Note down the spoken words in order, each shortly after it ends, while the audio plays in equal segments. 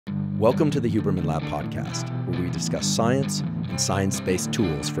Welcome to the Huberman Lab podcast, where we discuss science and science-based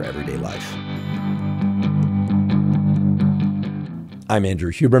tools for everyday life. I'm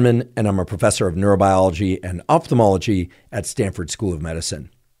Andrew Huberman, and I'm a professor of neurobiology and ophthalmology at Stanford School of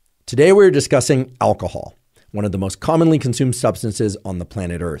Medicine. Today we're discussing alcohol, one of the most commonly consumed substances on the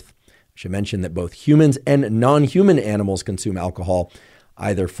planet Earth. I should mention that both humans and non-human animals consume alcohol,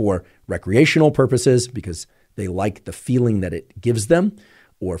 either for recreational purposes, because they like the feeling that it gives them,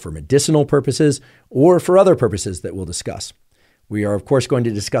 or for medicinal purposes, or for other purposes that we'll discuss. We are, of course, going to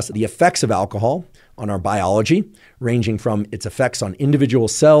discuss the effects of alcohol on our biology, ranging from its effects on individual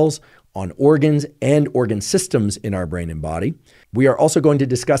cells, on organs, and organ systems in our brain and body. We are also going to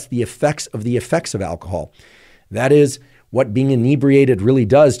discuss the effects of alcohol. That is, what being inebriated really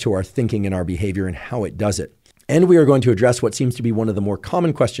does to our thinking and our behavior and how it does it. And we are going to address what seems to be one of the more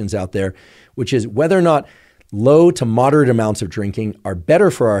common questions out there, which is whether or not low to moderate amounts of drinking are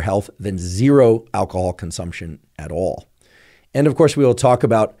better for our health than zero alcohol consumption at all. And of course, we will talk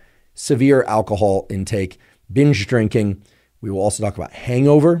about severe alcohol intake, binge drinking. We will also talk about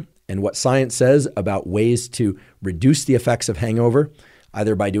hangover and what science says about ways to reduce the effects of hangover,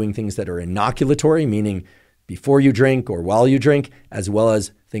 either by doing things that are inoculatory, meaning before you drink or while you drink, as well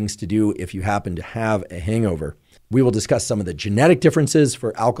as things to do if you happen to have a hangover. We will discuss some of the genetic differences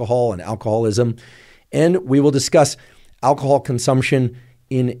for alcohol and alcoholism, and we will discuss alcohol consumption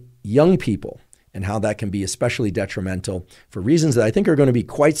in young people and how that can be especially detrimental for reasons that I think are going to be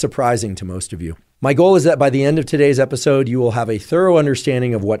quite surprising to most of you. My goal is that by the end of today's episode, you will have a thorough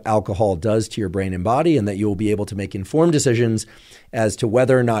understanding of what alcohol does to your brain and body, and that you will be able to make informed decisions as to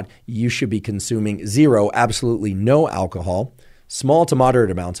whether or not you should be consuming zero, absolutely no alcohol, small to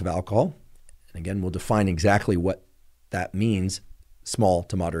moderate amounts of alcohol. And again, we'll define exactly what that means, small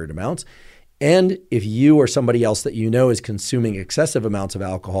to moderate amounts. And if you or somebody else that you know is consuming excessive amounts of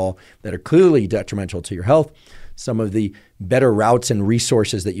alcohol that are clearly detrimental to your health, some of the better routes and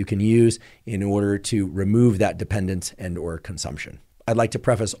resources that you can use in order to remove that dependence and or consumption. I'd like to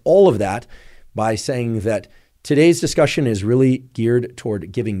preface all of that by saying that today's discussion is really geared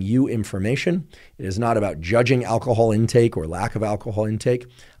toward giving you information. It is not about judging alcohol intake or lack of alcohol intake.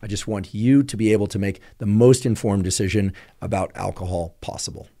 I just want you to be able to make the most informed decision about alcohol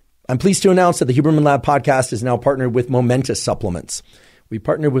possible. I'm pleased to announce that the Huberman Lab podcast is now partnered with Momentous Supplements. We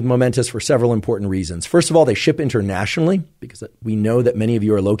partnered with Momentous for several important reasons. First of all, they ship internationally because we know that many of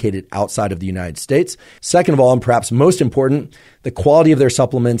you are located outside of the United States. Second of all, and perhaps most important, the quality of their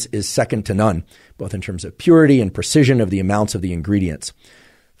supplements is second to none, both in terms of purity and precision of the amounts of the ingredients.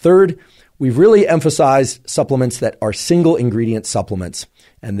 Third, we've really emphasized supplements that are single ingredient supplements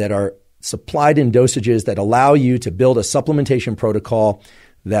and that are supplied in dosages that allow you to build a supplementation protocol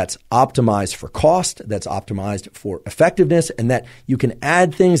that's optimized for cost, that's optimized for effectiveness, and that you can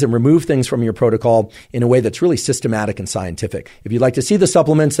add things and remove things from your protocol in a way that's really systematic and scientific. If you'd like to see the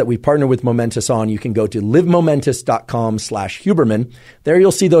supplements that we partner with Momentous on, you can go to livemomentous.com/Huberman. There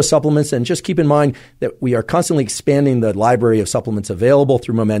you'll see those supplements, and just keep in mind that we are constantly expanding the library of supplements available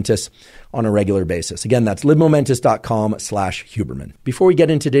through Momentous on a regular basis. Again, that's livemomentous.com/Huberman. Before we get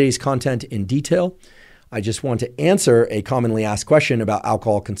into today's content in detail, I just want to answer a commonly asked question about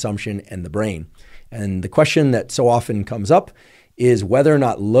alcohol consumption and the brain. And the question that so often comes up is whether or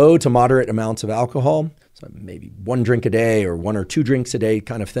not low to moderate amounts of alcohol, so maybe one drink a day or one or two drinks a day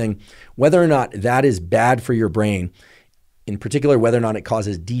kind of thing, whether or not that is bad for your brain, in particular, whether or not it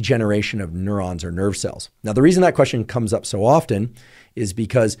causes degeneration of neurons or nerve cells. Now, the reason that question comes up so often is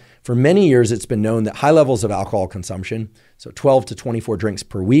because for many years, it's been known that high levels of alcohol consumption, so 12 to 24 drinks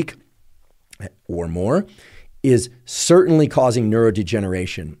per week, or more, is certainly causing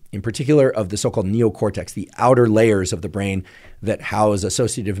neurodegeneration, in particular of the so-called neocortex, the outer layers of the brain that house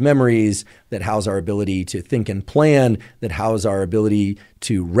associative memories, that house our ability to think and plan, that house our ability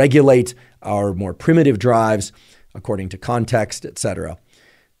to regulate our more primitive drives according to context, etc.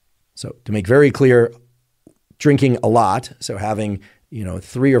 So to make very clear, drinking a lot, so having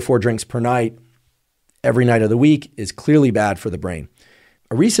 3 or 4 drinks per night every night of the week is clearly bad for the brain.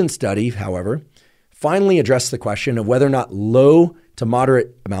 A recent study, however, finally addressed the question of whether or not low to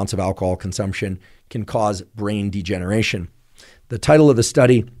moderate amounts of alcohol consumption can cause brain degeneration. The title of the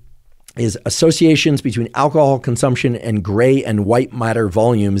study is Associations Between Alcohol Consumption and Gray and White Matter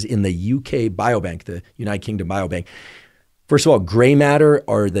Volumes in the UK Biobank, the United Kingdom Biobank. First of all, gray matter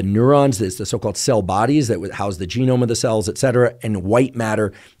are the neurons, that's the so-called cell bodies that house the genome of the cells, et cetera, and white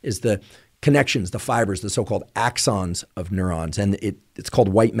matter is the connections, the fibers, the so-called axons of neurons. And it's called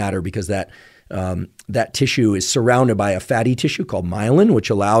white matter because that that tissue is surrounded by a fatty tissue called myelin, which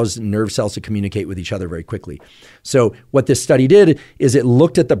allows nerve cells to communicate with each other very quickly. So what this study did is it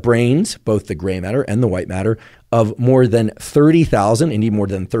looked at the brains, both the gray matter and the white matter, of more than 30,000, indeed more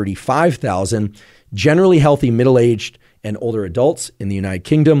than 35,000, generally healthy middle-aged and older adults in the United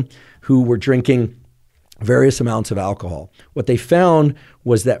Kingdom who were drinking various amounts of alcohol. What they found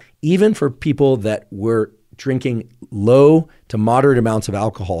was that even for people that were drinking low to moderate amounts of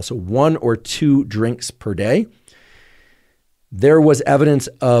alcohol, so 1 or 2 drinks per day, there was evidence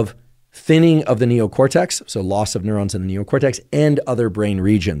of thinning of the neocortex, so loss of neurons in the neocortex, and other brain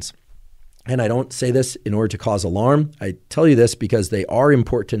regions. And I don't say this in order to cause alarm. I tell you this because they are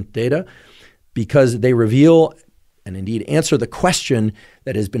important data, because they reveal and indeed answer the question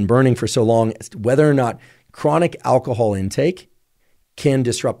that has been burning for so long as to whether or not chronic alcohol intake can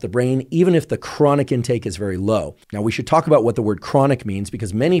disrupt the brain, even if the chronic intake is very low. Now, we should talk about what the word chronic means,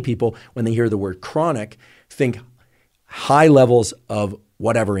 because many people, when they hear the word chronic, think high levels of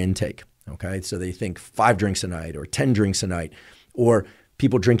whatever intake, okay? So they think 5 drinks a night or 10 drinks a night, or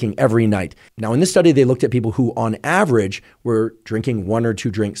people drinking every night. Now, in this study, they looked at people who, on average, were drinking 1 or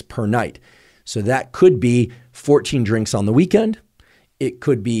 2 drinks per night. So that could be 14 drinks on the weekend. It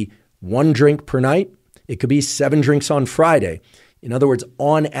could be 1 drink per night. It could be 7 drinks on Friday. In other words,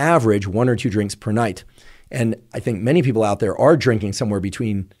 on average, 1 or 2 drinks per night. And I think many people out there are drinking somewhere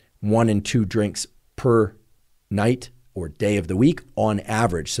between 1 and 2 drinks per night or day of the week on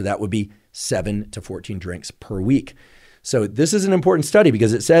average. So that would be 7 to 14 drinks per week. So this is an important study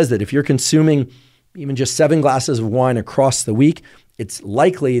because it says that if you're consuming even just 7 glasses of wine across the week, it's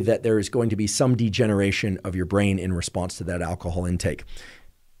likely that there is going to be some degeneration of your brain in response to that alcohol intake.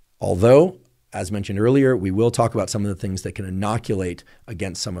 Although, as mentioned earlier, we will talk about some of the things that can inoculate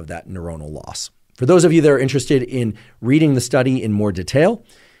against some of that neuronal loss. For those of you that are interested in reading the study in more detail,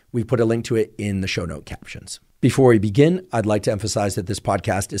 we put a link to it in the show note captions. Before we begin, I'd like to emphasize that this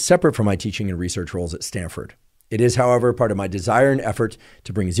podcast is separate from my teaching and research roles at Stanford. It is, however, part of my desire and effort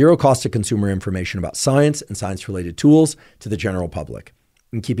to bring zero cost to consumer information about science and science-related tools to the general public.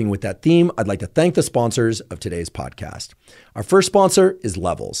 In keeping with that theme, I'd like to thank the sponsors of today's podcast. Our first sponsor is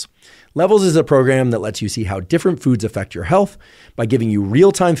Levels. Levels is a program that lets you see how different foods affect your health by giving you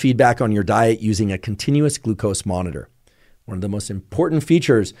real-time feedback on your diet using a continuous glucose monitor. One of the most important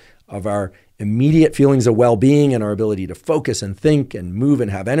features of our immediate feelings of well-being and our ability to focus and think and move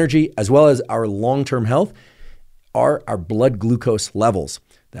and have energy, as well as our long-term health, are our blood glucose levels.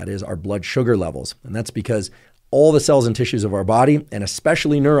 That is our blood sugar levels. And that's because all the cells and tissues of our body, and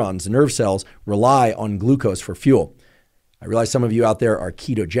especially neurons, nerve cells, rely on glucose for fuel. I realize some of you out there are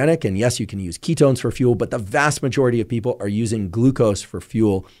ketogenic, and yes, you can use ketones for fuel, but the vast majority of people are using glucose for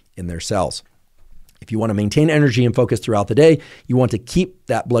fuel in their cells. If you want to maintain energy and focus throughout the day, you want to keep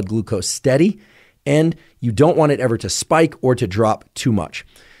that blood glucose steady, and you don't want it ever to spike or to drop too much.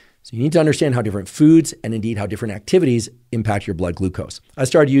 So you need to understand how different foods and indeed how different activities impact your blood glucose. I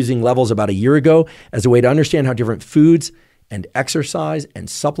started using Levels about a year ago as a way to understand how different foods and exercise and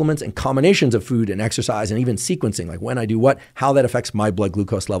supplements and combinations of food and exercise and even sequencing, like when I do what, how that affects my blood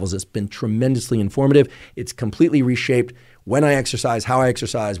glucose levels. It's been tremendously informative. It's completely reshaped when I exercise, how I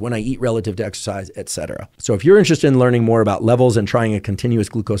exercise, when I eat relative to exercise, etc. So if you're interested in learning more about Levels and trying a continuous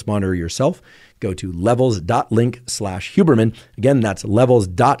glucose monitor yourself, go to levels.link/Huberman. Again, that's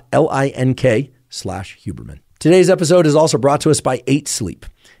levels.link/Huberman. Today's episode is also brought to us by 8 Sleep.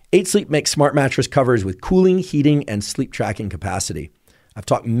 8 Sleep makes smart mattress covers with cooling, heating, and sleep tracking capacity. I've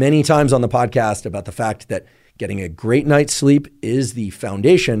talked many times on the podcast about the fact that getting a great night's sleep is the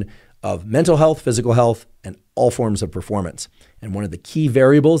foundation of mental health, physical health, and all forms of performance. And one of the key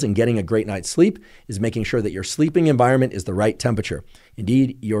variables in getting a great night's sleep is making sure that your sleeping environment is the right temperature.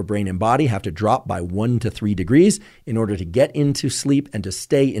 Indeed, your brain and body have to drop by 1 to 3 degrees in order to get into sleep and to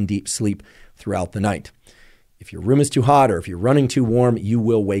stay in deep sleep throughout the night. If your room is too hot or if you're running too warm, you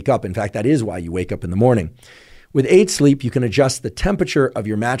will wake up. In fact, that is why you wake up in the morning. With 8 Sleep, you can adjust the temperature of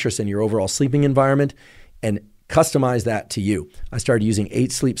your mattress and your overall sleeping environment and customize that to you. I started using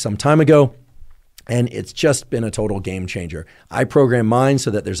 8 Sleep some time ago, and it's just been a total game changer. I program mine so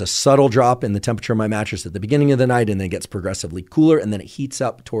that there's a subtle drop in the temperature of my mattress at the beginning of the night, and then it gets progressively cooler, and then it heats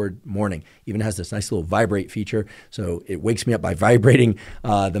up toward morning. Even has this nice little vibrate feature, so it wakes me up by vibrating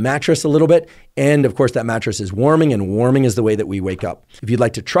the mattress a little bit. And of course, that mattress is warming, and warming is the way that we wake up. If you'd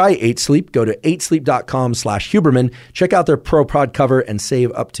like to try 8 Sleep, go to 8sleep.com/Huberman, check out their Pro Pod cover, and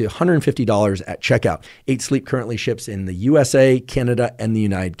save up to $150 at checkout. 8 Sleep currently ships in the USA, Canada, and the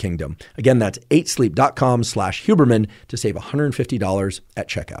United Kingdom. Again, that's 8sleep.com/Huberman to save $150 at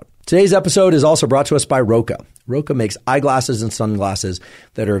checkout. Today's episode is also brought to us by Roca. Roka makes eyeglasses and sunglasses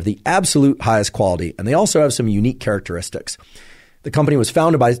that are of the absolute highest quality, and they also have some unique characteristics. The company was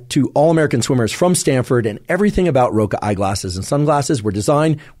founded by two all-American swimmers from Stanford, and everything about Roka eyeglasses and sunglasses were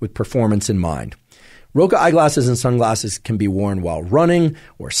designed with performance in mind. Roka eyeglasses and sunglasses can be worn while running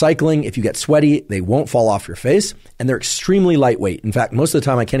or cycling. If you get sweaty, they won't fall off your face, and they're extremely lightweight. In fact, most of the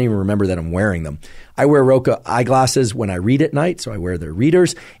time I can't even remember that I'm wearing them. I wear Roka eyeglasses when I read at night, so I wear their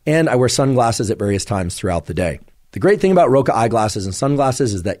readers, and I wear sunglasses at various times throughout the day. The great thing about Roka eyeglasses and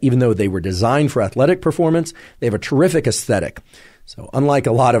sunglasses is that even though they were designed for athletic performance, they have a terrific aesthetic. So unlike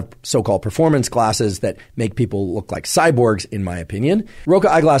a lot of so-called performance glasses that make people look like cyborgs, in my opinion,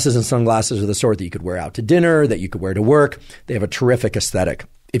 Roka eyeglasses and sunglasses are the sort that you could wear out to dinner, that you could wear to work. They have a terrific aesthetic.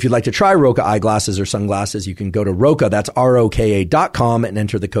 If you'd like to try Roka eyeglasses or sunglasses, you can go to Roka, that's ROKA.com, and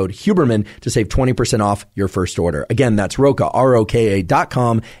enter the code Huberman to save 20% off your first order. Again, that's Roka,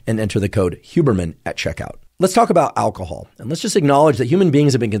 ROKA.com, and enter the code Huberman at checkout. Let's talk about alcohol, and let's just acknowledge that human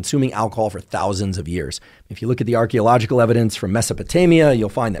beings have been consuming alcohol for thousands of years. If you look at the archaeological evidence from Mesopotamia, you'll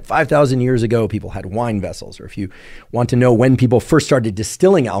find that 5,000 years ago, people had wine vessels. Or if you want to know when people first started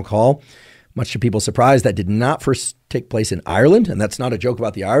distilling alcohol, much to people's surprise, that did not first take place in Ireland. And that's not a joke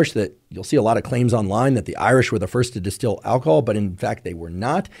about the Irish, that you'll see a lot of claims online that the Irish were the first to distill alcohol, but in fact, they were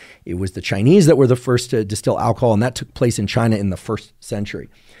not. It was the Chinese that were the first to distill alcohol, and that took place in China in the 1st century.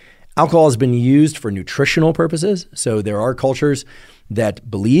 Alcohol has been used for nutritional purposes. So there are cultures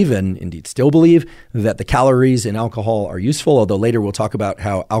that believe, and indeed still believe, that the calories in alcohol are useful, although later we'll talk about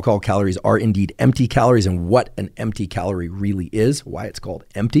how alcohol calories are indeed empty calories and what an empty calorie really is, why it's called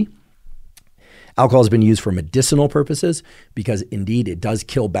empty. Alcohol has been used for medicinal purposes because indeed it does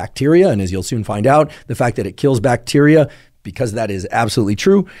kill bacteria. And as you'll soon find out, the fact that it kills bacteria, because that is absolutely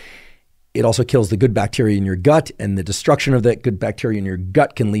true, it also kills the good bacteria in your gut, and the destruction of that good bacteria in your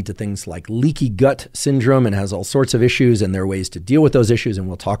gut can lead to things like leaky gut syndrome and has all sorts of issues, and there are ways to deal with those issues, and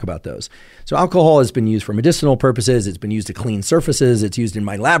we'll talk about those. So alcohol has been used for medicinal purposes. It's been used to clean surfaces. It's used in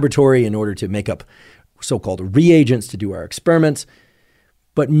my laboratory in order to make up so-called reagents to do our experiments.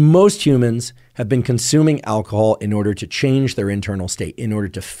 But most humans have been consuming alcohol in order to change their internal state, in order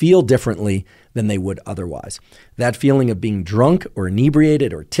to feel differently than they would otherwise. That feeling of being drunk or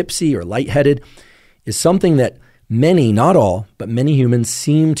inebriated or tipsy or lightheaded is something that many, not all, but many humans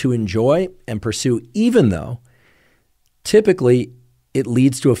seem to enjoy and pursue, even though typically it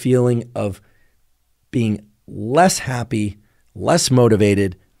leads to a feeling of being less happy, less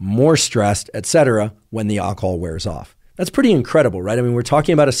motivated, more stressed, etc., when the alcohol wears off. That's pretty incredible, right? I mean, we're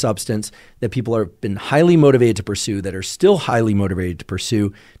talking about a substance that people have been highly motivated to pursue, that are still highly motivated to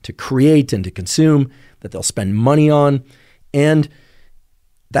pursue, to create and to consume, that they'll spend money on. And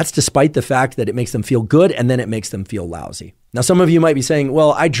that's despite the fact that it makes them feel good and then it makes them feel lousy. Now, some of you might be saying,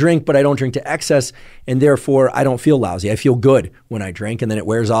 well, I drink, but I don't drink to excess, and therefore I don't feel lousy. I feel good when I drink, and then it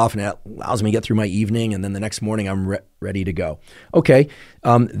wears off and it allows me to get through my evening, and then the next morning I'm ready to go. Okay,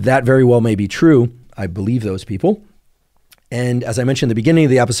 that very well may be true. I believe those people. And as I mentioned at the beginning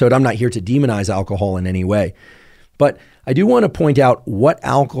of the episode, I'm not here to demonize alcohol in any way. But I do want to point out what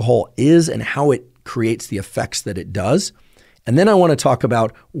alcohol is and how it creates the effects that it does. And then I want to talk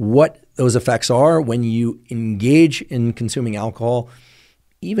about what those effects are when you engage in consuming alcohol,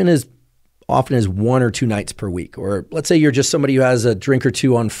 even as often as 1 or 2 nights per week. Or let's say you're just somebody who has a drink or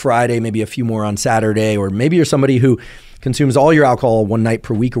two on Friday, maybe a few more on Saturday, or maybe you're somebody who consumes all your alcohol 1 night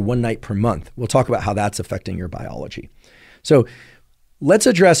per week or 1 night per month. We'll talk about how that's affecting your biology. So let's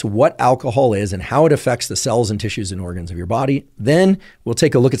address what alcohol is and how it affects the cells and tissues and organs of your body. Then we'll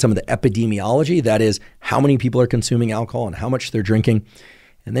take a look at some of the epidemiology, that is how many people are consuming alcohol and how much they're drinking.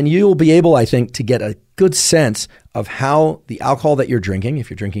 And then you'll be able, I think, to get a good sense of how the alcohol that you're drinking,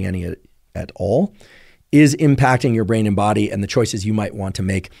 if you're drinking any at all, is impacting your brain and body and the choices you might want to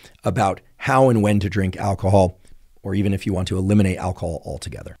make about how and when to drink alcohol, or even if you want to eliminate alcohol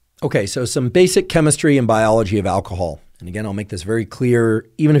altogether. Okay, so some basic chemistry and biology of alcohol. And again, I'll make this very clear,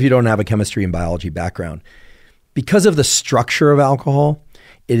 even if you don't have a chemistry and biology background. Because of the structure of alcohol,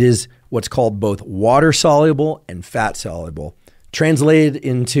 it is what's called both water-soluble and fat-soluble. Translated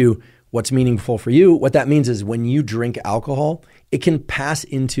into what's meaningful for you, what that means is when you drink alcohol, it can pass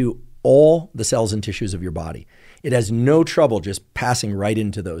into all the cells and tissues of your body. It has no trouble just passing right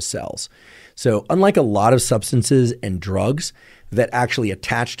into those cells. So unlike a lot of substances and drugs that actually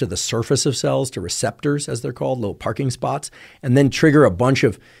attach to the surface of cells, to receptors, as they're called, little parking spots, and then trigger a bunch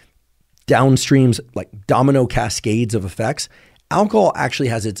of downstreams, like domino cascades of effects, alcohol actually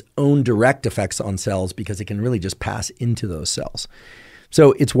has its own direct effects on cells because it can really just pass into those cells.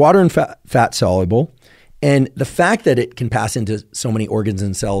 So it's water and fat soluble, And the fact that it can pass into so many organs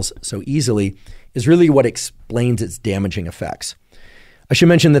and cells so easily is really what explains its damaging effects. I should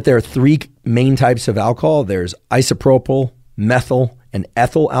mention that there are three main types of alcohol. There's isopropyl, methyl, and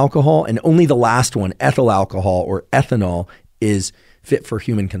ethyl alcohol, and only the last one, ethyl alcohol or ethanol, is fit for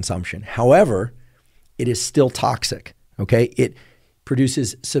human consumption. However, it is still toxic, okay? It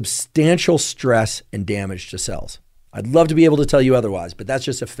produces substantial stress and damage to cells. I'd love to be able to tell you otherwise, but that's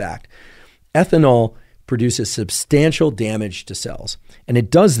just a fact. Ethanol produces substantial damage to cells. And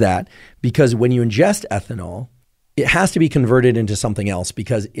it does that because when you ingest ethanol, it has to be converted into something else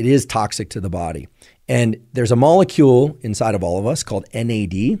because it is toxic to the body. And there's a molecule inside of all of us called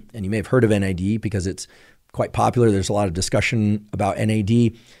NAD, and you may have heard of NAD because it's quite popular. There's a lot of discussion about NAD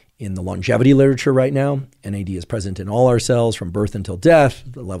in the longevity literature right now. NAD is present in all our cells from birth until death.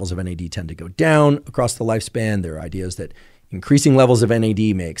 The levels of NAD tend to go down across the lifespan. There are ideas that increasing levels of NAD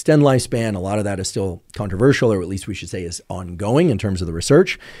may extend lifespan. A lot of that is still controversial, or at least we should say is ongoing in terms of the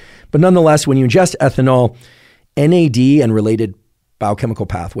research. But nonetheless, when you ingest ethanol, NAD and related biochemical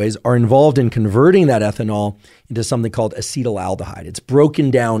pathways are involved in converting that ethanol into something called acetaldehyde. It's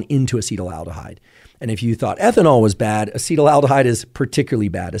broken down into acetaldehyde. And if you thought ethanol was bad, acetaldehyde is particularly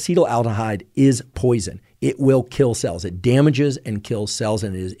bad. Acetaldehyde is poison. It will kill cells. It damages and kills cells,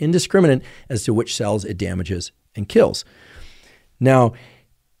 and it is indiscriminate as to which cells it damages and kills. Now,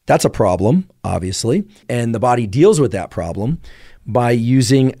 that's a problem, obviously, and the body deals with that problem by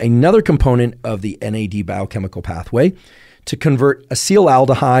using another component of the NAD biochemical pathway to convert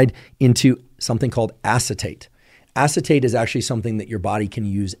acetaldehyde into something called acetate. Acetate is actually something that your body can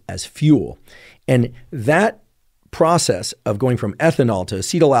use as fuel. And that process of going from ethanol to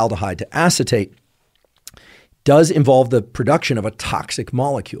acetaldehyde to acetate does involve the production of a toxic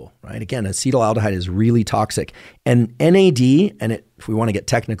molecule, right? Again, acetaldehyde is really toxic. And NAD, and if we want to get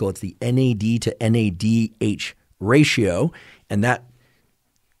technical, it's the NAD to NADH ratio. And that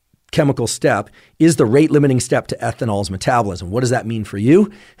chemical step is the rate-limiting step to ethanol's metabolism. What does that mean for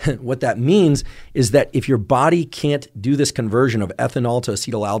you? What that means is that if your body can't do this conversion of ethanol to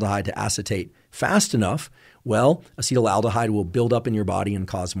acetaldehyde to acetate fast enough, well, acetaldehyde will build up in your body and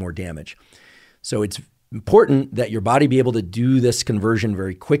cause more damage. So it's important that your body be able to do this conversion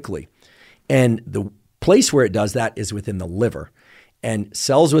very quickly. And the place where it does that is within the liver. And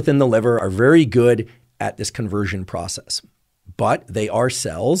cells within the liver are very good at this conversion process. But they are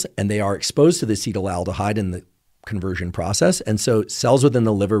cells, and they are exposed to the acetaldehyde in the conversion process. And so cells within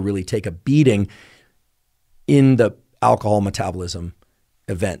the liver really take a beating in the alcohol metabolism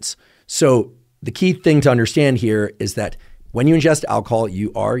events. So the key thing to understand here is that when you ingest alcohol,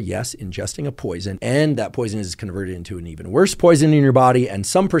 you are, yes, ingesting a poison, and that poison is converted into an even worse poison in your body, and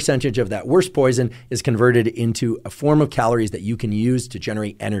some percentage of that worse poison is converted into a form of calories that you can use to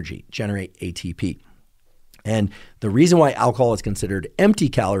generate energy, generate ATP. And the reason why alcohol is considered empty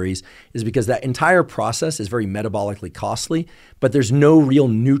calories is because that entire process is very metabolically costly, but there's no real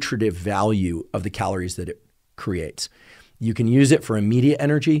nutritive value of the calories that it creates. You can use it for immediate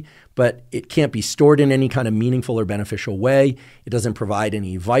energy, but it can't be stored in any kind of meaningful or beneficial way. It doesn't provide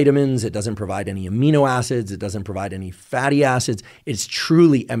any vitamins. It doesn't provide any amino acids. It doesn't provide any fatty acids. It's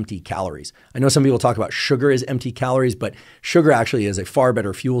truly empty calories. I know some people talk about sugar as empty calories, but sugar actually is a far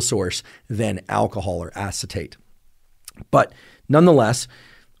better fuel source than alcohol or acetate. But nonetheless,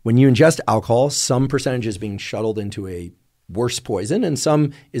 when you ingest alcohol, some percentage is being shuttled into a worse poison and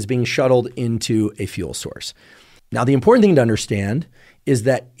some is being shuttled into a fuel source. Now, the important thing to understand is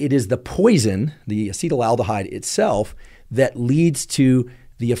that it is the poison, the acetaldehyde itself, that leads to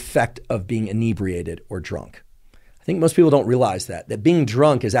the effect of being inebriated or drunk. I think most people don't realize that being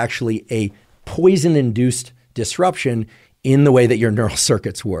drunk is actually a poison-induced disruption in the way that your neural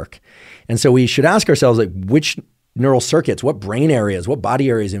circuits work. And so we should ask ourselves, like, which neural circuits, what brain areas, what body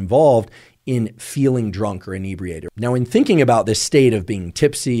areas involved in feeling drunk or inebriated? Now, in thinking about this state of being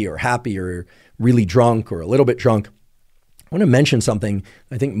tipsy or happy or really drunk or a little bit drunk, I want to mention something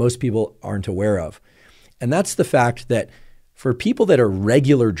I think most people aren't aware of. And that's the fact that for people that are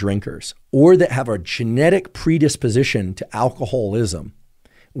regular drinkers or that have a genetic predisposition to alcoholism,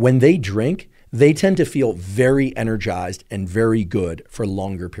 when they drink, they tend to feel very energized and very good for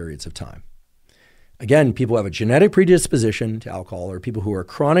longer periods of time. Again, people have a genetic predisposition to alcohol, or people who are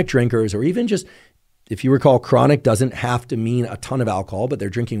chronic drinkers, or even just, if you recall, chronic doesn't have to mean a ton of alcohol, but they're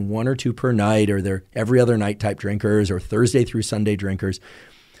drinking 1 or 2 per night, or they're every other night type drinkers, or Thursday through Sunday drinkers.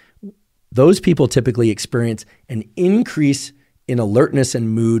 Those people typically experience an increase in alertness and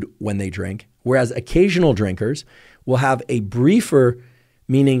mood when they drink, whereas occasional drinkers will have a briefer,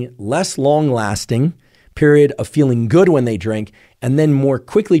 meaning less long-lasting, period of feeling good when they drink, and then more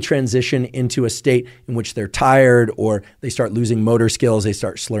quickly transition into a state in which they're tired or they start losing motor skills, they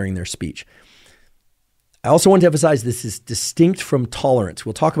start slurring their speech. I also want to emphasize this is distinct from tolerance.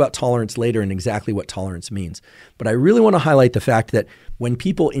 We'll talk about tolerance later and exactly what tolerance means. But I really want to highlight the fact that when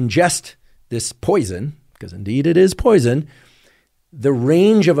people ingest this poison, because indeed it is poison, the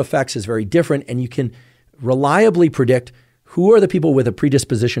range of effects is very different, and you can reliably predict who are the people with a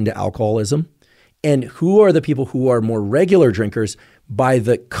predisposition to alcoholism and who are the people who are more regular drinkers by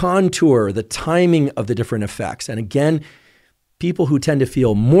the contour, the timing of the different effects. And again, people who tend to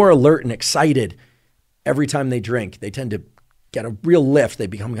feel more alert and excited every time they drink, they tend to get a real lift. They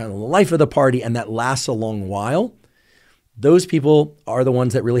become kind of the life of the party, and that lasts a long while. Those people are the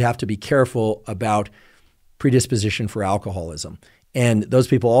ones that really have to be careful about predisposition for alcoholism. And those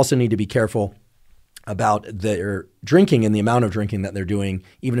people also need to be careful about their drinking and the amount of drinking that they're doing,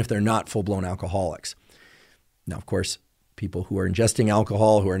 even if they're not full-blown alcoholics. Now, of course, people who are ingesting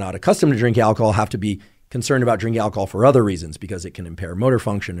alcohol, who are not accustomed to drinking alcohol, have to be concerned about drinking alcohol for other reasons because it can impair motor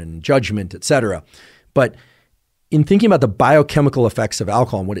function and judgment, etc. But in thinking about the biochemical effects of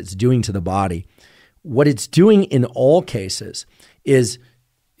alcohol and what it's doing to the body, what it's doing in all cases is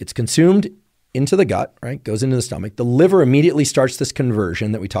it's consumed into the gut, right? Goes into the stomach. The liver immediately starts this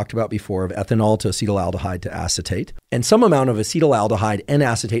conversion that we talked about before of ethanol to acetaldehyde to acetate. And some amount of acetaldehyde and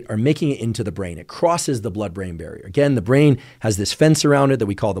acetate are making it into the brain. It crosses the blood-brain barrier. Again, the brain has this fence around it that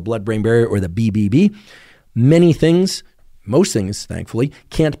we call the blood-brain barrier, or the BBB. Many things, most things, thankfully,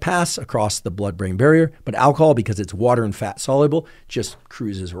 can't pass across the blood-brain barrier, but alcohol, because it's water and fat soluble, just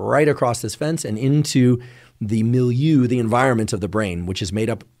cruises right across this fence and into the milieu, the environment of the brain, which is made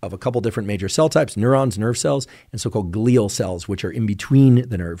up of a couple different major cell types, neurons, nerve cells, and so-called glial cells, which are in between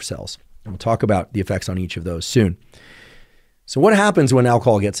the nerve cells. And we'll talk about the effects on each of those soon. So what happens when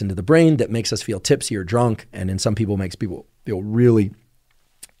alcohol gets into the brain that makes us feel tipsy or drunk, and in some people makes people feel really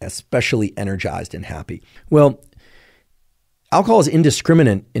especially energized and happy? Well, alcohol is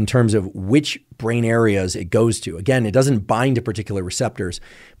indiscriminate in terms of which brain areas it goes to. Again, it doesn't bind to particular receptors,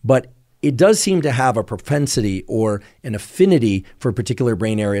 but it does seem to have a propensity or an affinity for particular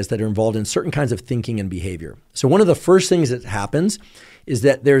brain areas that are involved in certain kinds of thinking and behavior. So one of the first things that happens is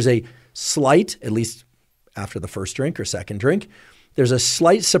that there's a slight, at least after the first drink or second drink, there's a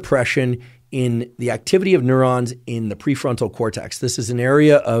slight suppression in the activity of neurons in the prefrontal cortex. This is an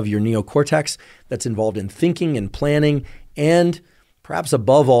area of your neocortex that's involved in thinking and planning, and perhaps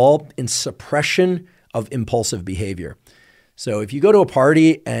above all, in suppression of impulsive behavior. So if you go to a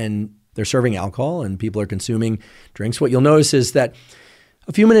party and they're serving alcohol and people are consuming drinks, what you'll notice is that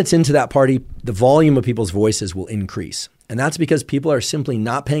a few minutes into that party, the volume of people's voices will increase. And that's because people are simply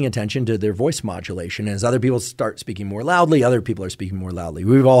not paying attention to their voice modulation. As other people start speaking more loudly, other people are speaking more loudly.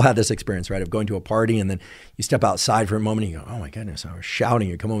 We've all had this experience, right, of going to a party and then you step outside for a moment and you go, oh my goodness, I was shouting.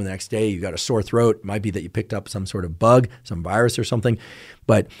 You come home the next day, you got a sore throat. It might be that you picked up some sort of bug, some virus or something.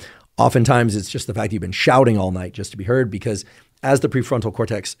 But oftentimes it's just the fact that you've been shouting all night just to be heard, because as the prefrontal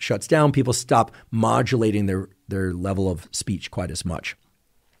cortex shuts down, people stop modulating their level of speech quite as much.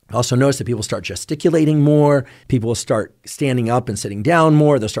 I also notice that people start gesticulating more. People will start standing up and sitting down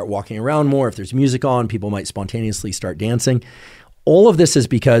more. They'll start walking around more. If there's music on, people might spontaneously start dancing. All of this is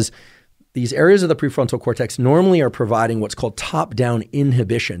because these areas of the prefrontal cortex normally are providing what's called top-down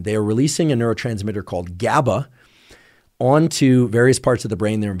inhibition. They are releasing a neurotransmitter called GABA onto various parts of the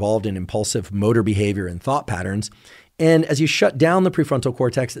brain. They're involved in impulsive motor behavior and thought patterns. And as you shut down the prefrontal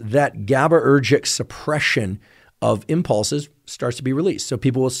cortex, that GABAergic suppression of impulses starts to be released. So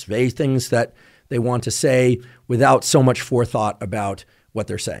people will say things that they want to say without so much forethought about what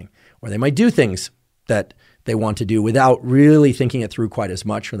they're saying. Or they might do things that they want to do without really thinking it through quite as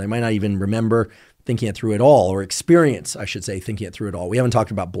much, or they might not even remember thinking it through at all, or experience, I should say, thinking it through at all. We haven't talked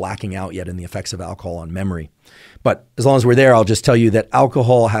about blacking out yet and the effects of alcohol on memory. But as long as we're there, I'll just tell you that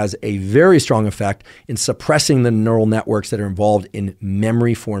alcohol has a very strong effect in suppressing the neural networks that are involved in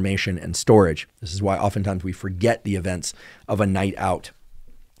memory formation and storage. This is why oftentimes we forget the events of a night out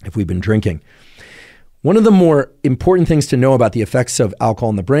if we've been drinking. One of the more important things to know about the effects of alcohol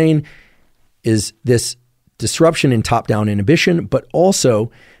in the brain is this disruption in top-down inhibition, but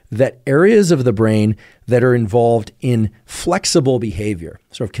also that areas of the brain that are involved in flexible behavior,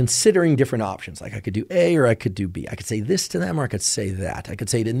 sort of considering different options, like I could do A or I could do B. I could say this to them or I could say that. I could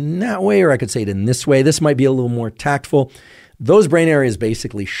say it in that way or I could say it in this way. This might be a little more tactful. Those brain areas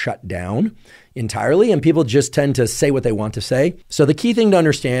basically shut down entirely, and people just tend to say what they want to say. So the key thing to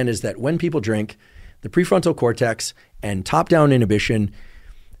understand is that when people drink, the prefrontal cortex and top-down inhibition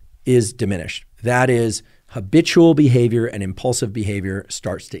is diminished. That is, habitual behavior and impulsive behavior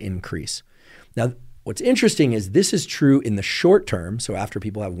starts to increase. Now, what's interesting is this is true in the short term, so after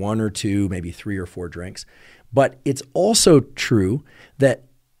people have 1 or 2, maybe 3 or 4 drinks, but it's also true that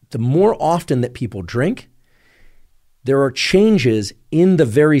the more often that people drink, there are changes in the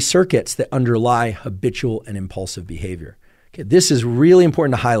very circuits that underlie habitual and impulsive behavior. Okay, this is really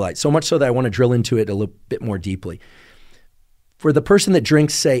important to highlight, so much so that I want to drill into it a little bit more deeply. For the person that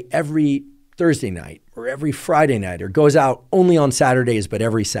drinks, say, every Thursday night or every Friday night, or goes out only on Saturdays but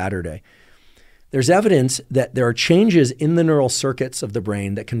every Saturday, there's evidence that there are changes in the neural circuits of the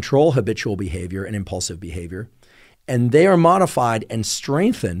brain that control habitual behavior and impulsive behavior, and they are modified and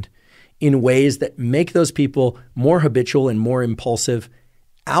strengthened in ways that make those people more habitual and more impulsive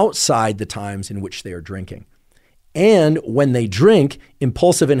outside the times in which they are drinking. And when they drink,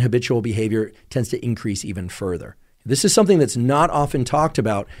 impulsive and habitual behavior tends to increase even further. This is something that's not often talked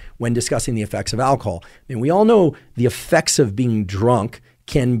about when discussing the effects of alcohol. I mean, we all know the effects of being drunk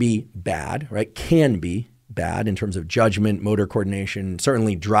can be bad, right? Can be bad in terms of judgment, motor coordination.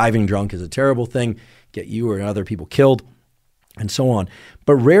 Certainly driving drunk is a terrible thing, get you or other people killed, and so on.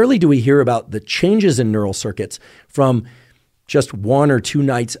 But rarely do we hear about the changes in neural circuits from just 1 or 2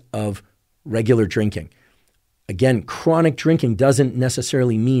 nights of regular drinking. Again, chronic drinking doesn't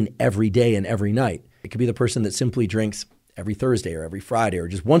necessarily mean every day and every night. It could be the person that simply drinks every Thursday or every Friday, or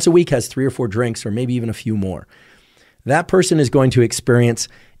just once a week has 3 or 4 drinks, or maybe even a few more. That person is going to experience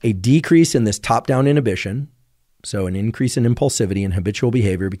a decrease in this top-down inhibition, so an increase in impulsivity and habitual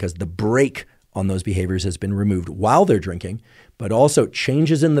behavior because the brake on those behaviors has been removed while they're drinking, but also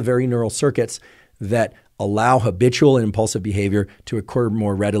changes in the very neural circuits that allow habitual and impulsive behavior to occur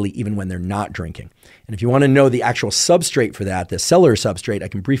more readily even when they're not drinking. And if you want to know the actual substrate for that, the cellular substrate, I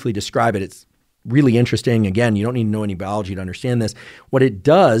can briefly describe it. It's really interesting. Again, you don't need to know any biology to understand this. What it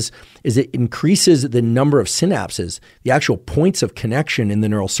does is it increases the number of synapses, the actual points of connection in the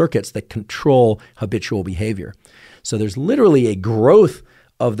neural circuits that control habitual behavior. So there's literally a growth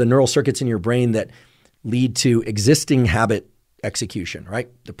of the neural circuits in your brain that lead to existing habit execution, right?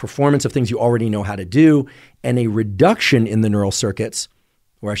 The performance of things you already know how to do, and a reduction in the neural circuits,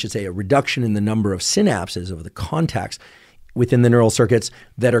 or I should say a reduction in the number of synapses of the contacts within the neural circuits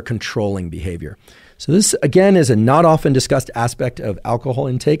that are controlling behavior. So this, again, is a not often discussed aspect of alcohol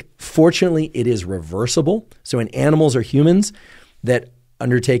intake. Fortunately, it is reversible. So in animals or humans that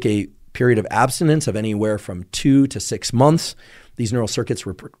undertake a period of abstinence of anywhere from 2 to 6 months, these neural circuits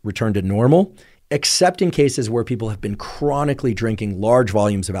return to normal, except in cases where people have been chronically drinking large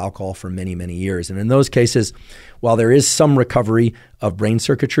volumes of alcohol for many, many years. And in those cases, while there is some recovery of brain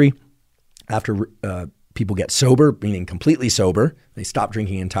circuitry after people get sober, meaning completely sober, they stop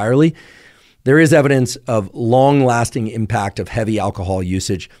drinking entirely, there is evidence of long-lasting impact of heavy alcohol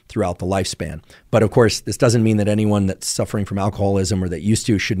usage throughout the lifespan. But of course, this doesn't mean that anyone that's suffering from alcoholism or that used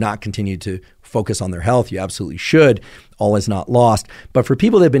to should not continue to focus on their health. You absolutely should. All is not lost. But for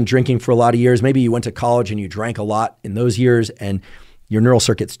people that have been drinking for a lot of years, maybe you went to college and you drank a lot in those years and your neural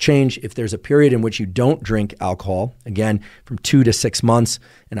circuits change. If there's a period in which you don't drink alcohol, again, from 2 to 6 months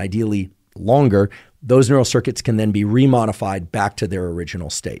and ideally longer, those neural circuits can then be remodified back to their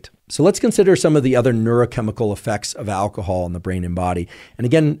original state. So let's consider some of the other neurochemical effects of alcohol on the brain and body. And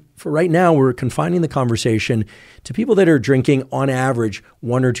again, for right now, we're confining the conversation to people that are drinking on average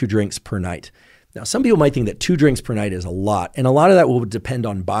 1 or 2 drinks per night. Now, some people might think that 2 drinks per night is a lot, and a lot of that will depend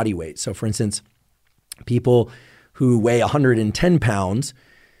on body weight. So for instance, people who weigh 110 pounds,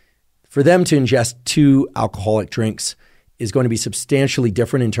 for them to ingest 2 alcoholic drinks is going to be substantially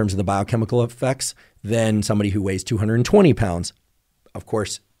different in terms of the biochemical effects than somebody who weighs 220 pounds. Of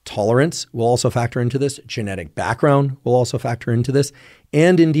course, tolerance will also factor into this. Genetic background will also factor into this.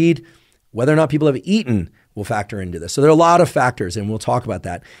 And indeed, whether or not people have eaten will factor into this. So there are a lot of factors, and we'll talk about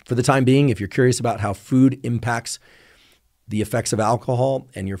that. For the time being, if you're curious about how food impacts the effects of alcohol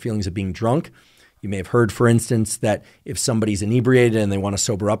and your feelings of being drunk, you may have heard, for instance, that if somebody's inebriated and they want to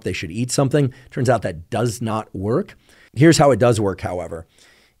sober up, they should eat something. Turns out that does not work. Here's how it does work, however.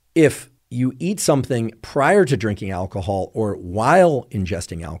 If you eat something prior to drinking alcohol or while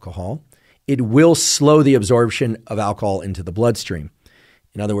ingesting alcohol, it will slow the absorption of alcohol into the bloodstream.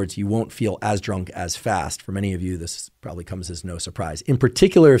 In other words, you won't feel as drunk as fast. For many of you, this probably comes as no surprise. In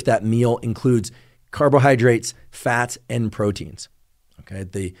particular, if that meal includes carbohydrates, fats, and proteins. Okay,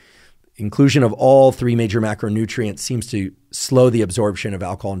 the inclusion of all 3 major macronutrients seems to slow the absorption of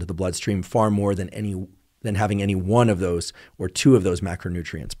alcohol into the bloodstream far more than having any one of those or 2 of those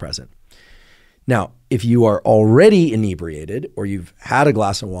macronutrients present. Now, if you are already inebriated or you've had a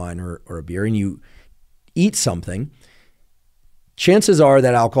glass of wine or a beer and you eat something, chances are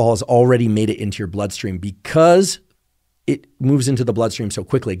that alcohol has already made it into your bloodstream because it moves into the bloodstream so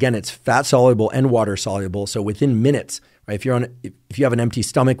quickly. Again, it's fat soluble and water soluble. So within minutes, right? If you have an empty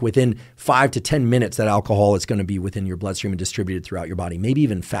stomach, within 5 to 10 minutes, that alcohol is going to be within your bloodstream and distributed throughout your body, maybe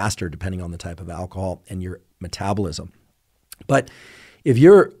even faster depending on the type of alcohol and your metabolism. But if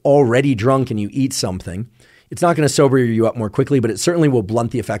you're already drunk and you eat something, it's not going to sober you up more quickly, but it certainly will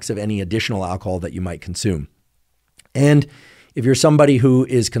blunt the effects of any additional alcohol that you might consume. And if you're somebody who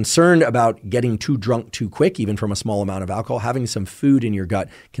is concerned about getting too drunk too quick, even from a small amount of alcohol, having some food in your gut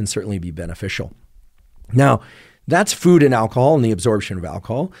can certainly be beneficial. Now, that's food and alcohol and the absorption of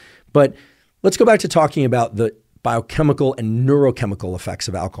alcohol. But let's go back to talking about the biochemical and neurochemical effects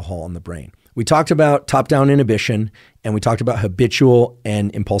of alcohol on the brain. We talked about top-down inhibition, and we talked about habitual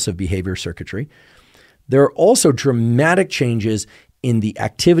and impulsive behavior circuitry. There are also dramatic changes in the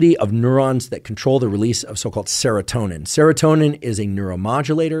activity of neurons that control the release of so-called serotonin. Serotonin is a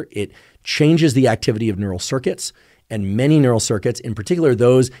neuromodulator. It changes the activity of neural circuits, and many neural circuits, in particular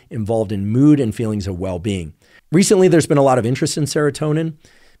those involved in mood and feelings of well-being. Recently, there's been a lot of interest in serotonin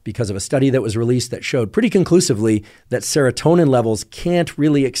because of a study that was released that showed pretty conclusively that serotonin levels can't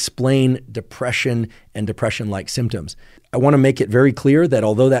really explain depression and depression-like symptoms. I want to make it very clear that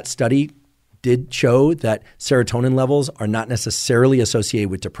although that study did show that serotonin levels are not necessarily associated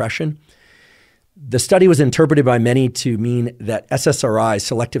with depression, the study was interpreted by many to mean that SSRIs,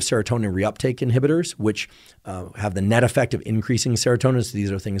 selective serotonin reuptake inhibitors, which have the net effect of increasing serotonin, so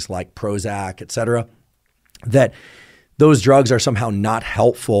these are things like Prozac, et cetera, that those drugs are somehow not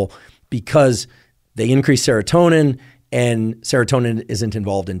helpful because they increase serotonin and serotonin isn't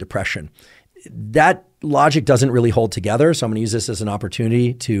involved in depression. That logic doesn't really hold together, so I'm going to use this as an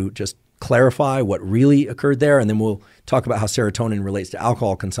opportunity to just clarify what really occurred there, and then we'll talk about how serotonin relates to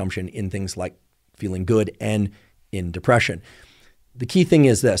alcohol consumption in things like feeling good and in depression. The key thing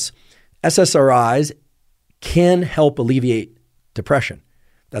is this: SSRIs can help alleviate depression.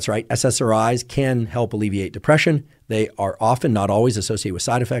 That's right, SSRIs can help alleviate depression. They are often, not always, associated with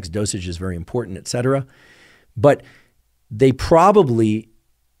side effects. Dosage is very important, et cetera. But they probably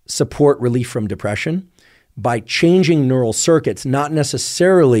support relief from depression by changing neural circuits, not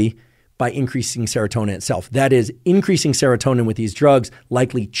necessarily by increasing serotonin itself. That is, increasing serotonin with these drugs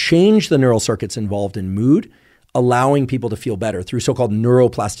likely change the neural circuits involved in mood, allowing people to feel better through so-called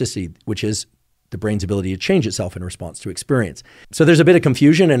neuroplasticity, which is the brain's ability to change itself in response to experience. So there's a bit of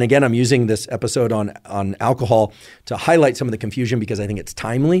confusion. And again, I'm using this episode on alcohol to highlight some of the confusion because I think it's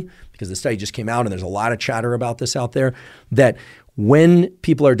timely, because the study just came out and there's a lot of chatter about this out there, that when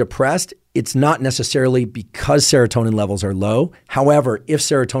people are depressed, it's not necessarily because serotonin levels are low. However, if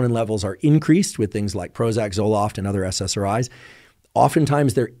serotonin levels are increased with things like Prozac, Zoloft, and other SSRIs,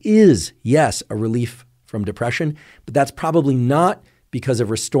 oftentimes there is, yes, a relief from depression, but that's probably not because of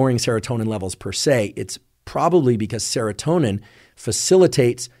restoring serotonin levels per se. It's probably because serotonin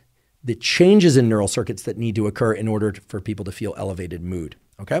facilitates the changes in neural circuits that need to occur in order for people to feel elevated mood.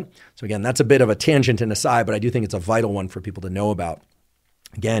 Okay? So again, that's a bit of a tangent and aside, but I do think it's a vital one for people to know about.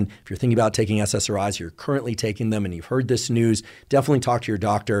 Again, if you're thinking about taking SSRIs, you're currently taking them and you've heard this news, definitely talk to your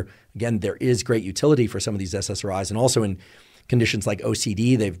doctor. Again, there is great utility for some of these SSRIs, and also in conditions like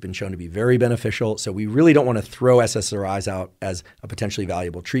OCD, they've been shown to be very beneficial. So we really don't want to throw SSRIs out as a potentially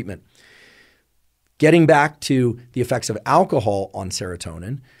valuable treatment. Getting back to the effects of alcohol on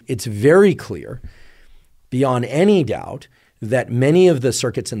serotonin, it's very clear, beyond any doubt, that many of the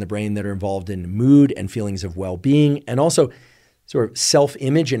circuits in the brain that are involved in mood and feelings of well-being, and also sort of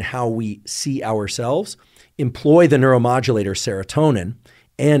self-image and how we see ourselves, employ the neuromodulator serotonin.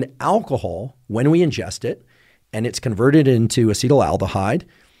 And alcohol, when we ingest it, and it's converted into acetaldehyde,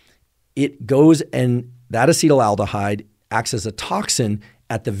 it goes and that acetaldehyde acts as a toxin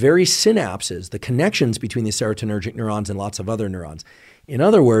at the very synapses, the connections between the serotonergic neurons and lots of other neurons. In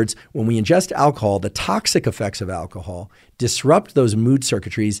other words, when we ingest alcohol, the toxic effects of alcohol disrupt those mood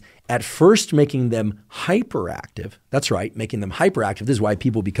circuitries, at first making them hyperactive. That's right, making them hyperactive. This is why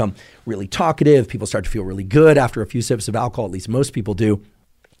people become really talkative. People start to feel really good after a few sips of alcohol, at least most people do.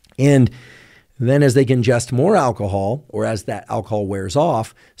 And then as they ingest more alcohol, or as that alcohol wears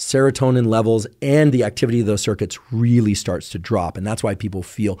off, serotonin levels and the activity of those circuits really starts to drop. And that's why people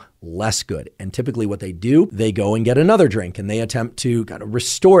feel less good. And typically what they do, they go and get another drink and they attempt to kind of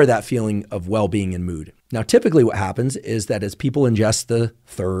restore that feeling of well-being and mood. Now, typically what happens is that as people ingest the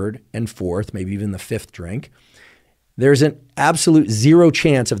third and fourth, maybe even the fifth drink, there's an absolute zero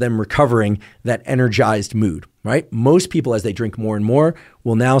chance of them recovering that energized mood, right? Most people, as they drink more and more,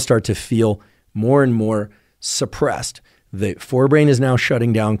 will now start to feel more and more suppressed. The forebrain is now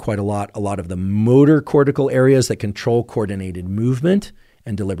shutting down quite a lot. A lot of the motor cortical areas that control coordinated movement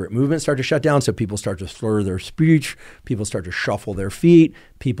and deliberate movement start to shut down. So people start to slur their speech, people start to shuffle their feet,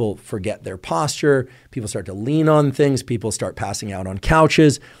 people forget their posture, people start to lean on things, people start passing out on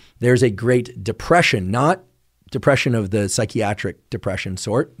couches. There's a great depression, not depression of the psychiatric depression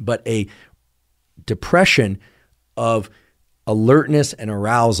sort, but a depression of alertness and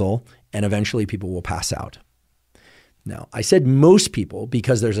arousal, and eventually people will pass out. Now, I said most people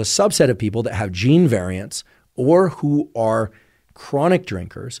because there's a subset of people that have gene variants or who are chronic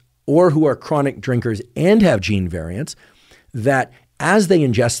drinkers or who are chronic drinkers and have gene variants that as they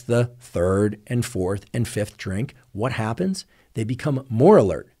ingest the third and fourth and fifth drink, what happens? They become more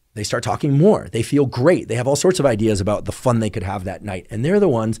alert. They start talking more. They feel great. They have all sorts of ideas about the fun they could have that night. And they're the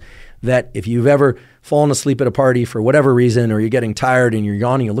ones that if you've ever fallen asleep at a party for whatever reason, or you're getting tired and you're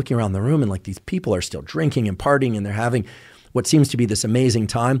yawning, you're looking around the room and like these people are still drinking and partying and they're having what seems to be this amazing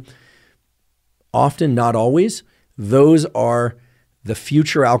time. Often, not always, those are the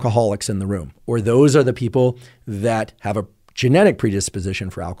future alcoholics in the room, or those are the people that have a genetic predisposition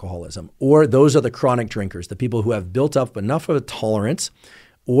for alcoholism, or those are the chronic drinkers, the people who have built up enough of a tolerance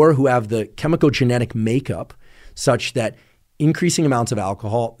or who have the chemical genetic makeup such that increasing amounts of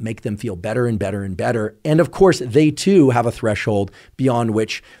alcohol make them feel better and better and better. And of course, they too have a threshold beyond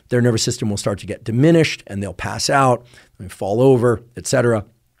which their nervous system will start to get diminished and they'll pass out, and fall over, etc.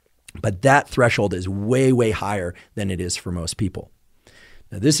 But that threshold is way, way higher than it is for most people.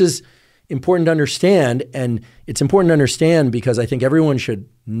 Now, this is important to understand, and it's important to understand because I think everyone should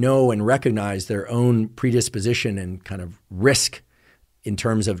know and recognize their own predisposition and kind of risk in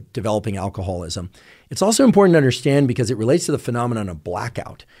terms of developing alcoholism. It's also important to understand because it relates to the phenomenon of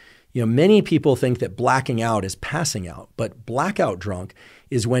blackout. Many people think that blacking out is passing out, but blackout drunk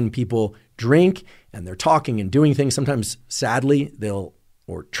is when people drink and they're talking and doing things. Sometimes, sadly,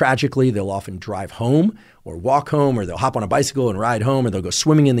 or tragically, they'll often drive home or walk home, or they'll hop on a bicycle and ride home, or they'll go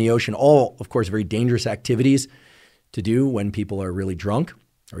swimming in the ocean. All, of course, very dangerous activities to do when people are really drunk,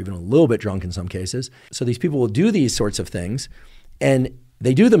 or even a little bit drunk in some cases. So these people will do these sorts of things, and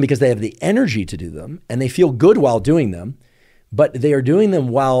they do them because they have the energy to do them, and they feel good while doing them, but they are doing them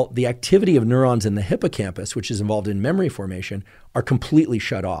while the activity of neurons in the hippocampus, which is involved in memory formation, are completely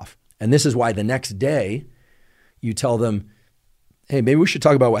shut off. And this is why the next day you tell them, hey, maybe we should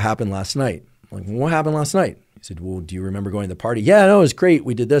talk about what happened last night. I'm like, well, what happened last night? He said, well, do you remember going to the party? Yeah, no, it was great.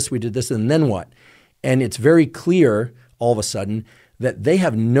 We did this, and then what? And it's very clear all of a sudden that they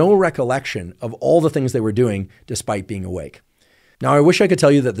have no recollection of all the things they were doing despite being awake. Now, I wish I could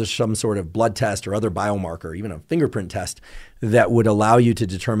tell you that there's some sort of blood test or other biomarker, even a fingerprint test, that would allow you to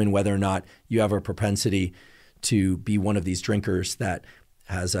determine whether or not you have a propensity to be one of these drinkers that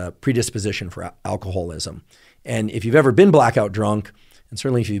has a predisposition for alcoholism. And if you've ever been blackout drunk, and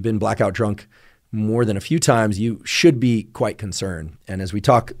certainly if you've been blackout drunk more than a few times, you should be quite concerned. And as we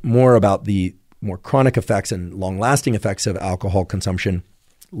talk more about the more chronic effects and long-lasting effects of alcohol consumption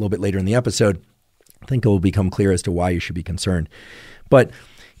a little bit later in the episode, I think it will become clear as to why you should be concerned. But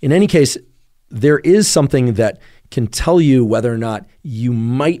in any case, there is something that can tell you whether or not you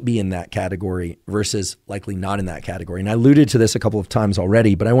might be in that category versus likely not in that category. And I alluded to this a couple of times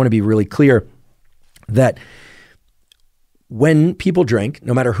already, but I want to be really clear that when people drink,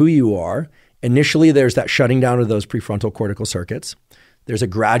 no matter who you are, initially there's that shutting down of those prefrontal cortical circuits. There's a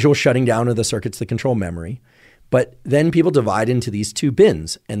gradual shutting down of the circuits that control memory. But then people divide into these two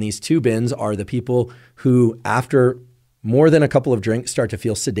bins. And these two bins are the people who, after more than a couple of drinks, start to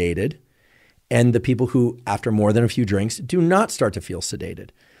feel sedated, and the people who, after more than a few drinks, do not start to feel sedated.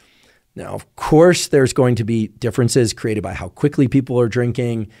 Now, of course, there's going to be differences created by how quickly people are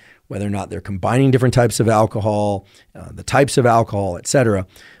drinking, whether or not they're combining different types of alcohol, the types of alcohol, et cetera.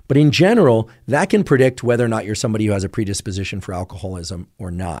 But in general, that can predict whether or not you're somebody who has a predisposition for alcoholism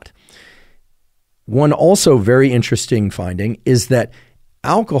or not. One also very interesting finding is that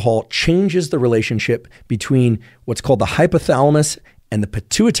alcohol changes the relationship between what's called the hypothalamus and the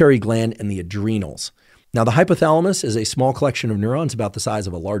pituitary gland and the adrenals. Now, the hypothalamus is a small collection of neurons about the size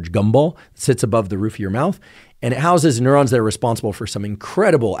of a large gumball that sits above the roof of your mouth, and it houses neurons that are responsible for some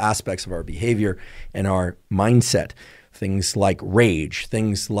incredible aspects of our behavior and our mindset. Things like rage,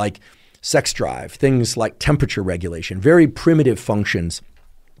 things like sex drive, things like temperature regulation, very primitive functions,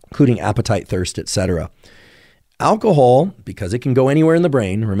 including appetite, thirst, etc. Alcohol, because it can go anywhere in the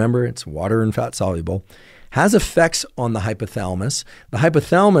brain, remember it's water and fat soluble, has effects on the hypothalamus. The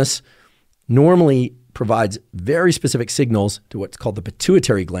hypothalamus normally provides very specific signals to what's called the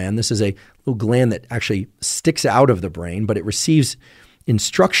pituitary gland. This is a little gland that actually sticks out of the brain, but it receives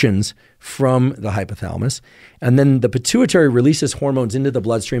instructions from the hypothalamus. And then the pituitary releases hormones into the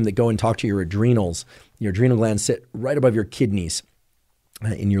bloodstream that go and talk to your adrenals. Your adrenal glands sit right above your kidneys.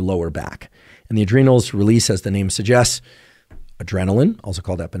 in your lower back. And the adrenals release, as the name suggests, adrenaline, also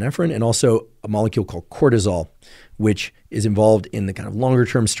called epinephrine, and also a molecule called cortisol, which is involved in the kind of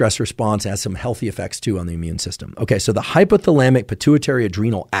longer-term stress response, has some healthy effects too on the immune system. Okay, so the hypothalamic pituitary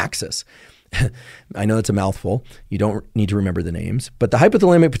adrenal axis, I know that's a mouthful. You don't need to remember the names, but the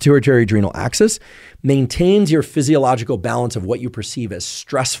hypothalamic pituitary adrenal axis maintains your physiological balance of what you perceive as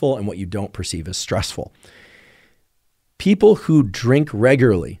stressful and what you don't perceive as stressful. People who drink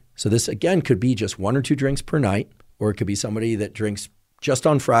regularly, so this again could be just 1 or 2 drinks per night, or it could be somebody that drinks just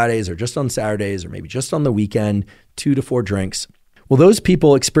on Fridays or just on Saturdays or maybe just on the weekend, 2 to 4 drinks. Well, those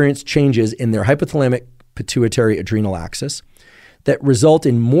people experience changes in their hypothalamic pituitary adrenal axis that result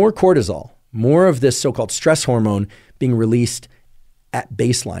in more cortisol, more of this so-called stress hormone being released at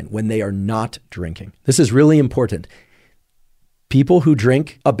baseline when they are not drinking. This is really important. People who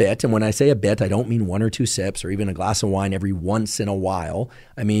drink a bit, and when I say a bit, I don't mean 1 or 2 sips or even a glass of wine every once in a while.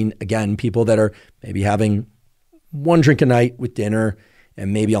 I mean, again, people that are maybe having 1 drink a night with dinner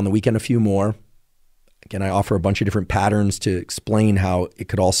and maybe on the weekend a few more. Again, I offer a bunch of different patterns to explain how it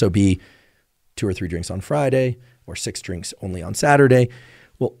could also be 2 or 3 drinks on Friday or 6 drinks only on Saturday.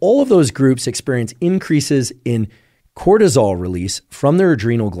 Well, all of those groups experience increases in cortisol release from their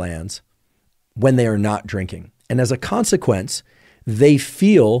adrenal glands when they are not drinking. And as a consequence, they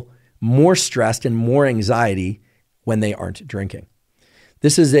feel more stressed and more anxiety when they aren't drinking.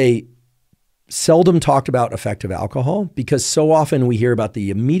 This is a seldom talked about effect of alcohol because so often we hear about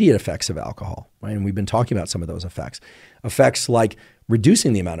the immediate effects of alcohol, right? And we've been talking about some of those effects. Effects like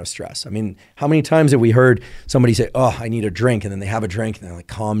reducing the amount of stress. I mean, how many times have we heard somebody say, oh, I need a drink, and then they have a drink and they're like,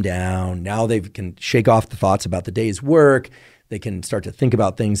 calm down. Now they can shake off the thoughts about the day's work. They can start to think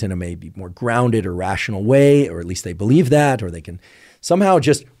about things in a maybe more grounded or rational way, or at least they believe that, or they can somehow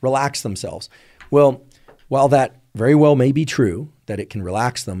just relax themselves. Well, while that very well may be true, that it can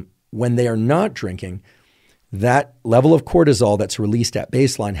relax them, when they are not drinking, that level of cortisol that's released at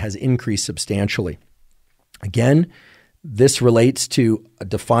baseline has increased substantially. Again, this relates to a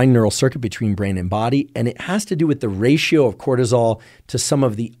defined neural circuit between brain and body, and it has to do with the ratio of cortisol to some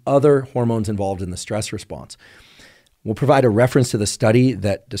of the other hormones involved in the stress response. We'll provide a reference to the study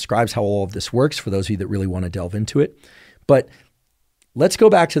that describes how all of this works for those of you that really want to delve into it. But let's go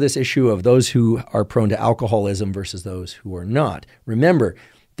back to this issue of those who are prone to alcoholism versus those who are not. Remember,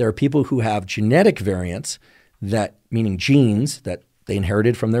 there are people who have genetic variants, that meaning genes that they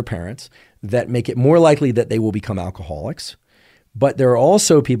inherited from their parents, that make it more likely that they will become alcoholics. But there are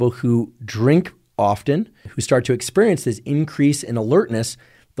also people who drink often, who start to experience this increase in alertness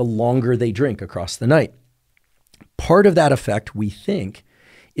the longer they drink across the night. Part of that effect, we think,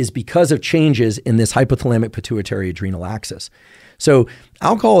 is because of changes in this hypothalamic pituitary adrenal axis. So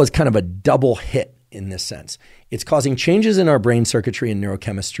alcohol is kind of a double hit in this sense. It's causing changes in our brain circuitry and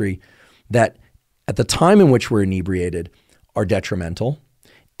neurochemistry that at the time in which we're inebriated are detrimental.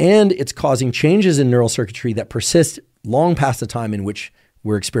 And it's causing changes in neural circuitry that persist long past the time in which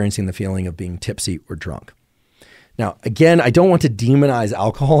we're experiencing the feeling of being tipsy or drunk. Now, again, I don't want to demonize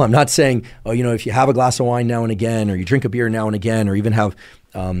alcohol. I'm not saying, if you have a glass of wine now and again, or you drink a beer now and again, or even have,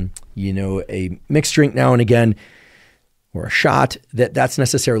 a mixed drink now and again, or a shot, that's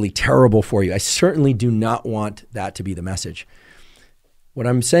necessarily terrible for you. I certainly do not want that to be the message. What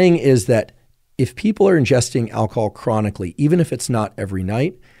I'm saying is that if people are ingesting alcohol chronically, even if it's not every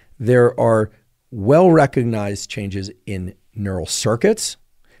night, there are well-recognized changes in neural circuits.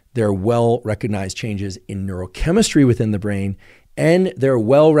 There are well-recognized changes in neurochemistry within the brain, and there are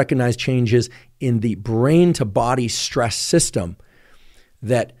well-recognized changes in the brain-to-body stress system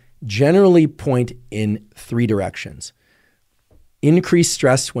that generally point in 3 directions. Increased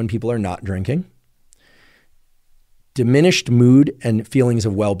stress when people are not drinking, diminished mood and feelings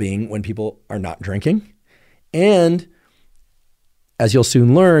of well-being when people are not drinking, and, as you'll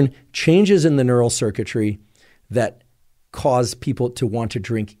soon learn, changes in the neural circuitry that cause people to want to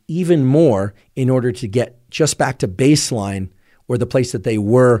drink even more in order to get just back to baseline or the place that they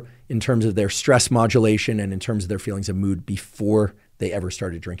were in terms of their stress modulation and in terms of their feelings of mood before they ever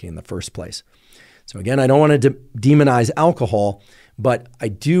started drinking in the first place. So again, I don't want to demonize alcohol, but I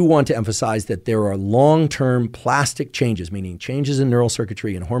do want to emphasize that there are long-term plastic changes, meaning changes in neural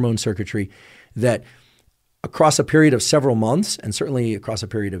circuitry and hormone circuitry that across a period of several months and certainly across a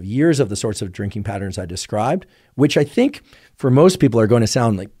period of years of the sorts of drinking patterns I described, which I think for most people are going to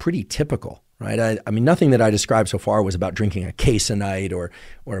sound like pretty typical, right? I mean, nothing that I described so far was about drinking a case a night or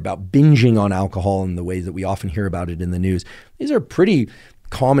about binging on alcohol in the way that we often hear about it in the news. These are pretty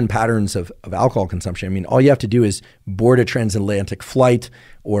common patterns of alcohol consumption. I mean, all you have to do is board a transatlantic flight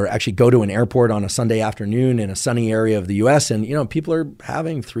or actually go to an airport on a Sunday afternoon in a sunny area of the US, and people are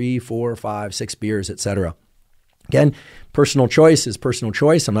having 3, 4, 5, 6 beers, etc. Again, personal choice is personal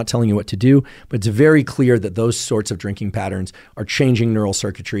choice. I'm not telling you what to do, but it's very clear that those sorts of drinking patterns are changing neural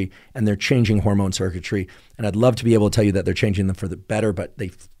circuitry and they're changing hormone circuitry. And I'd love to be able to tell you that they're changing them for the better, but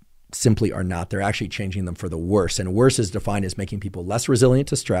they simply are not. They're actually changing them for the worse. And worse is defined as making people less resilient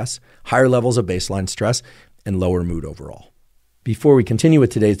to stress, higher levels of baseline stress, and lower mood overall. Before we continue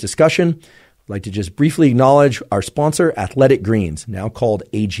with today's discussion, I'd like to just briefly acknowledge our sponsor, Athletic Greens, now called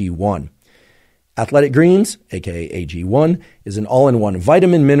AG1. Athletic Greens, aka AG1, is an all-in-one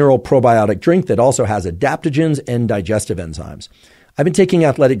vitamin mineral probiotic drink that also has adaptogens and digestive enzymes. I've been taking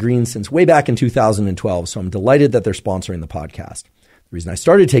Athletic Greens since way back in 2012, so I'm delighted that they're sponsoring the podcast. The reason I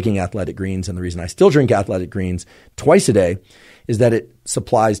started taking Athletic Greens and the reason I still drink Athletic Greens twice a day is that it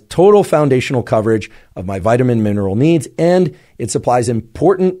supplies total foundational coverage of my vitamin mineral needs, and it supplies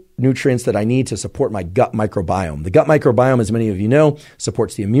important nutrients that I need to support my gut microbiome. The gut microbiome, as many of you know,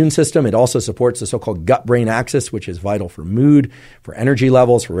 supports the immune system. It also supports the so-called gut-brain axis, which is vital for mood, for energy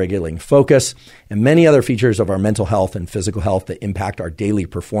levels, for regulating focus, and many other features of our mental health and physical health that impact our daily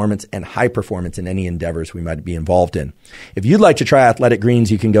performance and high performance in any endeavors we might be involved in. If you'd like to try Athletic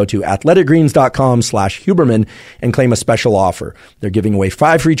Greens, you can go to athleticgreens.com/Huberman and claim a special offer. They're giving away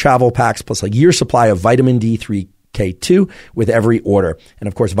 5 free travel packs plus a year's supply of vitamin D3 K2 with every order. And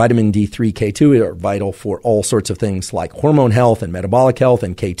of course, vitamin D3, K2 are vital for all sorts of things like hormone health and metabolic health,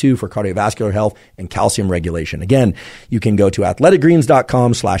 and K2 for cardiovascular health and calcium regulation. Again, you can go to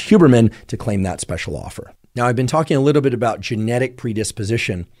athleticgreens.com/Huberman to claim that special offer. Now, I've been talking a little bit about genetic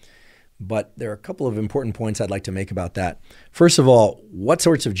predisposition, but there are a couple of important points I'd like to make about that. First of all, what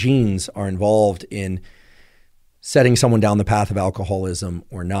sorts of genes are involved in setting someone down the path of alcoholism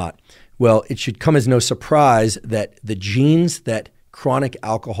or not? Well, it should come as no surprise that the genes that chronic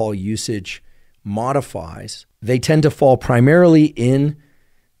alcohol usage modifies, they tend to fall primarily in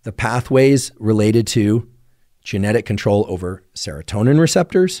the pathways related to genetic control over serotonin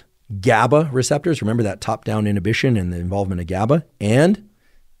receptors, GABA receptors, remember that top-down inhibition and the involvement of GABA, and,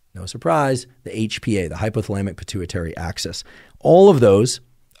 no surprise, the HPA, the hypothalamic pituitary axis. All of those,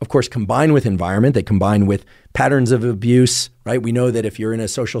 of course, combine with environment. They combine with patterns of abuse, right? We know that if you're in a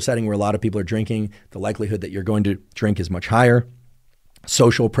social setting where a lot of people are drinking, the likelihood that you're going to drink is much higher.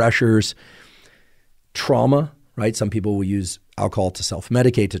 Social pressures, trauma, right? Some people will use alcohol to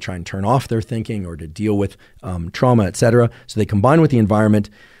self-medicate to try and turn off their thinking or to deal with trauma, et cetera. So they combine with the environment.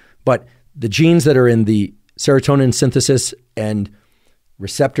 But the genes that are in the serotonin synthesis and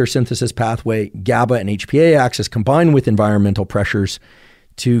receptor synthesis pathway, GABA and HPA axis combine with environmental pressures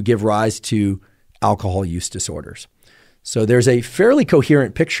to give rise to alcohol use disorders. So there's a fairly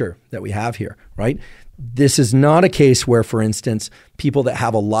coherent picture that we have here, right? This is not a case where, for instance, people that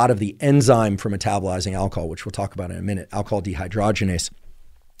have a lot of the enzyme for metabolizing alcohol, which we'll talk about in a minute, alcohol dehydrogenase,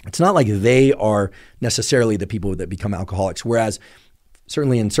 it's not like they are necessarily the people that become alcoholics. Whereas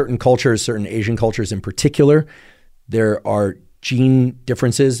certainly in certain cultures, certain Asian cultures in particular, there are gene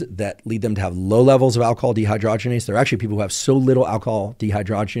differences that lead them to have low levels of alcohol dehydrogenase. There are actually people who have so little alcohol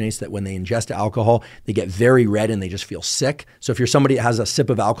dehydrogenase that when they ingest alcohol, they get very red and they just feel sick. So if you're somebody that has a sip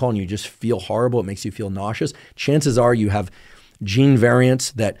of alcohol and you just feel horrible, it makes you feel nauseous, chances are you have gene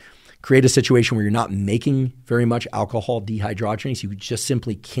variants that create a situation where you're not making very much alcohol dehydrogenase. You just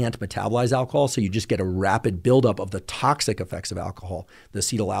simply can't metabolize alcohol, so you just get a rapid buildup of the toxic effects of alcohol, the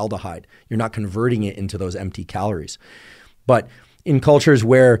acetaldehyde. You're not converting it into those empty calories. But in cultures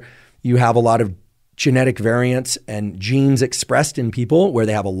where you have a lot of genetic variants and genes expressed in people where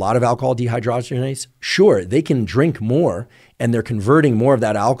they have a lot of alcohol dehydrogenase, sure, they can drink more and they're converting more of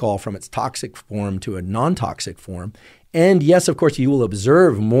that alcohol from its toxic form to a non-toxic form. And yes, of course, you will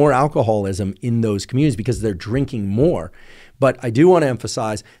observe more alcoholism in those communities because they're drinking more. But I do want to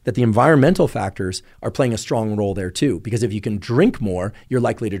emphasize that the environmental factors are playing a strong role there too, because if you can drink more, you're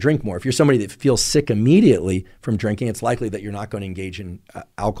likely to drink more. If you're somebody that feels sick immediately from drinking, it's likely that you're not going to engage in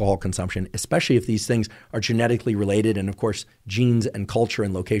alcohol consumption, especially if these things are genetically related. And of course, genes and culture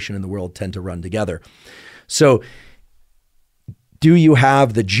and location in the world tend to run together. So do you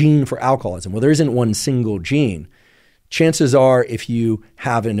have the gene for alcoholism? Well, there isn't one single gene. Chances are if you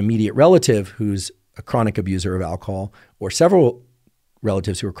have an immediate relative who's a chronic abuser of alcohol or several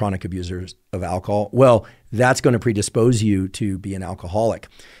relatives who are chronic abusers of alcohol, well, that's going to predispose you to be an alcoholic.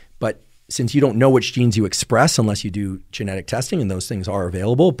 But since you don't know which genes you express unless you do genetic testing, and those things are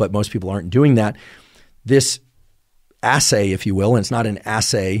available, but most people aren't doing that, this assay, if you will, and it's not an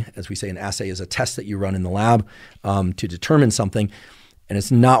assay, as we say, an assay is a test that you run in the lab to determine something. And it's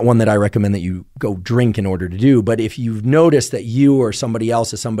not one that I recommend that you go drink in order to do. But if you've noticed that you or somebody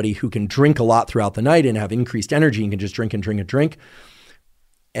else is somebody who can drink a lot throughout the night and have increased energy and can just drink and drink and drink,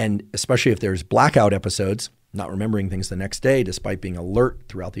 and especially if there's blackout episodes, not remembering things the next day despite being alert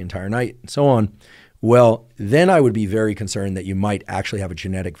throughout the entire night and so on, well, then I would be very concerned that you might actually have a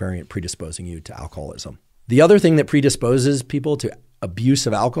genetic variant predisposing you to alcoholism. The other thing that predisposes people to abuse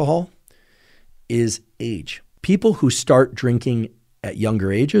of alcohol is age. People who start drinking at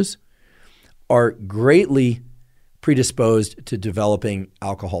younger ages are greatly predisposed to developing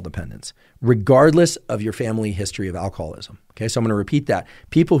alcohol dependence, regardless of your family history of alcoholism. Okay, so I'm going to repeat that.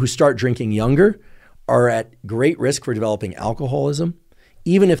 People who start drinking younger are at great risk for developing alcoholism,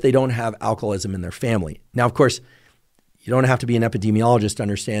 even if they don't have alcoholism in their family. Now, of course, you don't have to be an epidemiologist to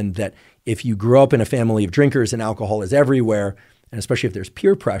understand that if you grow up in a family of drinkers and alcohol is everywhere, and especially if there's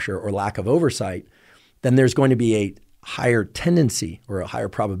peer pressure or lack of oversight, then there's going to be a higher tendency, or a higher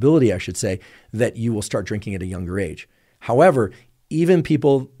probability, I should say, that you will start drinking at a younger age. However, even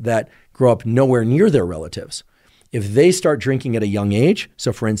people that grow up nowhere near their relatives, if they start drinking at a young age,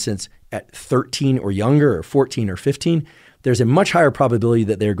 so for instance, at 13 or younger, or 14 or 15, there's a much higher probability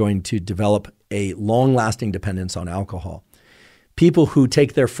that they're going to develop a long-lasting dependence on alcohol. People who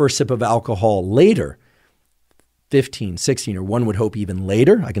take their first sip of alcohol later, 15, 16, or one would hope even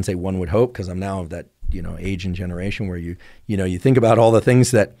later, I can say one would hope because I'm now of that age and generation where you think about all the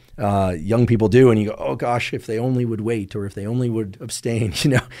things that young people do and you go, oh gosh, if they only would wait, or if they only would abstain,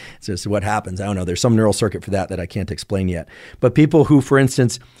 it's just what happens. I don't know. There's some neural circuit for that I can't explain yet. But people who, for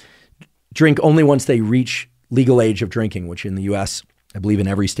instance, drink only once they reach legal age of drinking, which in the US, I believe in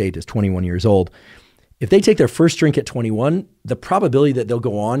every state is 21 years old. If they take their first drink at 21, the probability that they'll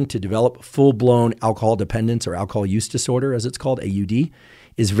go on to develop full-blown alcohol dependence or alcohol use disorder, as it's called, AUD,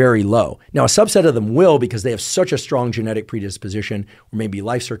 is very low. Now, a subset of them will because they have such a strong genetic predisposition, or maybe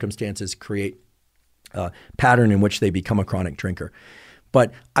life circumstances create a pattern in which they become a chronic drinker.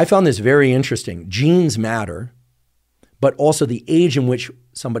 But I found this very interesting. Genes matter, but also the age in which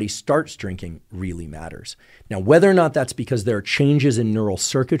somebody starts drinking really matters. Now, whether or not that's because there are changes in neural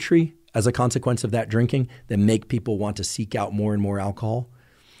circuitry as a consequence of that drinking that make people want to seek out more and more alcohol,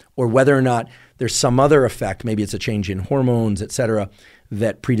 or whether or not there's some other effect, maybe it's a change in hormones, et cetera,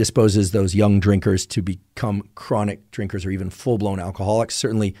 that predisposes those young drinkers to become chronic drinkers or even full-blown alcoholics.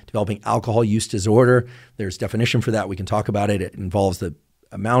 Certainly developing alcohol use disorder, there's definition for that. We can talk about it. It involves the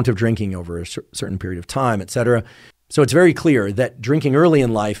amount of drinking over a certain period of time, et cetera. So it's very clear that drinking early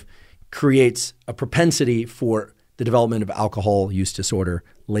in life creates a propensity for the development of alcohol use disorder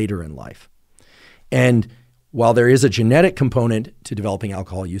later in life. And while there is a genetic component to developing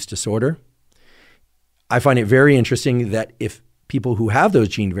alcohol use disorder, I find it very interesting that if people who have those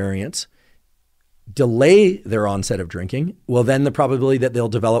gene variants delay their onset of drinking, well, then the probability that they'll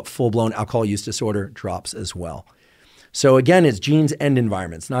develop full-blown alcohol use disorder drops as well. So again, it's genes and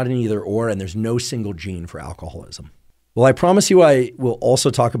environments, not an either or, and there's no single gene for alcoholism. Well, I promise you I will also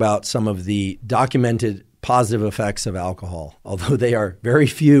talk about some of the documented positive effects of alcohol. Although they are very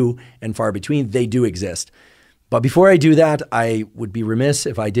few and far between, they do exist. But before I do that, I would be remiss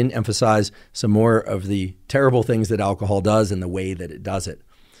if I didn't emphasize some more of the terrible things that alcohol does and the way that it does it.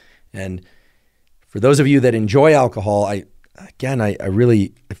 And for those of you that enjoy alcohol, I'd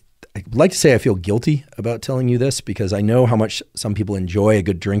like to say I feel guilty about telling you this because I know how much some people enjoy a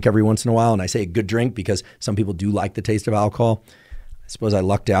good drink every once in a while. And I say a good drink because some people do like the taste of alcohol. I suppose I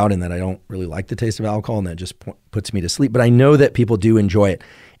lucked out in that I don't really like the taste of alcohol and that just puts me to sleep. But I know that people do enjoy it.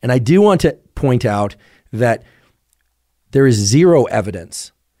 And I do want to point out that there is zero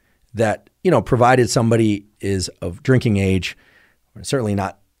evidence that, provided somebody is of drinking age, or certainly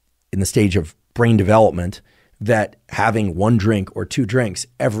not in the stage of brain development, that having one drink or two drinks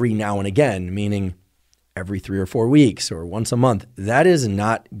every now and again, meaning every 3 or 4 weeks or once a month, that is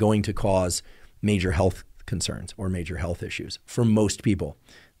not going to cause major health concerns or major health issues for most people.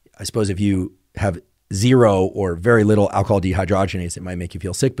 I suppose if you have zero or very little alcohol dehydrogenase, it might make you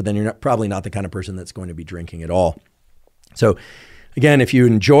feel sick, but then you're probably not the kind of person that's going to be drinking at all. So again, if you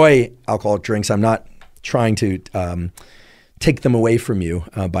enjoy alcoholic drinks, I'm not trying to take them away from you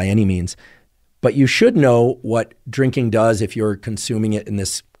by any means, but you should know what drinking does if you're consuming it in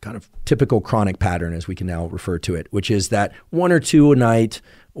this kind of typical chronic pattern, as we can now refer to it, which is that 1 or 2 a night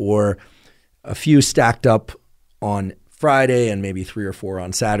or a few stacked up on Friday and maybe 3 or 4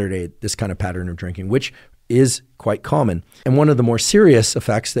 on Saturday, this kind of pattern of drinking, which is quite common. And one of the more serious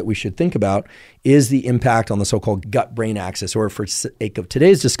effects that we should think about is the impact on the so-called gut-brain axis, or for sake of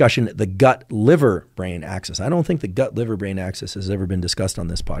today's discussion, the gut-liver-brain axis. I don't think the gut-liver-brain axis has ever been discussed on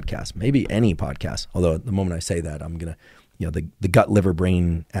this podcast, maybe any podcast, although at the moment I say that, I'm going to the gut, liver,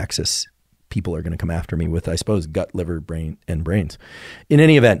 brain axis. People are going to come after me with, I suppose, gut, liver, brain, and brains. In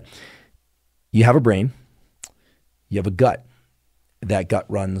any event, you have a brain, you have a gut. That gut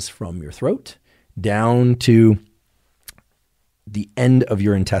runs from your throat down to the end of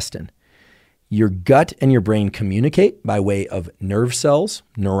your intestine. Your gut and your brain communicate by way of nerve cells,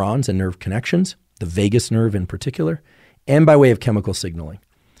 neurons, and nerve connections, the vagus nerve in particular, and by way of chemical signaling.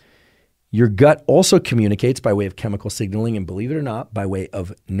 Your gut also communicates by way of chemical signaling, and believe it or not, by way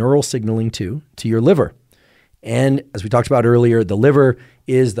of neural signaling too, to your liver. And as we talked about earlier, the liver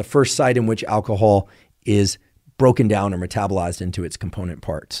is the first site in which alcohol is broken down or metabolized into its component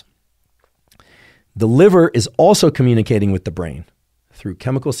parts. The liver is also communicating with the brain through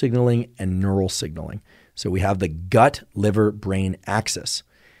chemical signaling and neural signaling. So we have the gut, liver, brain axis.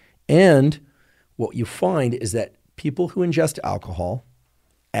 And what you find is that people who ingest alcohol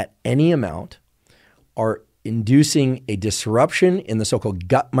at any amount are inducing a disruption in the so-called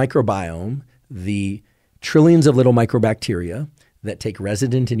gut microbiome, the trillions of little microbacteria that take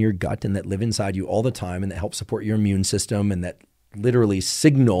resident in your gut and that live inside you all the time and that help support your immune system and that literally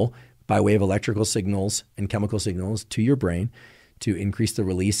signal by way of electrical signals and chemical signals to your brain to increase the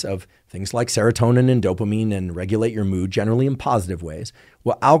release of things like serotonin and dopamine and regulate your mood, generally in positive ways.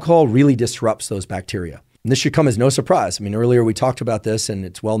 Well, alcohol really disrupts those bacteria. And this should come as no surprise. I mean, earlier we talked about this, and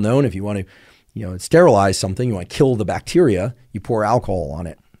it's well known if you want to, sterilize something, you want to kill the bacteria, you pour alcohol on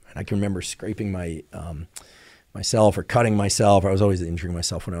it. And I can remember scraping myself or cutting myself. I was always injuring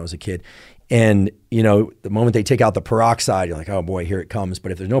myself when I was a kid. And, the moment they take out the peroxide, you're like, oh boy, here it comes.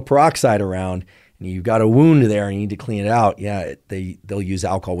 But if there's no peroxide around and you've got a wound there and you need to clean it out, they'll use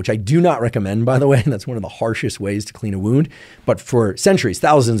alcohol, which I do not recommend, by the way. That's one of the harshest ways to clean a wound. But for centuries,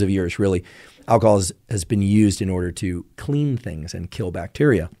 thousands of years, really, alcohol has been used in order to clean things and kill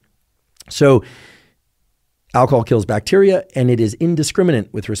bacteria. So alcohol kills bacteria, and it is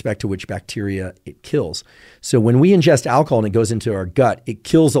indiscriminate with respect to which bacteria it kills. So when we ingest alcohol and it goes into our gut, it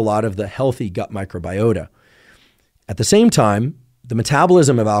kills a lot of the healthy gut microbiota. At the same time, the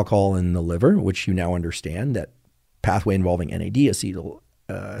metabolism of alcohol in the liver, which you now understand, that pathway involving NAD,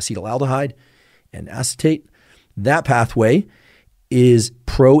 acetaldehyde, and acetate, that pathway is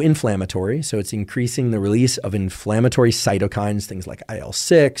pro-inflammatory. So it's increasing the release of inflammatory cytokines, things like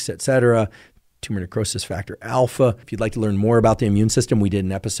IL-6, et cetera, tumor necrosis factor alpha. If you'd like to learn more about the immune system, we did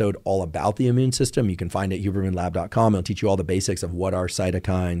an episode all about the immune system. You can find it at hubermanlab.com. It'll teach you all the basics of what are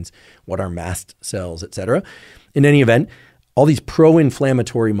cytokines, what are mast cells, et cetera. In any event, all these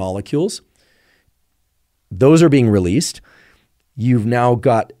pro-inflammatory molecules, those are being released. You've now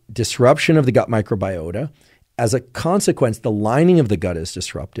got disruption of the gut microbiota. As a consequence, the lining of the gut is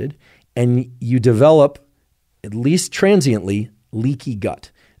disrupted, and you develop, at least transiently, leaky gut.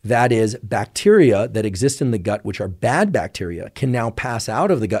 That is, bacteria that exist in the gut, which are bad bacteria, can now pass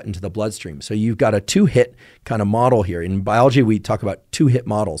out of the gut into the bloodstream. So you've got a two-hit kind of model here. In biology, we talk about two-hit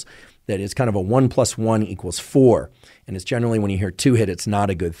models. That is kind of a 1 + 1 = 4. And it's generally, when you hear two-hit, it's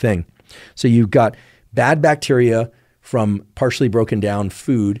not a good thing. So you've got bad bacteria from partially broken down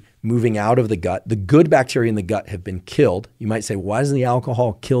food moving out of the gut. The good bacteria in the gut have been killed. You might say, why doesn't the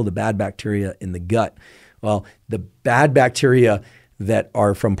alcohol kill the bad bacteria in the gut? Well, the bad bacteria that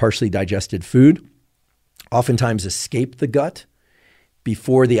are from partially digested food oftentimes escape the gut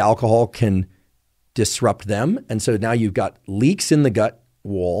before the alcohol can disrupt them. And so now you've got leaks in the gut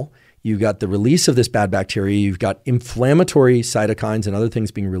wall. You've got the release of this bad bacteria. You've got inflammatory cytokines and other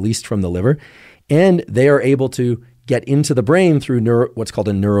things being released from the liver. And they are able to get into the brain through what's called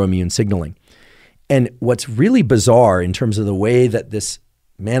a neuroimmune signaling. And what's really bizarre in terms of the way that this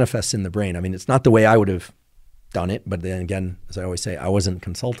manifests in the brain, I mean, it's not the way I would have done it, but then again, as I always say, I wasn't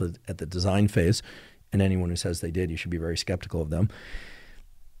consulted at the design phase, and anyone who says they did, you should be very skeptical of them.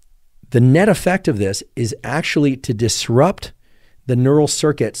 The net effect of this is actually to disrupt the neural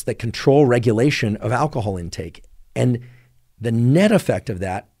circuits that control regulation of alcohol intake. And the net effect of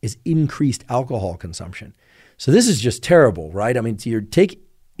that is increased alcohol consumption. So this is just terrible, right? I mean, you take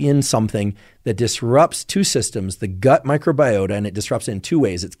in something that disrupts two systems, the gut microbiota, and it disrupts it in two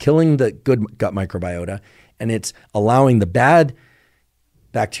ways. It's killing the good gut microbiota, and it's allowing the bad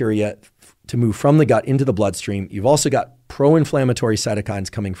bacteria to move from the gut into the bloodstream. You've also got pro-inflammatory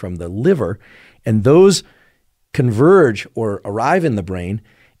cytokines coming from the liver, and those converge or arrive in the brain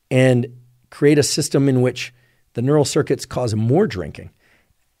and create a system in which the neural circuits cause more drinking.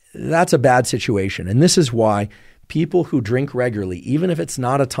 That's a bad situation. And this is why people who drink regularly, even if it's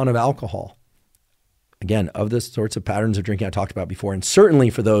not a ton of alcohol, again, of the sorts of patterns of drinking I talked about before, and certainly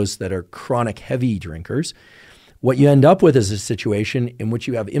for those that are chronic heavy drinkers, what you end up with is a situation in which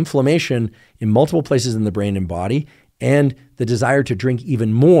you have inflammation in multiple places in the brain and body, and the desire to drink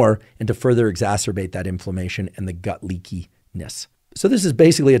even more and to further exacerbate that inflammation and the gut leakiness. So this is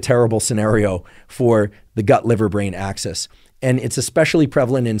basically a terrible scenario for the gut-liver-brain axis. And it's especially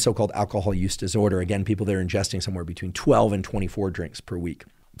prevalent in so-called alcohol use disorder. Again, people that are ingesting somewhere between 12 and 24 drinks per week.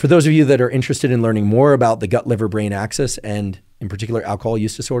 For those of you that are interested in learning more about the gut-liver-brain axis and in particular alcohol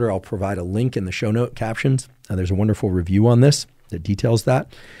use disorder, I'll provide a link in the show note captions. There's a wonderful review on this that details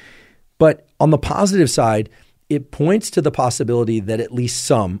that. But on the positive side, it points to the possibility that at least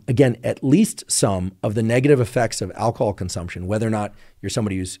some of the negative effects of alcohol consumption, whether or not you're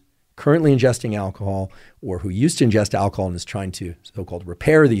somebody who's currently ingesting alcohol or who used to ingest alcohol and is trying to so-called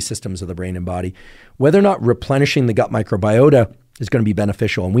repair these systems of the brain and body, whether or not replenishing the gut microbiota is going to be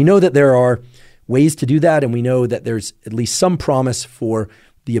beneficial. And we know that there are ways to do that, and we know that there's at least some promise for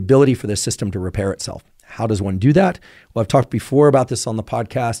the ability for the system to repair itself. How does one do that? Well, I've talked before about this on the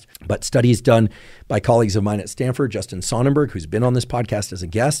podcast, but studies done by colleagues of mine at Stanford, Justin Sonnenberg, who's been on this podcast as a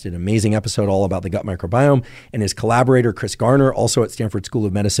guest, an amazing episode all about the gut microbiome, and his collaborator, Chris Garner, also at Stanford School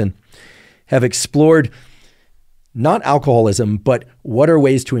of Medicine, have explored not alcoholism, but what are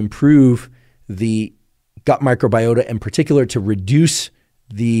ways to improve the gut microbiota, in particular to reduce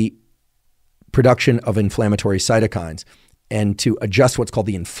the production of inflammatory cytokines and to adjust what's called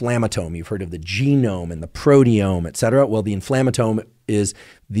the inflammatome. You've heard of the genome and the proteome, et cetera. Well, the inflammatome is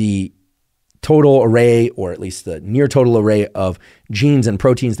the total array, or at least the near total array of genes and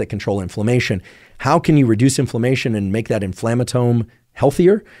proteins that control inflammation. How can you reduce inflammation and make that inflammatome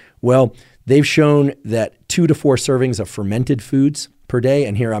healthier? Well, they've shown that 2 to 4 servings of fermented foods per day,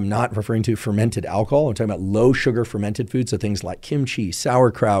 and here I'm not referring to fermented alcohol, I'm talking about low sugar fermented foods, so things like kimchi,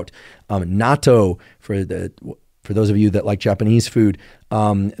 sauerkraut, natto for those of you that like Japanese food.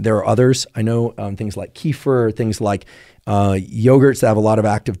 There are others. I know things like kefir, things like yogurts that have a lot of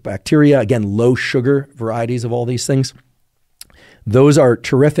active bacteria. Again, low sugar varieties of all these things. Those are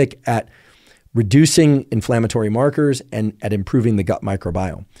terrific at reducing inflammatory markers and at improving the gut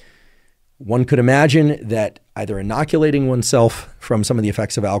microbiome. One could imagine that either inoculating oneself from some of the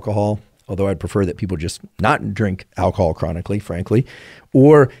effects of alcohol, although I'd prefer that people just not drink alcohol chronically, frankly,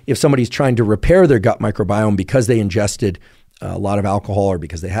 or if somebody's trying to repair their gut microbiome because they ingested a lot of alcohol or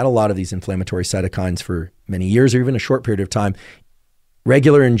because they had a lot of these inflammatory cytokines for many years or even a short period of time,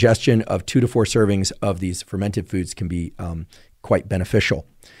 regular ingestion of 2 to 4 servings of these fermented foods can be quite beneficial.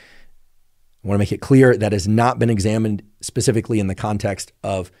 I want to make it clear that has not been examined specifically in the context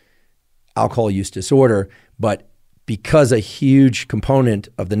of alcohol use disorder, but because a huge component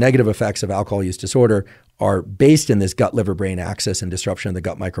of the negative effects of alcohol use disorder are based in this gut-liver-brain axis and disruption of the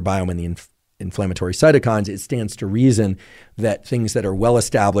gut microbiome and the inflammatory cytokines, it stands to reason that things that are well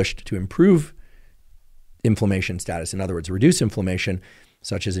established to improve inflammation status, in other words, reduce inflammation,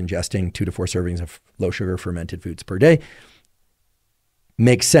 such as ingesting 2 to 4 servings of low-sugar fermented foods per day,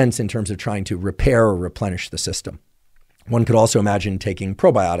 make sense in terms of trying to repair or replenish the system. One could also imagine taking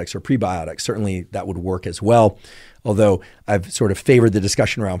probiotics or prebiotics. Certainly that would work as well, although I've sort of favored the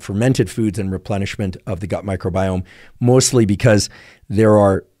discussion around fermented foods and replenishment of the gut microbiome, mostly because there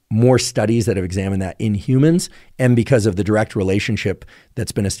are more studies that have examined that in humans and because of the direct relationship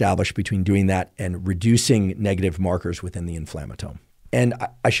that's been established between doing that and reducing negative markers within the inflammatome. And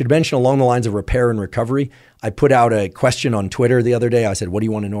I should mention along the lines of repair and recovery, I put out a question on Twitter the other day. I said, what do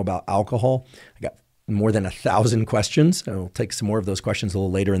you want to know about alcohol? I got more than 1,000 questions. I'll take some more of those questions a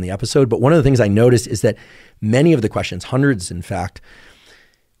little later in the episode. But one of the things I noticed is that many of the questions, hundreds in fact,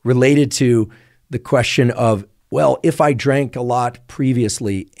 related to the question of, well, if I drank a lot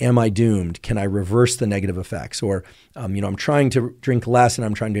previously, am I doomed? Can I reverse the negative effects? Or, I'm trying to drink less and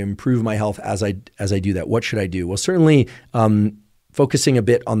I'm trying to improve my health as I do that. What should I do? Well, certainly focusing a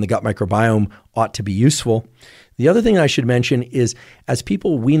bit on the gut microbiome ought to be useful. The other thing I should mention is as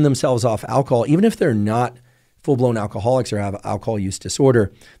people wean themselves off alcohol, even if they're not full-blown alcoholics or have alcohol use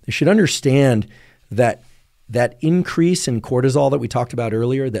disorder, they should understand that that increase in cortisol that we talked about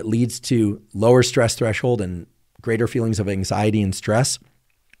earlier that leads to lower stress threshold and greater feelings of anxiety and stress,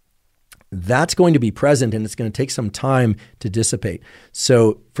 that's going to be present and it's going to take some time to dissipate.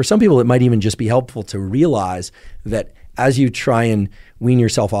 So for some people, it might even just be helpful to realize that as you try and wean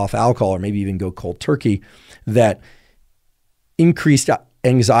yourself off alcohol or maybe even go cold turkey, that increased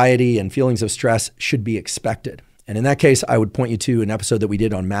anxiety and feelings of stress should be expected. And in that case, I would point you to an episode that we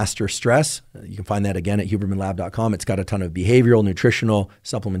did on master stress. You can find that again at hubermanlab.com. It's got a ton of behavioral, nutritional,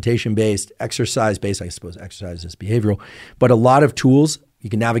 supplementation-based, exercise-based. I suppose exercise is behavioral, but a lot of tools. You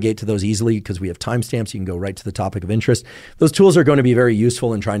can navigate to those easily because we have timestamps. You can go right to the topic of interest. Those tools are going to be very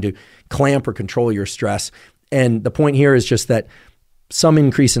useful in trying to clamp or control your stress. And the point here is just that some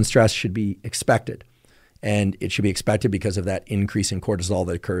increase in stress should be expected. And it should be expected because of that increase in cortisol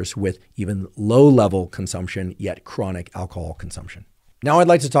that occurs with even low-level consumption, yet chronic alcohol consumption. Now I'd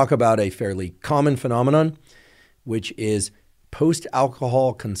like to talk about a fairly common phenomenon, which is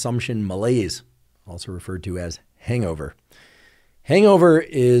post-alcohol consumption malaise, also referred to as hangover. Hangover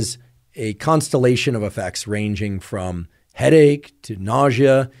is a constellation of effects ranging from headache to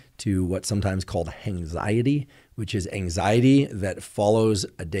nausea to what's sometimes called hangxiety, which is anxiety that follows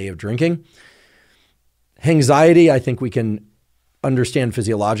a day of drinking. Hangxiety, I think we can understand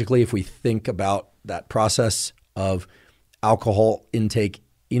physiologically if we think about that process of alcohol intake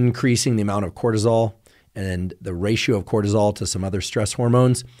increasing the amount of cortisol and the ratio of cortisol to some other stress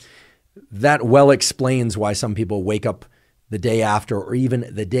hormones. That well explains why some people wake up the day after or even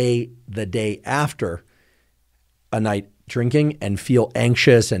the day after a night drinking and feel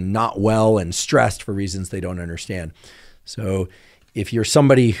anxious and not well and stressed for reasons they don't understand. So if you're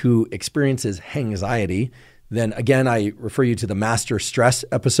somebody who experiences hangxiety, then again, I refer you to the Master Stress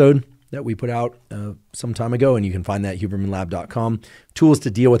episode that we put out some time ago, and you can find that at hubermanlab.com. Tools to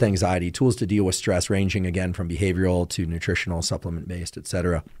deal with anxiety, tools to deal with stress, ranging again from behavioral to nutritional, supplement-based,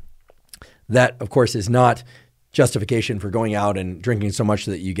 etc. That, of course, is not justification for going out and drinking so much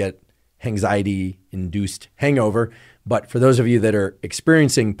that you get anxiety-induced hangover. But for those of you that are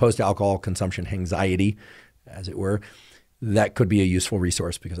experiencing post-alcohol consumption anxiety, as it were, that could be a useful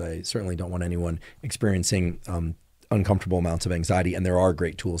resource because I certainly don't want anyone experiencing uncomfortable amounts of anxiety, and there are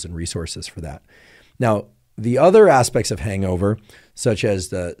great tools and resources for that. Now, the other aspects of hangover, such as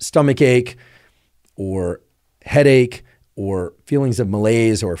the stomach ache or headache or feelings of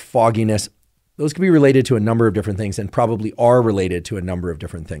malaise or fogginess, those can be related to a number of different things and probably are related to a number of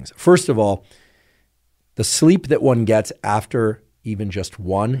different things. First of all, the sleep that one gets after even just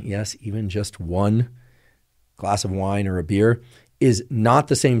one glass of wine or a beer is not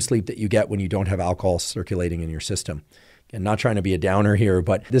the same sleep that you get when you don't have alcohol circulating in your system. And not trying to be a downer here,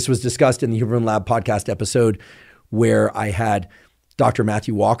 but this was discussed in the Huberman Lab podcast episode where I had Dr.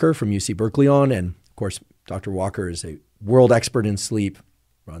 Matthew Walker from UC Berkeley on. And of course, Dr. Walker is a world expert in sleep,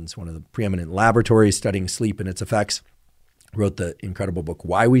 runs one of the preeminent laboratories studying sleep and its effects, wrote the incredible book,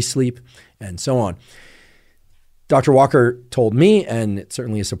 Why We Sleep, and so on. Dr. Walker told me, and it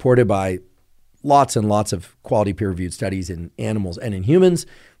certainly is supported by lots and lots of quality peer-reviewed studies in animals and in humans,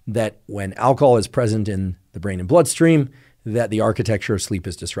 that when alcohol is present in the brain and bloodstream, that the architecture of sleep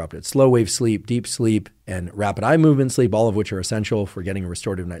is disrupted. Slow wave sleep, deep sleep, and rapid eye movement sleep, all of which are essential for getting a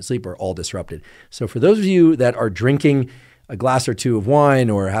restorative night's sleep, are all disrupted. So for those of you that are drinking a glass or two of wine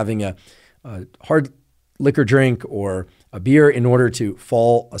or having a hard liquor drink or a beer in order to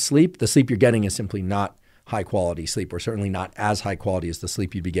fall asleep, the sleep you're getting is simply not high quality sleep, or certainly not as high quality as the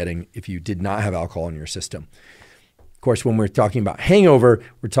sleep you'd be getting if you did not have alcohol in your system. Of course, when we're talking about hangover,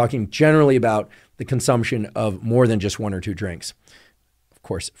 we're talking generally about the consumption of more than just one or two drinks. Of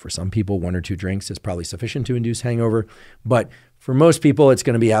course, for some people, one or two drinks is probably sufficient to induce hangover, but for most people, it's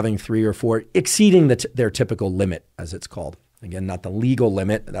going to be having 3 or 4, exceeding their typical limit, as it's called. Again, not the legal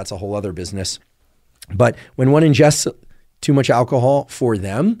limit, that's a whole other business. But when one ingests too much alcohol for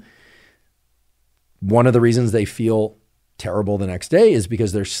them, one of the reasons they feel terrible the next day is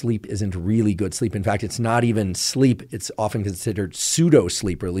because their sleep isn't really good sleep. In fact, it's not even sleep. It's often considered pseudo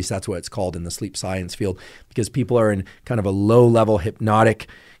sleep, or at least that's what it's called in the sleep science field, because people are in kind of a low-level hypnotic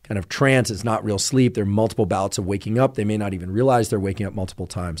kind of trance. It's not real sleep. There are multiple bouts of waking up. They may not even realize they're waking up multiple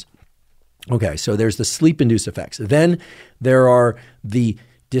times. Okay, so there's the sleep-induced effects. Then there are the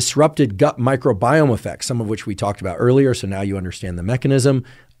disrupted gut microbiome effects, some of which we talked about earlier. So now you understand the mechanism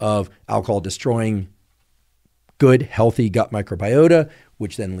of alcohol destroying good, healthy gut microbiota,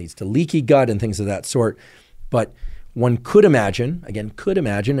 which then leads to leaky gut and things of that sort. But one could imagine,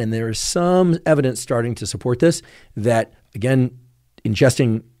 and there is some evidence starting to support this, that, again,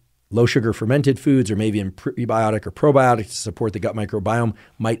 ingesting low-sugar fermented foods or maybe in prebiotic or probiotic to support the gut microbiome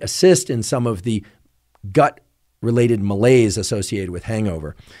might assist in some of the gut-related malaise associated with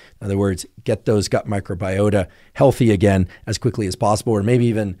hangover. In other words, get those gut microbiota healthy again as quickly as possible, or maybe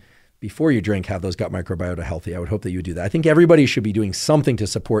even before you drink, have those gut microbiota healthy. I would hope that you would do that. I think everybody should be doing something to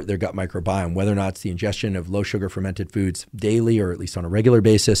support their gut microbiome, whether or not it's the ingestion of low-sugar fermented foods daily or at least on a regular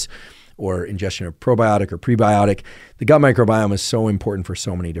basis, or ingestion of probiotic or prebiotic. The gut microbiome is so important for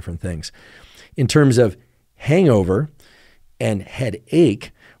so many different things. In terms of hangover and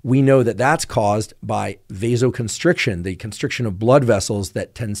headache, we know that that's caused by vasoconstriction, the constriction of blood vessels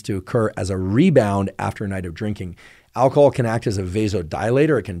that tends to occur as a rebound after a night of drinking. Alcohol can act as a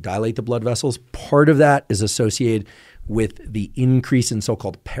vasodilator. It can dilate the blood vessels. Part of that is associated with the increase in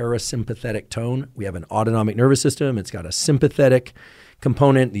so-called parasympathetic tone. We have an autonomic nervous system. It's got a sympathetic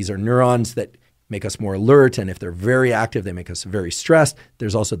component. These are neurons that make us more alert. And if they're very active, they make us very stressed.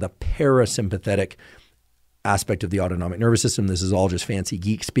 There's also the parasympathetic aspect of the autonomic nervous system. This is all just fancy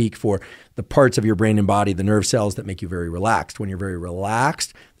geek speak for the parts of your brain and body, the nerve cells that make you very relaxed. When you're very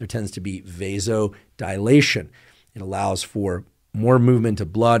relaxed, there tends to be vasodilation. It allows for more movement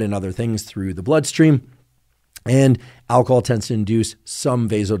of blood and other things through the bloodstream. And alcohol tends to induce some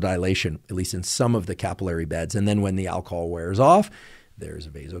vasodilation, at least in some of the capillary beds. And then when the alcohol wears off, there's a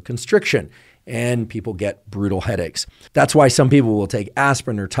vasoconstriction and people get brutal headaches. That's why some people will take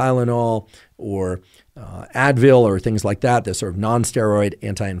aspirin or Tylenol or Advil or things like that, the sort of non-steroid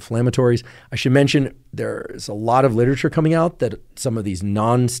anti-inflammatories. I should mention there's a lot of literature coming out that some of these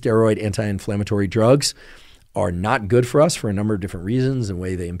non-steroid anti-inflammatory drugs are not good for us for a number of different reasons, the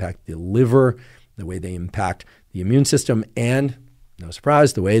way they impact the liver, the way they impact the immune system, and no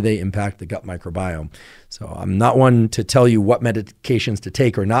surprise, the way they impact the gut microbiome. So I'm not one to tell you what medications to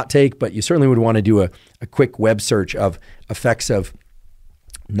take or not take, but you certainly would want to do a quick web search of effects of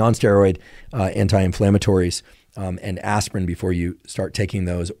non-steroid anti-inflammatories and aspirin before you start taking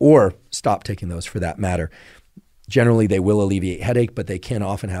those or stop taking those for that matter. Generally, they will alleviate headache, but they can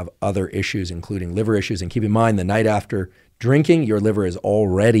often have other issues, including liver issues. And keep in mind, the night after drinking, your liver is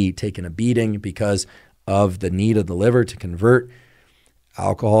already taken a beating because of the need of the liver to convert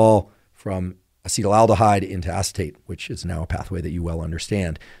alcohol from acetaldehyde into acetate, which is now a pathway that you well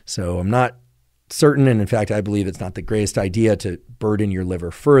understand. So I'm not certain, and in fact, I believe it's not the greatest idea to burden your liver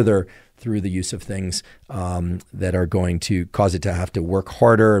further through the use of things that are going to cause it to have to work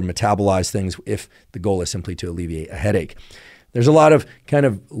harder and metabolize things if the goal is simply to alleviate a headache. There's a lot of kind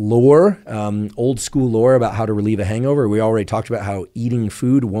of lore, old school lore about how to relieve a hangover. We already talked about how eating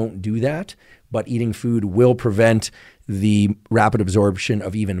food won't do that, but eating food will prevent the rapid absorption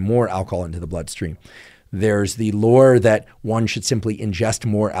of even more alcohol into the bloodstream. There's the lore that one should simply ingest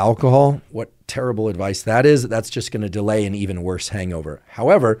more alcohol. What terrible advice that is. That's just going to delay an even worse hangover.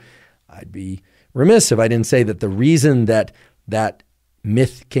 However, I'd be remiss if I didn't say that the reason that that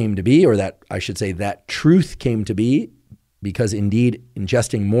myth came to be, or that I should say that truth came to be, because indeed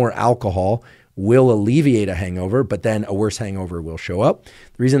ingesting more alcohol will alleviate a hangover, but then a worse hangover will show up. The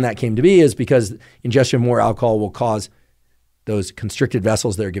reason that came to be is because ingestion of more alcohol will cause those constricted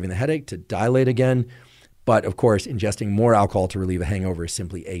vessels that are giving the headache to dilate again. But of course, ingesting more alcohol to relieve a hangover is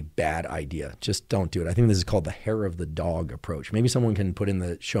simply a bad idea. Just don't do it. I think this is called the hair of the dog approach. Maybe someone can put in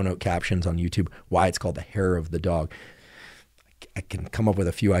the show note captions on YouTube why it's called the hair of the dog. I can come up with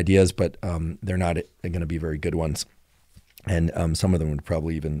a few ideas, but they're not going to be very good ones. And some of them would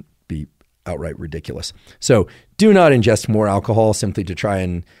probably even be outright ridiculous. So do not ingest more alcohol simply to try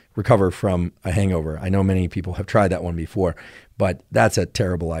and recover from a hangover. I know many people have tried that one before, but that's a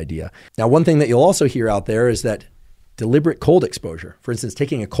terrible idea. Now, one thing that you'll also hear out there is that deliberate cold exposure, for instance,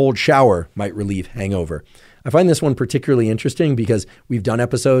 taking a cold shower might relieve hangover. I find this one particularly interesting because we've done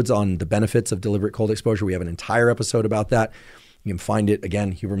episodes on the benefits of deliberate cold exposure. We have an entire episode about that. You can find it,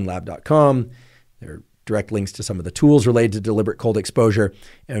 again, hubermanlab.com. There are direct links to some of the tools related to deliberate cold exposure.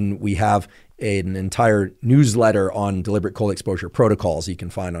 And we have an entire newsletter on deliberate cold exposure protocols you can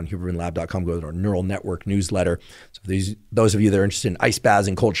find on hubermanlab.com. Go to our neural network newsletter. So those of you that are interested in ice baths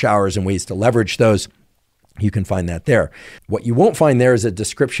and cold showers and ways to leverage those, you can find that there. What you won't find there is a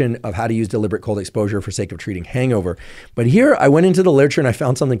description of how to use deliberate cold exposure for sake of treating hangover. But here I went into the literature and I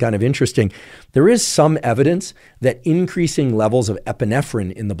found something kind of interesting. There is some evidence that increasing levels of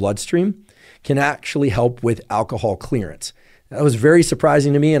epinephrine in the bloodstream can actually help with alcohol clearance. That was very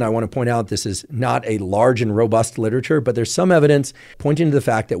surprising to me, and I want to point out this is not a large and robust literature, but there's some evidence pointing to the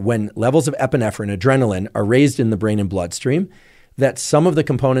fact that when levels of epinephrine, adrenaline, are raised in the brain and bloodstream, that some of the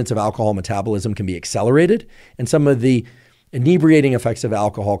components of alcohol metabolism can be accelerated, and some of the inebriating effects of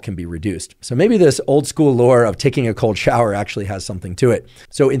alcohol can be reduced. So maybe this old school lore of taking a cold shower actually has something to it.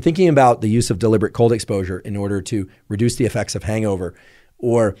 So in thinking about the use of deliberate cold exposure in order to reduce the effects of hangover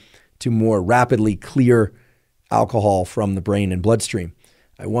or to more rapidly clear alcohol from the brain and bloodstream,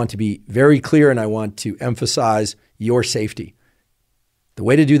 I want to be very clear and I want to emphasize your safety. The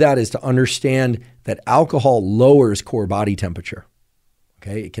way to do that is to understand that alcohol lowers core body temperature.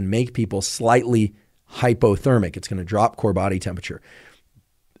 Okay, it can make people slightly hypothermic. It's going to drop core body temperature.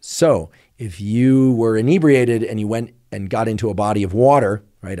 So if you were inebriated and you went and got into a body of water,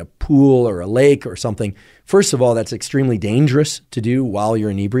 right, a pool or a lake or something, first of all, that's extremely dangerous to do while you're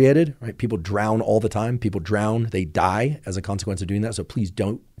inebriated, right? People drown all the time. People drown, they die as a consequence of doing that. So please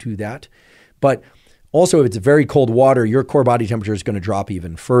don't do that. But also, if it's very cold water, your core body temperature is going to drop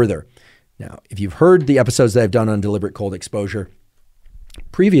even further. Now, if you've heard the episodes that I've done on deliberate cold exposure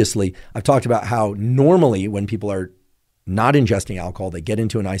previously, I've talked about how normally when people are not ingesting alcohol, they get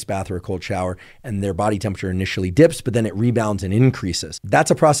into an ice bath or a cold shower and their body temperature initially dips, but then it rebounds and increases.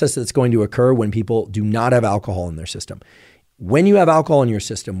 That's a process that's going to occur when people do not have alcohol in their system. When you have alcohol in your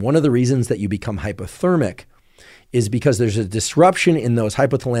system, one of the reasons that you become hypothermic is because there's a disruption in those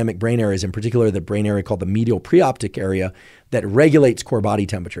hypothalamic brain areas, in particular the brain area called the medial preoptic area, that regulates core body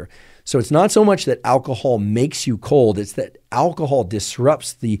temperature. So it's not so much that alcohol makes you cold, it's that alcohol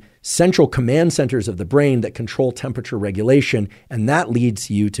disrupts the central command centers of the brain that control temperature regulation, and that leads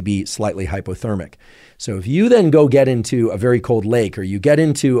you to be slightly hypothermic. So if you then go get into a very cold lake, or you get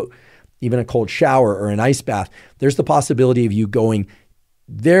into even a cold shower or an ice bath, there's the possibility of you going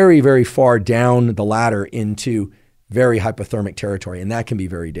very, very far down the ladder into very hypothermic territory, and that can be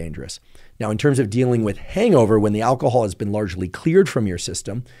very dangerous. Now, in terms of dealing with hangover, when the alcohol has been largely cleared from your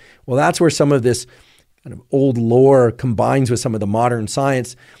system, well, that's where some of this kind of old lore combines with some of the modern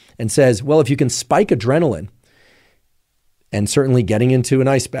science and says, well, if you can spike adrenaline, and certainly getting into an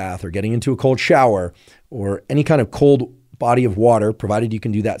ice bath or getting into a cold shower or any kind of cold body of water, provided you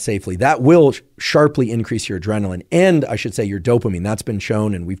can do that safely, that will sharply increase your adrenaline and, I should say, your dopamine. That's been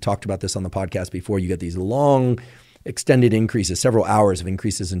shown, and we've talked about this on the podcast before. You get these long, extended increases, several hours of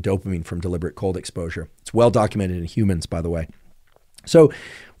increases in dopamine from deliberate cold exposure. It's well documented in humans, by the way. So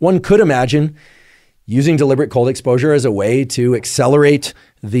one could imagine using deliberate cold exposure as a way to accelerate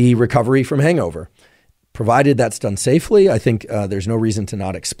the recovery from hangover. Provided that's done safely, I think there's no reason to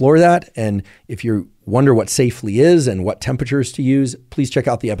not explore that. And if you wonder what safely is and what temperatures to use, please check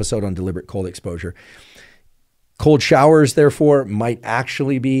out the episode on deliberate cold exposure. Cold showers, therefore, might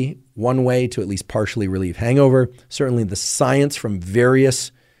actually be one way to at least partially relieve hangover. Certainly the science from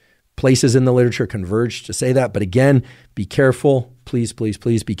various places in the literature converge to say that. But again, be careful, please, please,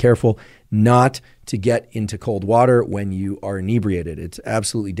 please be careful not to get into cold water when you are inebriated. It's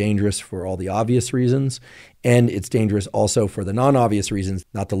absolutely dangerous for all the obvious reasons. And it's dangerous also for the non-obvious reasons,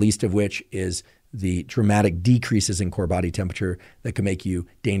 not the least of which is the dramatic decreases in core body temperature that can make you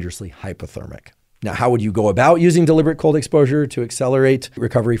dangerously hypothermic. Now, how would you go about using deliberate cold exposure to accelerate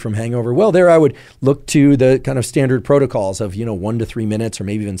recovery from hangover? Well, there I would look to the kind of standard protocols of, 1 to 3 minutes or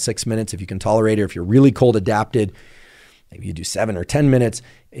maybe even 6 minutes if you can tolerate it. If you're really cold adapted, maybe you do 7 or 10 minutes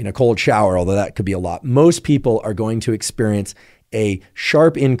in a cold shower, although that could be a lot. Most people are going to experience a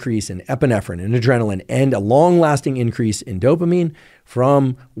sharp increase in epinephrine and adrenaline and a long-lasting increase in dopamine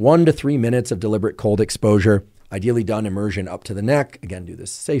from 1 to 3 minutes of deliberate cold exposure. Ideally done immersion up to the neck. Again, do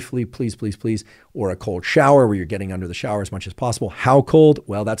this safely, please, please, please. Or a cold shower where you're getting under the shower as much as possible. How cold?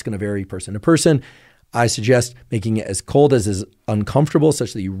 Well, that's going to vary person to person. I suggest making it as cold as is uncomfortable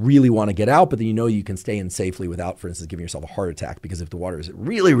such that you really want to get out, but that you can stay in safely without, for instance, giving yourself a heart attack. Because if the water is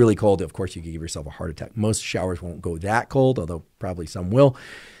really, really cold, of course, you could give yourself a heart attack. Most showers won't go that cold, although probably some will.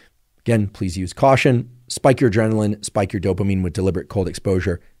 Again, please use caution. Spike your adrenaline, spike your dopamine with deliberate cold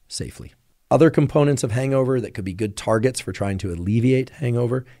exposure safely. Other components of hangover that could be good targets for trying to alleviate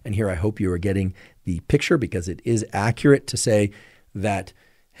hangover. And here I hope you are getting the picture because it is accurate to say that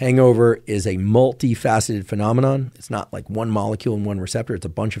hangover is a multifaceted phenomenon. It's not like one molecule and one receptor. It's a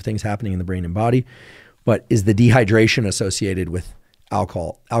bunch of things happening in the brain and body. But is the dehydration associated with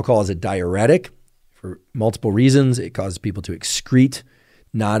alcohol? Alcohol is a diuretic for multiple reasons. It causes people to excrete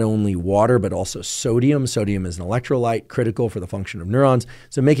not only water, but also sodium. Sodium is an electrolyte critical for the function of neurons.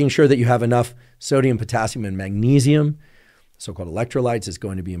 So making sure that you have enough sodium, potassium, and magnesium, so-called electrolytes, is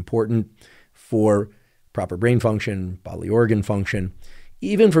going to be important for proper brain function, bodily organ function.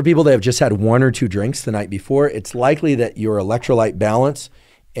 Even for people that have just had 1 or 2 drinks the night before, it's likely that your electrolyte balance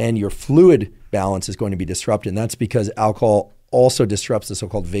and your fluid balance is going to be disrupted. And that's because alcohol also disrupts the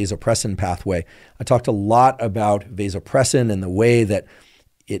so-called vasopressin pathway. I talked a lot about vasopressin and the way that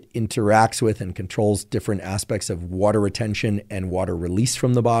it interacts with and controls different aspects of water retention and water release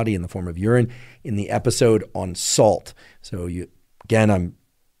from the body in the form of urine in the episode on salt. So I'm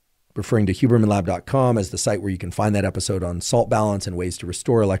referring to Hubermanlab.com as the site where you can find that episode on salt balance and ways to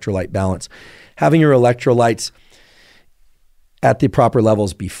restore electrolyte balance. Having your electrolytes at the proper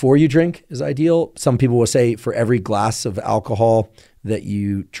levels before you drink is ideal. Some people will say for every glass of alcohol that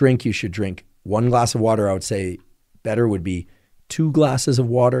you drink, you should drink 1 glass of water. I would say better would be 2 glasses of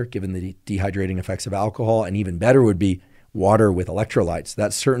water, given the dehydrating effects of alcohol, and even better would be water with electrolytes.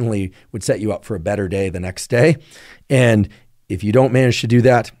 That certainly would set you up for a better day the next day. And if you don't manage to do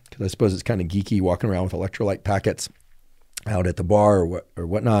that, because I suppose it's kind of geeky walking around with electrolyte packets out at the bar or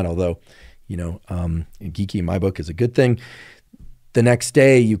whatnot, although, geeky in my book is a good thing. The next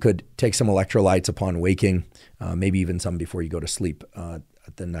day, you could take some electrolytes upon waking, maybe even some before you go to sleep at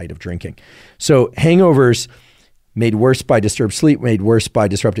the night of drinking. So hangovers made worse by disturbed sleep, made worse by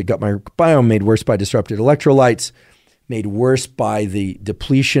disrupted gut microbiome, made worse by disrupted electrolytes, made worse by the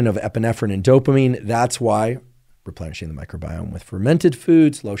depletion of epinephrine and dopamine. That's why replenishing the microbiome with fermented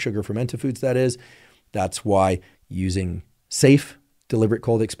foods, low sugar fermented foods, that is. That's why using safe, deliberate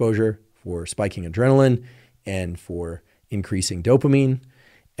cold exposure for spiking adrenaline and for increasing dopamine.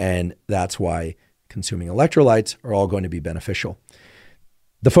 And that's why consuming electrolytes are all going to be beneficial.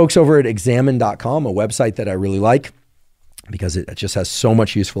 The folks over at examine.com, a website that I really like because it just has so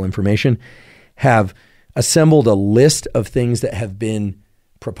much useful information, have assembled a list of things that have been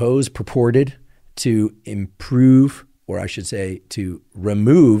purported to improve, or I should say to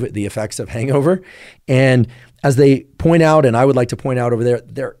remove the effects of hangover. And as they point out, and I would like to point out over there,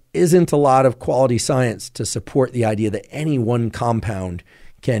 there isn't a lot of quality science to support the idea that any one compound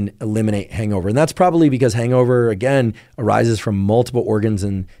can eliminate hangover. And that's probably because hangover, again, arises from multiple organs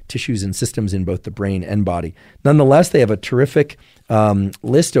and tissues and systems in both the brain and body. Nonetheless, they have a terrific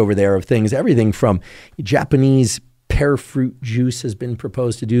list over there of things, everything from Japanese pear fruit juice has been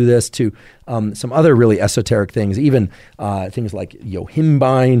proposed to do this, to some other really esoteric things, even things like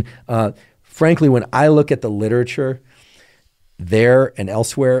yohimbine. Frankly, when I look at the literature there and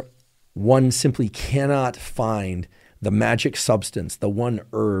elsewhere, one simply cannot find the magic substance, the one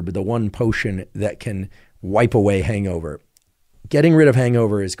herb, the one potion that can wipe away hangover. Getting rid of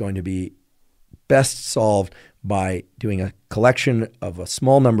hangover is going to be best solved by doing a collection of a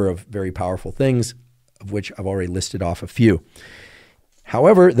small number of very powerful things, of which I've already listed off a few.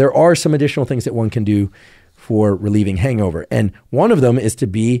 However, there are some additional things that one can do for relieving hangover. And one of them is to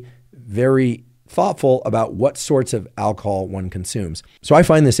be very thoughtful about what sorts of alcohol one consumes. So I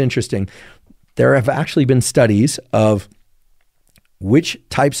find this interesting. There have actually been studies of which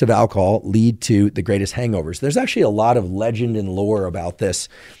types of alcohol lead to the greatest hangovers. There's actually a lot of legend and lore about this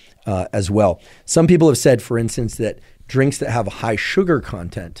as well. Some people have said, for instance, that drinks that have a high sugar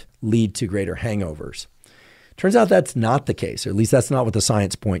content lead to greater hangovers. Turns out that's not the case, or at least that's not what the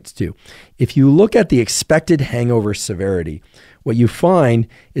science points to. If you look at the expected hangover severity, what you find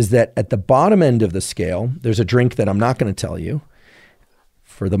is that at the bottom end of the scale, there's a drink that I'm not going to tell you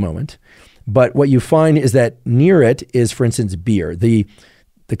for the moment. But what you find is that near it is, for instance, beer. The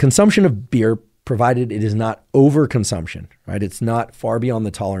consumption of beer, provided it is not overconsumption, right? It's not far beyond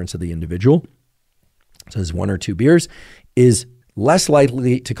the tolerance of the individual. So there's 1 or 2 beers, is less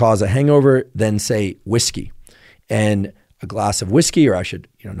likely to cause a hangover than, say, whiskey. And a glass of whiskey, or I should,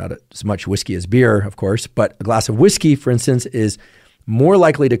 not as much whiskey as beer, of course, but a glass of whiskey, for instance, is more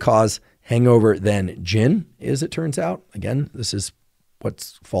likely to cause hangover than gin is, it turns out. Again, this is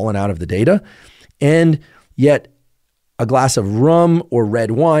what's fallen out of the data. And yet a glass of rum or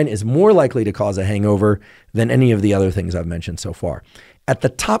red wine is more likely to cause a hangover than any of the other things I've mentioned so far. At the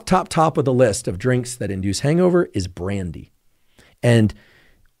top of the list of drinks that induce hangover is brandy. And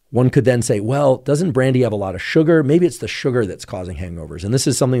one could then say, well, doesn't brandy have a lot of sugar? Maybe it's the sugar that's causing hangovers. And this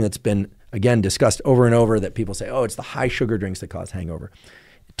is something that's been, again, discussed over and over, that people say, oh, it's the high sugar drinks that cause hangover.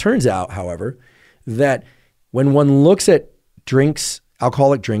 It turns out, however, that when one looks at drinks,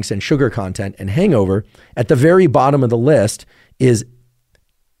 alcoholic drinks and sugar content and hangover, at the very bottom of the list is,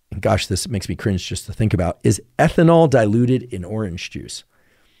 and gosh, this makes me cringe just to think about, is ethanol diluted in orange juice.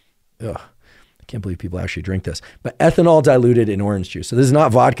 Ugh, I can't believe people actually drink this. But ethanol diluted in orange juice. So this is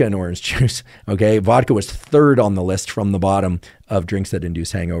not vodka and orange juice, okay? Vodka was third on the list from the bottom of drinks that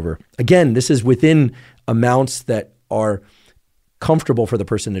induce hangover. Again, this is within amounts that are comfortable for the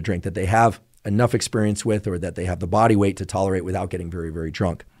person to drink, that they have enough experience with, or that they have the body weight to tolerate without getting very, very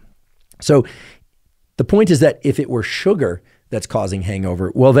drunk. So the point is that if it were sugar that's causing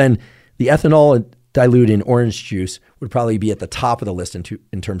hangover, well, then the ethanol diluted in orange juice would probably be at the top of the list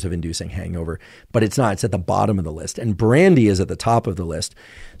in terms of inducing hangover, but it's not. It's at the bottom of the list, and brandy is at the top of the list.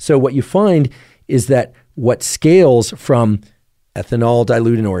 So what you find is that what scales from ethanol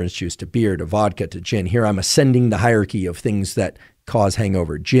diluted in orange juice to beer to vodka to gin, here I'm ascending the hierarchy of things that cause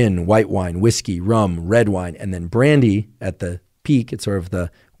hangover: gin, white wine, whiskey, rum, red wine, and then brandy at the peak. It's sort of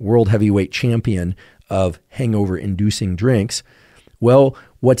the world heavyweight champion of hangover-inducing drinks. Well,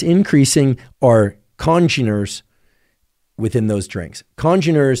 what's increasing are congeners within those drinks.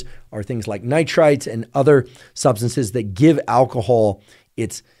 Congeners are things like nitrites and other substances that give alcohol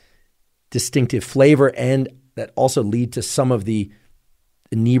its distinctive flavor and that also lead to some of the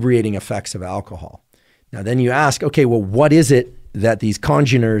inebriating effects of alcohol. Now, then you ask, okay, well, what is it that these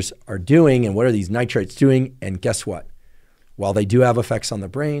congeners are doing, and what are these nitrites doing? And guess what? While they do have effects on the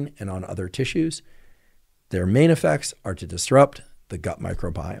brain and on other tissues, their main effects are to disrupt the gut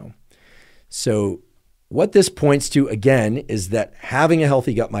microbiome. So what this points to, again, is that having a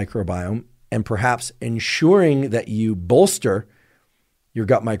healthy gut microbiome and perhaps ensuring that you bolster your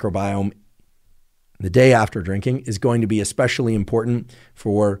gut microbiome the day after drinking is going to be especially important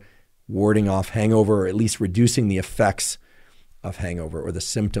for warding off hangover, or at least reducing the effects of hangover or the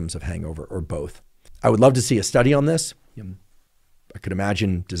symptoms of hangover, or both. I would love to see a study on this. I could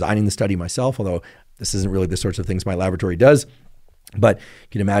imagine designing the study myself, although this isn't really the sorts of things my laboratory does. But you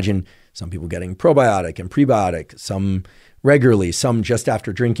can imagine some people getting probiotic and prebiotic, some regularly, some just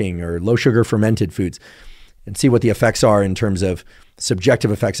after drinking, or low sugar fermented foods, and see what the effects are in terms of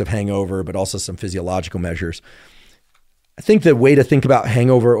subjective effects of hangover, but also some physiological measures. I think the way to think about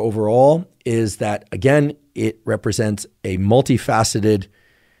hangover overall is that, again, it represents a multifaceted,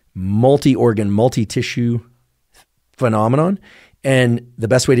 multi-organ, multi-tissue phenomenon. And the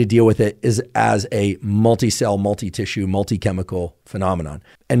best way to deal with it is as a multi-cell, multi-tissue, multi-chemical phenomenon.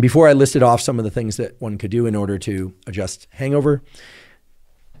 And before I listed off some of the things that one could do in order to adjust hangover,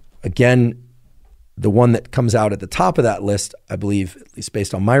 again, the one that comes out at the top of that list, I believe, at least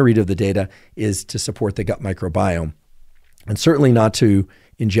based on my read of the data, is to support the gut microbiome, and certainly not to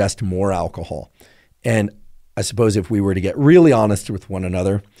ingest more alcohol. And I suppose if we were to get really honest with one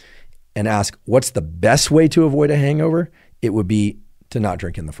another and ask what's the best way to avoid a hangover, it would be to not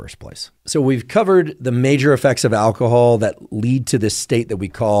drink in the first place. So we've covered the major effects of alcohol that lead to this state that we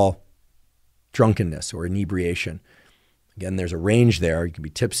call drunkenness or inebriation. Again, there's a range there. You can be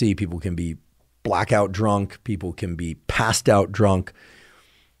tipsy, people can be blackout drunk, people can be passed out drunk.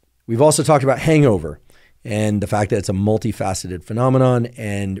 We've also talked about hangover and the fact that it's a multifaceted phenomenon,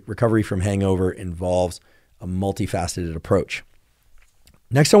 and recovery from hangover involves a multifaceted approach.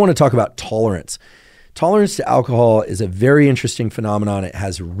 Next, I want to talk about tolerance. Tolerance to alcohol is a very interesting phenomenon. It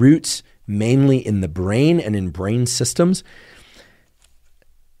has roots mainly in the brain and in brain systems.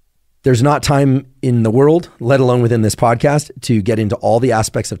 There's not time in the world, let alone within this podcast, to get into all the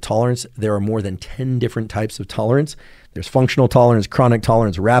aspects of tolerance. There are more than 10 different types of tolerance. There's functional tolerance, chronic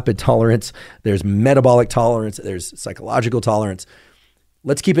tolerance, rapid tolerance. There's metabolic tolerance. There's psychological tolerance.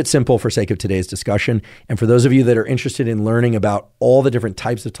 Let's keep it simple for sake of today's discussion. And for those of you that are interested in learning about all the different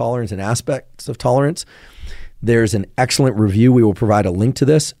types of tolerance and aspects of tolerance, there's an excellent review. We will provide a link to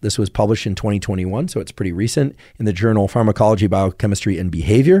this. This was published in 2021, so it's pretty recent, in the journal Pharmacology, Biochemistry, and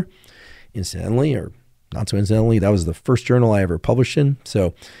Behavior. Incidentally, or not so incidentally, that was the first journal I ever published in.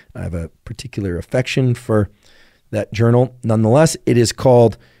 So I have a particular affection for that journal. Nonetheless, it is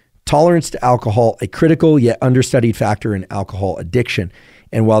called Tolerance to Alcohol, a Critical Yet Understudied Factor in Alcohol Addiction.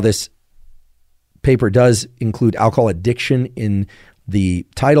 And while this paper does include alcohol addiction in the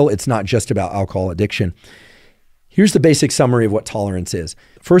title, it's not just about alcohol addiction. Here's the basic summary of what tolerance is.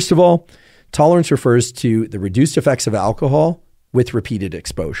 First of all, tolerance refers to the reduced effects of alcohol with repeated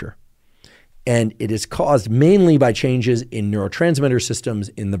exposure. And it is caused mainly by changes in neurotransmitter systems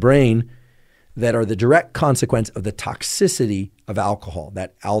in the brain that are the direct consequence of the toxicity of alcohol,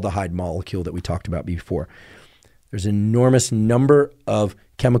 that aldehyde molecule that we talked about before. There's an enormous number of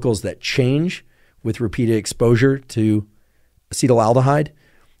chemicals that change with repeated exposure to acetaldehyde,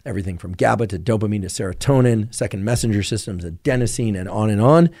 everything from GABA to dopamine to serotonin, second messenger systems, adenosine, and on and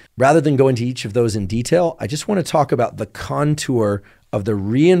on. Rather than go into each of those in detail, I just want to talk about the contour of the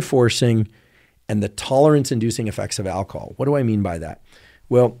reinforcing and the tolerance-inducing effects of alcohol. What do I mean by that?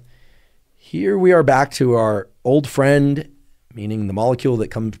 Well, here we are back to our old friend, meaning the molecule that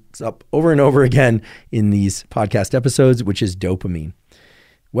comes up over and over again in these podcast episodes, which is dopamine.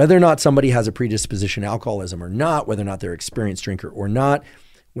 Whether or not somebody has a predisposition to alcoholism or not, whether or not they're an experienced drinker or not,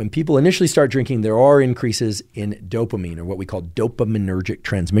 when people initially start drinking, there are increases in dopamine, or what we call dopaminergic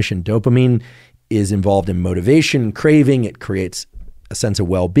transmission. Dopamine is involved in motivation, craving. It creates a sense of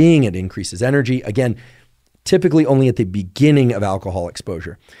well-being. It increases energy. Again, typically only at the beginning of alcohol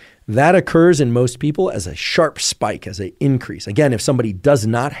exposure. That occurs in most people as a sharp spike, as an increase. Again, if somebody does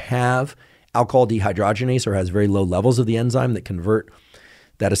not have alcohol dehydrogenase or has very low levels of the enzyme that convert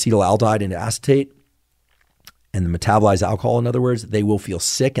that acetaldehyde into acetate and metabolize alcohol, in other words, they will feel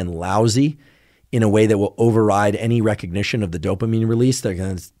sick and lousy in a way that will override any recognition of the dopamine release. They're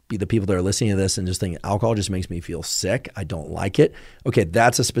going to be the people that are listening to this and just think alcohol just makes me feel sick. I don't like it. Okay,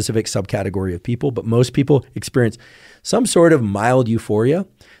 that's a specific subcategory of people, but most people experience some sort of mild euphoria.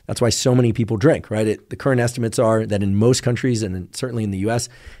 That's why so many people drink, right? The current estimates are that in most countries, and certainly in the US,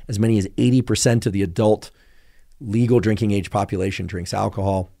 as many as 80% of the adult legal drinking age population drinks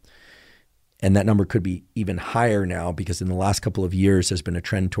alcohol. And that number could be even higher now because in the last couple of years, there's been a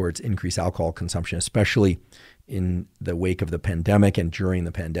trend towards increased alcohol consumption, especially in the wake of the pandemic and during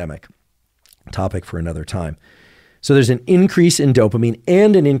the pandemic. Topic for another time. So there's an increase in dopamine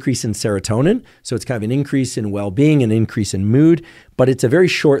and an increase in serotonin. So it's kind of an increase in well-being, an increase in mood, but it's a very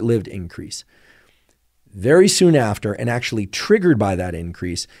short-lived increase. Very soon after, and actually triggered by that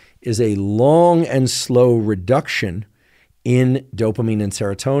increase, is a long and slow reduction in dopamine and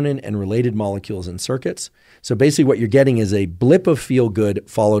serotonin and related molecules and circuits. So basically what you're getting is a blip of feel good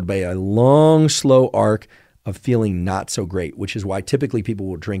followed by a long, slow arc of feeling not so great, which is why typically people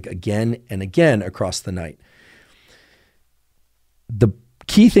will drink again and again across the night. The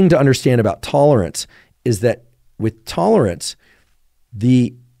key thing to understand about tolerance is that with tolerance,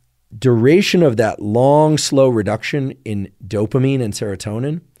 the duration of that long, slow reduction in dopamine and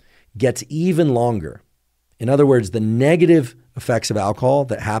serotonin gets even longer. In other words, the negative effects of alcohol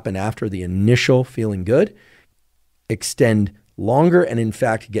that happen after the initial feeling good extend longer and in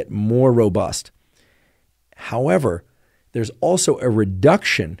fact get more robust. However, there's also a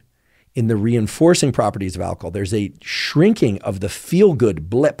reduction in the reinforcing properties of alcohol. There's a shrinking of the feel-good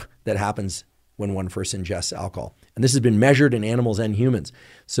blip that happens when one first ingests alcohol. And this has been measured in animals and humans.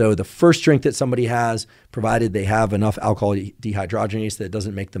 So the first drink that somebody has, provided they have enough alcohol dehydrogenase that it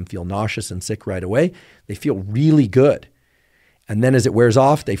doesn't make them feel nauseous and sick right away, they feel really good. And then as it wears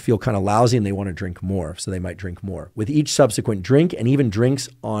off, they feel kind of lousy and they want to drink more. So they might drink more. With each subsequent drink, and even drinks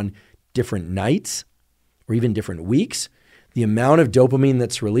on different nights or even different weeks, the amount of dopamine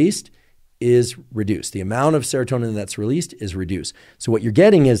that's released is reduced. The amount of serotonin that's released is reduced. So what you're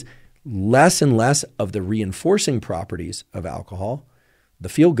getting is less and less of the reinforcing properties of alcohol, the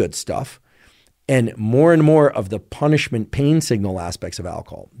feel-good stuff, and more of the punishment pain signal aspects of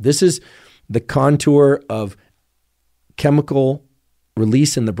alcohol. This is the contour of chemical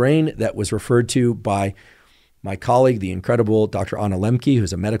release in the brain that was referred to by my colleague, the incredible Dr. Anna Lembke,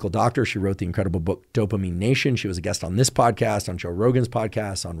 who's a medical doctor. She wrote the incredible book, Dopamine Nation. She was a guest on this podcast, on Joe Rogan's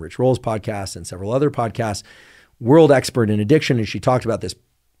podcast, on Rich Roll's podcast, and several other podcasts. World expert in addiction, and she talked about this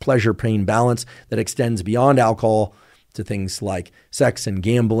pleasure-pain balance that extends beyond alcohol to things like sex and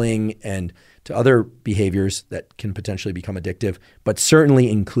gambling and to other behaviors that can potentially become addictive, but certainly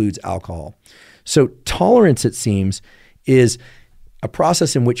includes alcohol. So tolerance, it seems, is a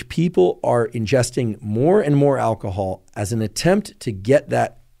process in which people are ingesting more and more alcohol as an attempt to get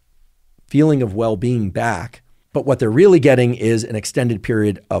that feeling of well-being back. But what they're really getting is an extended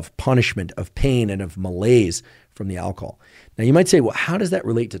period of punishment, of pain, and of malaise from the alcohol. Now, you might say, well, how does that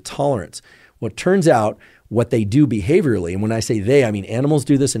relate to tolerance? Well, it turns out what they do behaviorally, and when I say they, I mean animals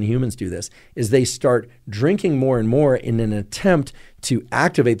do this and humans do this, is they start drinking more and more in an attempt to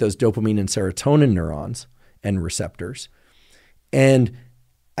activate those dopamine and serotonin neurons and receptors. And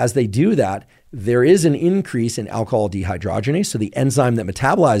as they do that, there is an increase in alcohol dehydrogenase. So the enzyme that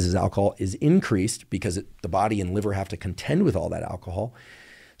metabolizes alcohol is increased because the body and liver have to contend with all that alcohol.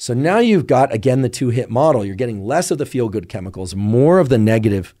 So now you've got, again, the two-hit model. You're getting less of the feel-good chemicals, more of the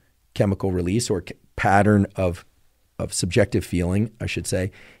negative chemical release or pattern of subjective feeling, I should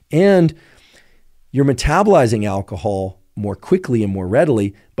say. And you're metabolizing alcohol more quickly and more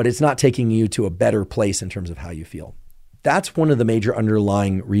readily, but it's not taking you to a better place in terms of how you feel. That's one of the major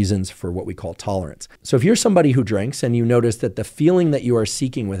underlying reasons for what we call tolerance. So if you're somebody who drinks and you notice that the feeling that you are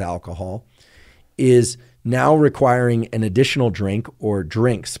seeking with alcohol is now requiring an additional drink or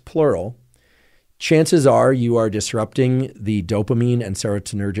drinks, plural, chances are you are disrupting the dopamine and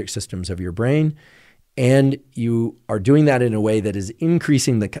serotonergic systems of your brain, and you are doing that in a way that is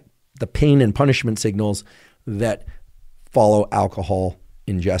increasing the pain and punishment signals that follow alcohol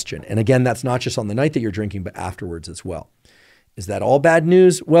ingestion. And again, that's not just on the night that you're drinking, but afterwards as well. Is that all bad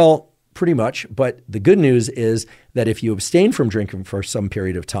news? Well, pretty much. But the good news is that if you abstain from drinking for some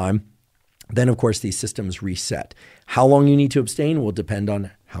period of time, then of course these systems reset. How long you need to abstain will depend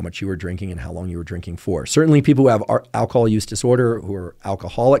on how much you were drinking and how long you were drinking for. Certainly people who have alcohol use disorder, who are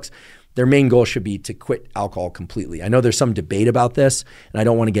alcoholics, their main goal should be to quit alcohol completely. I know there's some debate about this, and I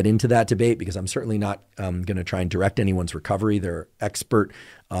don't want to get into that debate because I'm certainly not going to try and direct anyone's recovery. There are expert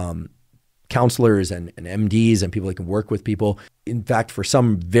counselors and MDs and people that can work with people. In fact, for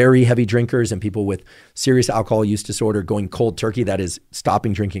some very heavy drinkers and people with serious alcohol use disorder, going cold turkey, that is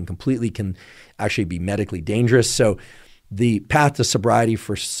stopping drinking completely, can actually be medically dangerous. So the path to sobriety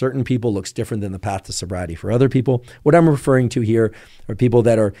for certain people looks different than the path to sobriety for other people. What I'm referring to here are people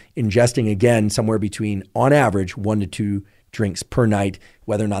that are ingesting, again, somewhere between, on average, 1 to 2 drinks per night,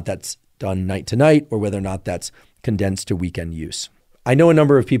 whether or not that's done night to night or whether or not that's condensed to weekend use. I know a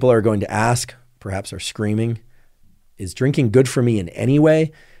number of people are going to ask, perhaps are screaming, is drinking good for me in any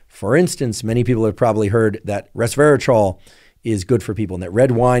way? For instance, many people have probably heard that resveratrol is good for people and that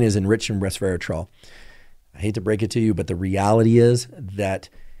red wine is enriched in resveratrol. I hate to break it to you, but the reality is that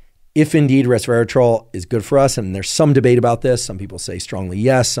if indeed resveratrol is good for us, and there's some debate about this, some people say strongly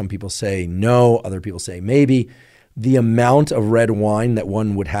yes, some people say no, other people say maybe, the amount of red wine that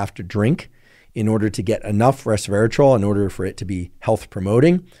one would have to drink in order to get enough resveratrol, in order for it to be health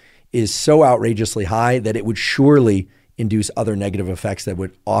promoting, is so outrageously high that it would surely induce other negative effects that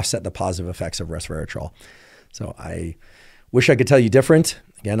would offset the positive effects of resveratrol. So I wish I could tell you different.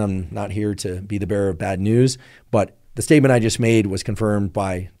 Again, I'm not here to be the bearer of bad news, but the statement I just made was confirmed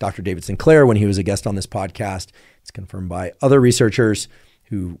by Dr. David Sinclair when he was a guest on this podcast. It's confirmed by other researchers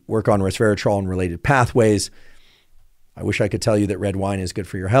who work on resveratrol and related pathways. I wish I could tell you that red wine is good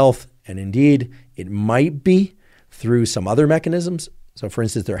for your health. And indeed, it might be through some other mechanisms. So for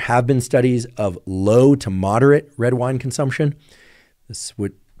instance, there have been studies of low to moderate red wine consumption. This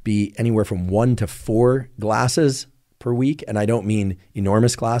would be anywhere from 1 to 4 glasses per week. And I don't mean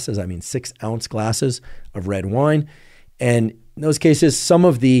enormous glasses. I mean 6-ounce glasses of red wine. And in those cases, some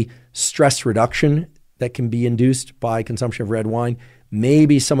of the stress reduction that can be induced by consumption of red wine,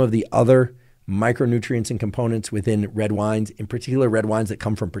 maybe some of the other micronutrients and components within red wines, in particular red wines that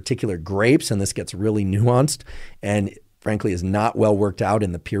come from particular grapes. And this gets really nuanced and frankly is not well worked out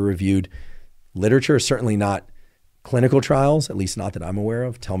in the peer-reviewed literature, certainly not clinical trials, at least not that I'm aware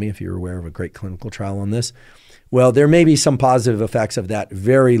of. Tell me if you're aware of a great clinical trial on this. Well, there may be some positive effects of that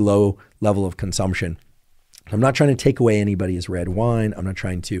very low level of consumption. I'm not trying to take away anybody's red wine. I'm not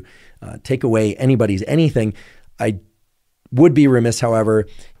trying to take away anybody's anything. I would be remiss, however,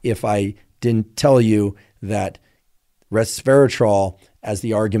 if I didn't tell you that resveratrol as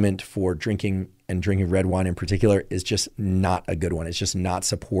the argument for drinking red wine in particular is just not a good one. It's just not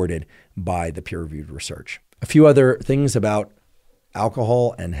supported by the peer-reviewed research. A few other things about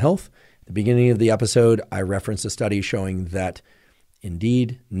alcohol and health. At the beginning of the episode, I referenced a study showing that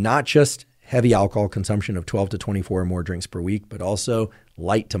indeed, not just heavy alcohol consumption of 12 to 24 or more drinks per week, but also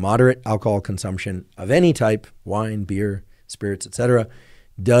light to moderate alcohol consumption of any type, wine, beer, spirits, etc.,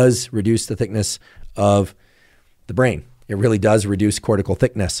 does reduce the thickness of the brain. It really does reduce cortical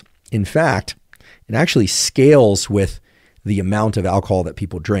thickness. In fact, it actually scales with the amount of alcohol that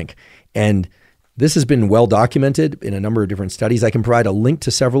people drink. And this has been well documented in a number of different studies. I can provide a link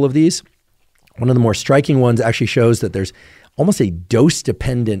to several of these. One of the more striking ones actually shows that there's almost a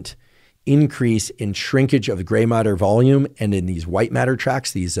dose-dependent increase in shrinkage of the gray matter volume and in these white matter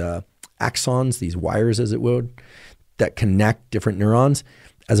tracts, these axons, these wires as it would, that connect different neurons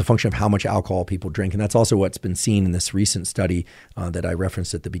as a function of how much alcohol people drink. And that's also what's been seen in this recent study that I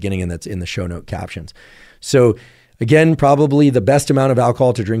referenced at the beginning and that's in the show note captions. So again, probably the best amount of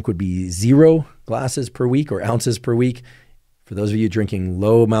alcohol to drink would be 0 glasses per week or ounces per week. For those of you drinking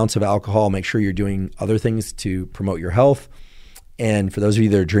low amounts of alcohol, make sure you're doing other things to promote your health. And for those of you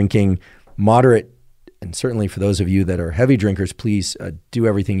that are drinking moderate, and certainly for those of you that are heavy drinkers, please do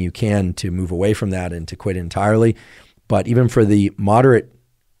everything you can to move away from that and to quit entirely. But even for the moderate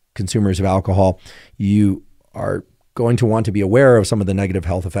consumers of alcohol, you are going to want to be aware of some of the negative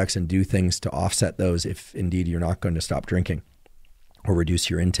health effects and do things to offset those if indeed you're not going to stop drinking or reduce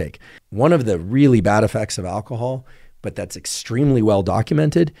your intake. One of the really bad effects of alcohol, but that's extremely well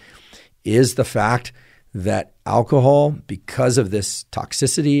documented, is the fact that alcohol, because of this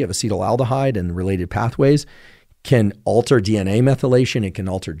toxicity of acetaldehyde and related pathways, can alter DNA methylation. It can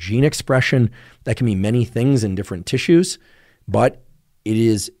alter gene expression. That can mean many things in different tissues, but it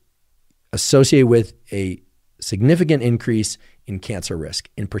is associated with a significant increase in cancer risk,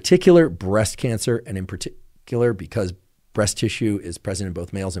 in particular breast cancer, and in particular because breast tissue is present in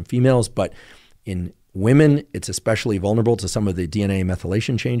both males and females, but in women, it's especially vulnerable to some of the DNA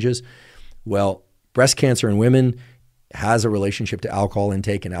methylation changes. Well, breast cancer in women has a relationship to alcohol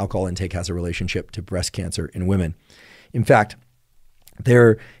intake, and alcohol intake has a relationship to breast cancer in women. In fact,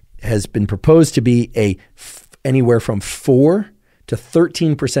 there has been proposed to be anywhere from 4 to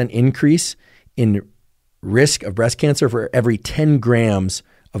 13% increase in risk of breast cancer for every 10 grams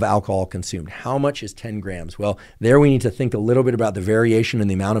of alcohol consumed. How much is 10 grams? Well, there we need to think a little bit about the variation in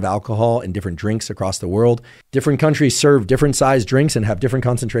the amount of alcohol in different drinks across the world. Different countries serve different sized drinks and have different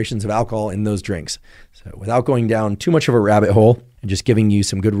concentrations of alcohol in those drinks. So without going down too much of a rabbit hole and just giving you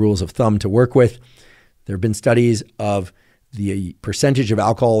some good rules of thumb to work with, there have been studies of the percentage of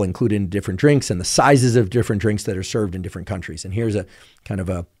alcohol included in different drinks and the sizes of different drinks that are served in different countries. And here's a kind of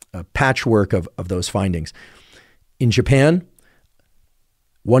a patchwork of those findings. In Japan,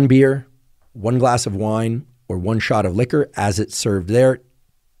 1 beer, 1 glass of wine, or 1 shot of liquor as it's served there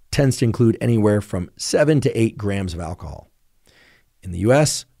tends to include anywhere from 7 to 8 grams of alcohol. In the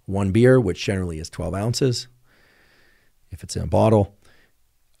US, 1 beer, which generally is 12 ounces, if it's in a bottle,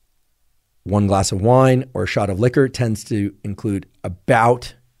 1 glass of wine or a shot of liquor tends to include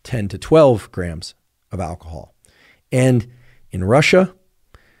about 10 to 12 grams of alcohol. And in Russia,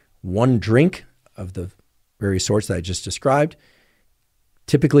 1 drink of the various sorts that I just described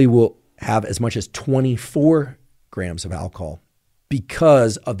typically will have as much as 24 grams of alcohol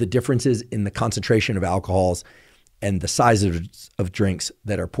because of the differences in the concentration of alcohols and the size of drinks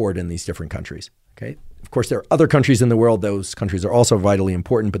that are poured in these different countries. Okay. Of course, there are other countries in the world. Those countries are also vitally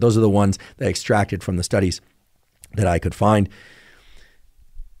important, but those are the ones that I extracted from the studies that I could find.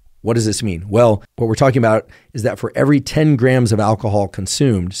 What does this mean? Well, what we're talking about is that for every 10 grams of alcohol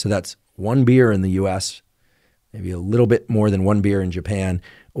consumed, so that's one beer in the US, maybe a little bit more than one beer in Japan,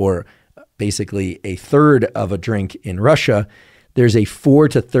 or basically a third of a drink in Russia, there's a 4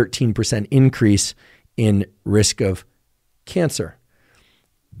 to 13% increase in risk of cancer.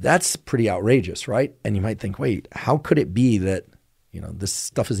 That's pretty outrageous, right? And you might think, wait, how could it be that, this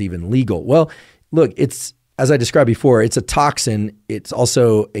stuff is even legal? Well, look, it's, as I described before, it's a toxin. It's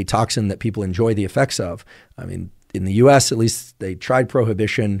also a toxin that people enjoy the effects of. I mean, in the US, at least they tried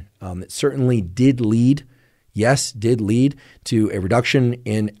prohibition. It certainly did lead to a reduction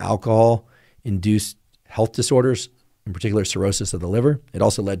in alcohol-induced health disorders, in particular cirrhosis of the liver. It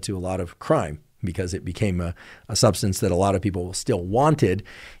also led to a lot of crime because it became a substance that a lot of people still wanted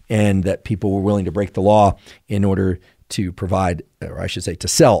and that people were willing to break the law in order to provide, or I should say to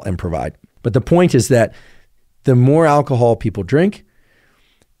sell and provide. But the point is that the more alcohol people drink,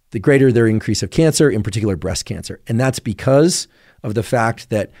 the greater their increase of cancer, in particular breast cancer. And that's because of the fact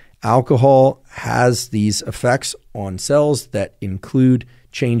that alcohol has these effects on cells that include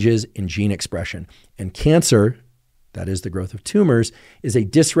changes in gene expression. And cancer, that is the growth of tumors, is a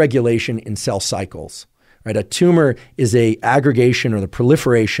dysregulation in cell cycles, right? A tumor is a aggregation or the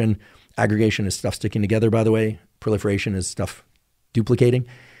proliferation. Aggregation is stuff sticking together, by the way. Proliferation is stuff duplicating.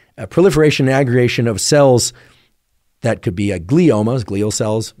 A proliferation and aggregation of cells that could be a glioma, glial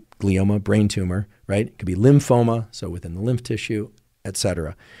cells, glioma, brain tumor, right? It could be lymphoma, so within the lymph tissue, et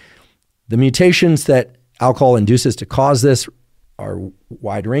cetera. The mutations that alcohol induces to cause this are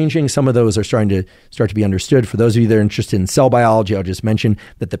wide-ranging. Some of those are starting to be understood. For those of you that are interested in cell biology, I'll just mention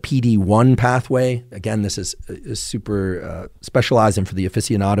that the PD-1 pathway, again, this is super specialized and for the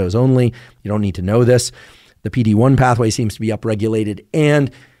aficionados only. You don't need to know this. The PD-1 pathway seems to be upregulated,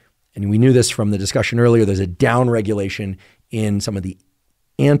 and we knew this from the discussion earlier, there's a downregulation in some of the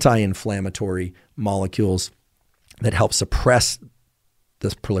anti-inflammatory molecules that help suppress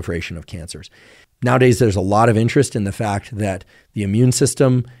this proliferation of cancers. Nowadays, there's a lot of interest in the fact that the immune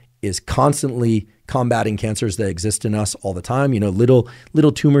system is constantly combating cancers that exist in us all the time.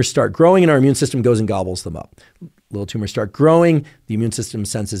 Little tumors start growing and our immune system goes and gobbles them up. Little tumors start growing, the immune system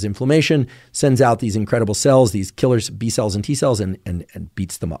senses inflammation, sends out these incredible cells, these killers, B cells and T cells, and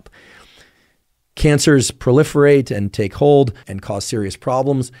beats them up. Cancers proliferate and take hold and cause serious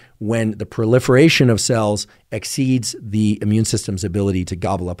problems when the proliferation of cells exceeds the immune system's ability to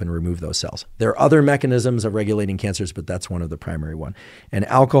gobble up and remove those cells. There are other mechanisms of regulating cancers, but that's one of the primary one. And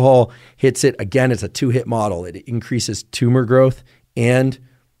alcohol hits it. Again, it's a two-hit model. It increases tumor growth and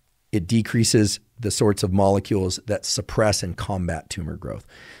it decreases the sorts of molecules that suppress and combat tumor growth.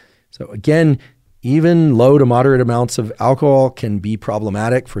 So again, even low to moderate amounts of alcohol can be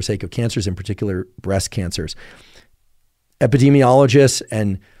problematic for sake of cancers, in particular breast cancers. Epidemiologists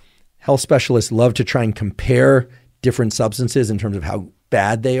and health specialists love to try and compare different substances in terms of how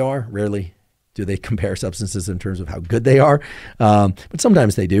bad they are. Rarely do they compare substances in terms of how good they are, but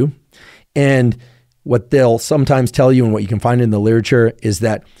sometimes they do. And what they'll sometimes tell you and what you can find in the literature is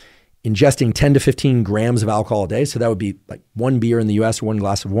that ingesting 10 to 15 grams of alcohol a day, so that would be like one beer in the US or one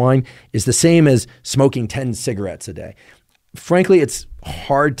glass of wine, is the same as smoking 10 cigarettes a day. Frankly, it's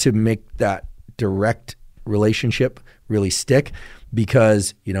hard to make that direct relationship really stick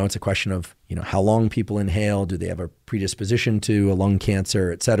because, it's a question of, how long people inhale, do they have a predisposition to a lung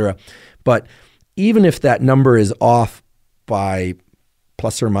cancer, et cetera. But even if that number is off by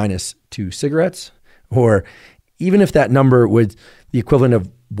plus or minus 2 cigarettes, or even if that number would, the equivalent of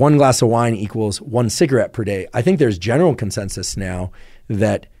one glass of wine equals 1 cigarette per day, I think there's general consensus now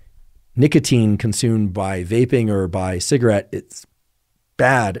that nicotine consumed by vaping or by cigarette, it's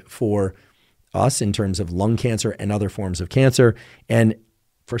bad for us in terms of lung cancer and other forms of cancer. And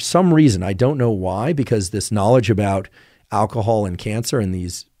for some reason, I don't know why, because this knowledge about alcohol and cancer and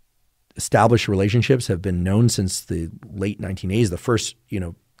these established relationships have been known since the late 1980s. The first,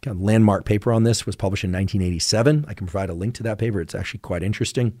 kind of landmark paper on this was published in 1987. I can provide a link to that paper. It's actually quite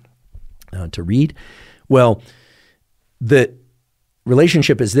interesting to read. Well, the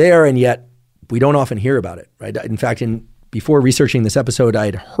relationship is there, and yet we don't often hear about it, right? In fact, before researching this episode, I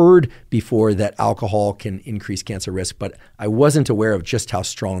had heard before that alcohol can increase cancer risk, but I wasn't aware of just how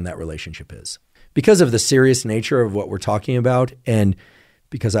strong that relationship is. Because of the serious nature of what we're talking about, and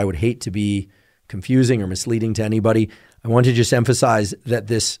because I would hate to be confusing or misleading to anybody, I want to just emphasize that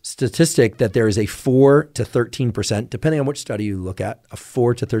this statistic that there is a 4 to 13%, depending on which study you look at, a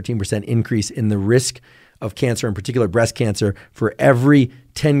 4 to 13% increase in the risk of cancer, in particular breast cancer, for every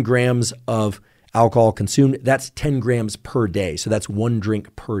 10 grams of alcohol consumed. That's 10 grams per day. So that's one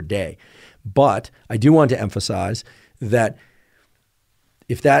drink per day. But I do want to emphasize that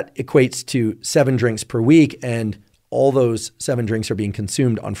if that equates to 7 drinks per week and all those 7 drinks are being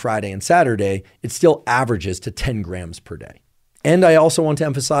consumed on Friday and Saturday, it still averages to 10 grams per day. And I also want to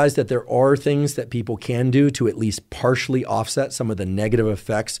emphasize that there are things that people can do to at least partially offset some of the negative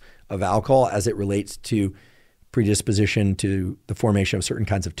effects of alcohol as it relates to predisposition to the formation of certain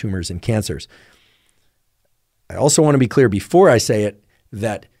kinds of tumors and cancers. I also want to be clear before I say it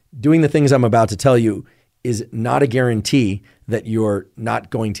that doing the things I'm about to tell you is not a guarantee that you're not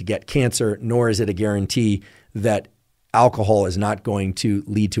going to get cancer, nor is it a guarantee that alcohol is not going to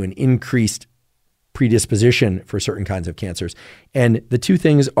lead to an increased predisposition for certain kinds of cancers. And the two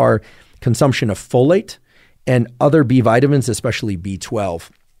things are consumption of folate and other B vitamins, especially B12.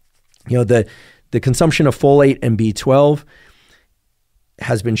 The consumption of folate and B12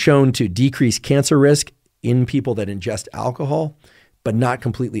 has been shown to decrease cancer risk in people that ingest alcohol, but not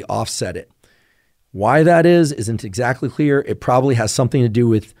completely offset it. Why that isn't exactly clear. It probably has something to do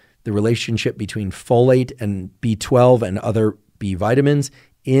with the relationship between folate and B12 and other B vitamins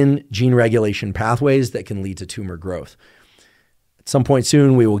in gene regulation pathways that can lead to tumor growth. At some point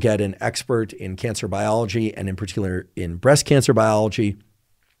soon, we will get an expert in cancer biology and in particular in breast cancer biology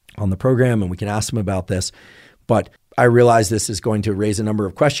on the program, and we can ask them about this. But I realize this is going to raise a number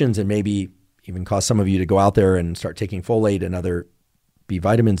of questions and maybe even cause some of you to go out there and start taking folate and other B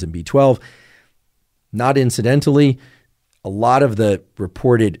vitamins and B12. Not incidentally, a lot of the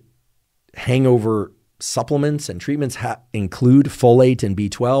reported hangover supplements and treatments include folate and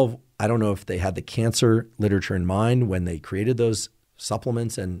B12. I don't know if they had the cancer literature in mind when they created those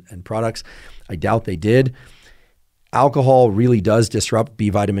supplements and products. I doubt they did. Alcohol really does disrupt B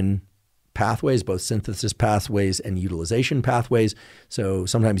vitamin pathways, both synthesis pathways and utilization pathways. So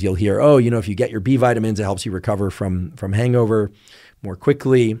sometimes you'll hear, if you get your B vitamins, it helps you recover from hangover more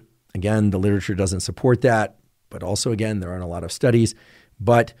quickly. Again, the literature doesn't support that, but also, again, there aren't a lot of studies.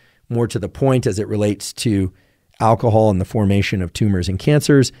 But more to the point as it relates to alcohol and the formation of tumors and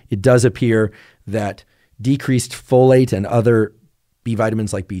cancers, it does appear that decreased folate and other B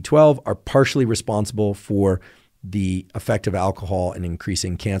vitamins like B12 are partially responsible for the effect of alcohol in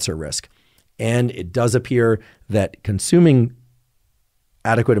increasing cancer risk. And it does appear that consuming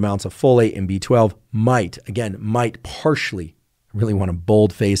adequate amounts of folate and B12 might partially, I really want to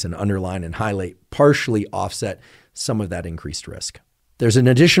boldface and underline and highlight, partially offset some of that increased risk. There's an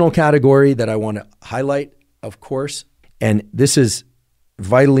additional category that I want to highlight, of course, and this is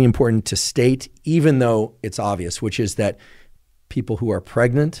vitally important to state, even though it's obvious, which is that people who are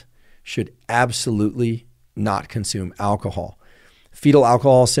pregnant should absolutely not consume alcohol. Fetal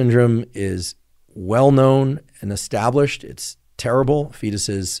alcohol syndrome is well known and established. It's terrible.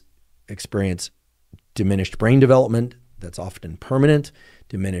 Fetuses experience diminished brain development that's often permanent,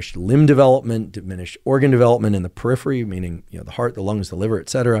 diminished limb development, diminished organ development in the periphery, meaning the heart, the lungs, the liver,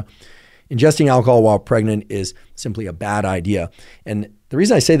 etc. Ingesting alcohol while pregnant is simply a bad idea. And the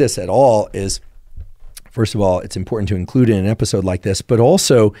reason I say this at all is, first of all, it's important to include in an episode like this, but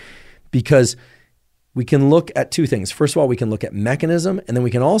also because we can look at two things. First of all, we can look at mechanism, and then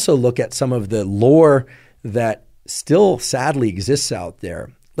we can also look at some of the lore that still sadly exists out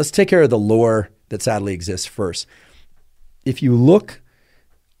there. Let's take care of the lore that sadly exists first. If you look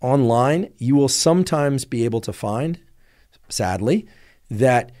online, you will sometimes be able to find, sadly,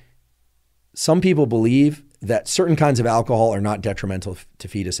 that some people believe that certain kinds of alcohol are not detrimental to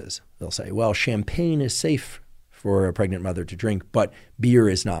fetuses. They'll say, well, champagne is safe for a pregnant mother to drink, but beer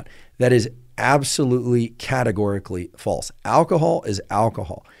is not. That is absolutely categorically false. Alcohol is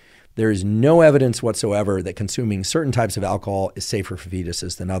alcohol. There is no evidence whatsoever that consuming certain types of alcohol is safer for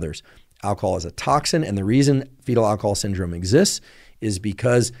fetuses than others. Alcohol is a toxin, and the reason fetal alcohol syndrome exists is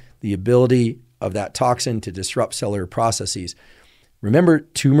because the ability of that toxin to disrupt cellular processes. Remember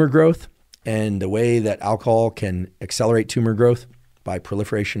tumor growth and the way that alcohol can accelerate tumor growth by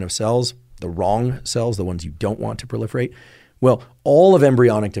proliferation of cells, the wrong cells, the ones you don't want to proliferate? Well, all of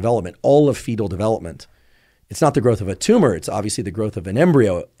embryonic development, all of fetal development, it's not the growth of a tumor, it's obviously the growth of an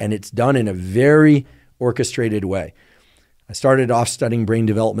embryo, and it's done in a very orchestrated way. I started off studying brain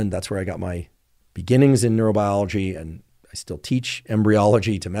development. That's where I got my beginnings in neurobiology, and I still teach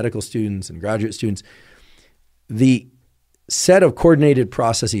embryology to medical students and graduate students. The set of coordinated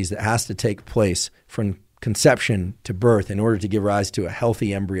processes that has to take place from conception to birth in order to give rise to a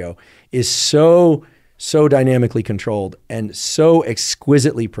healthy embryo is so so dynamically controlled, and so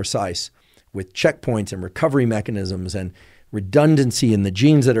exquisitely precise with checkpoints and recovery mechanisms and redundancy in the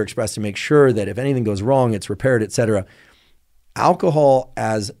genes that are expressed to make sure that if anything goes wrong, it's repaired, etc. Alcohol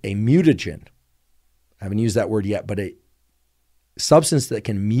as a mutagen, I haven't used that word yet, but a substance that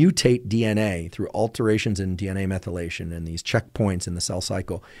can mutate DNA through alterations in DNA methylation and these checkpoints in the cell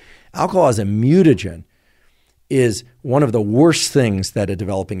cycle. Alcohol as a mutagen is one of the worst things that a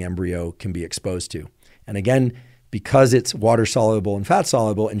developing embryo can be exposed to. And again, because it's water soluble and fat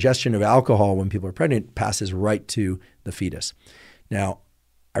soluble, ingestion of alcohol when people are pregnant passes right to the fetus. Now,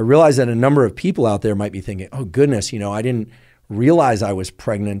 I realize that a number of people out there might be thinking, oh goodness, I didn't realize I was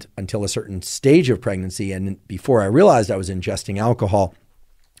pregnant until a certain stage of pregnancy. And before I realized I was ingesting alcohol.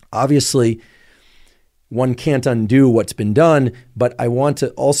 Obviously, one can't undo what's been done, but I want to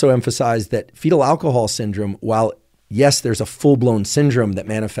also emphasize that fetal alcohol syndrome, while yes, there's a full-blown syndrome that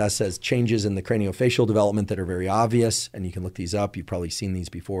manifests as changes in the craniofacial development that are very obvious, and you can look these up. You've probably seen these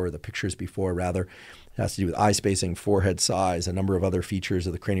before, the pictures before, rather. It has to do with eye spacing, forehead size, a number of other features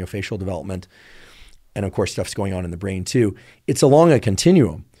of the craniofacial development. And of course, stuff's going on in the brain too. It's along a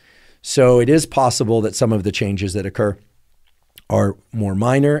continuum. So it is possible that some of the changes that occur are more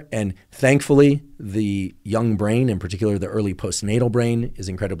minor. And thankfully, the young brain, in particular the early postnatal brain, is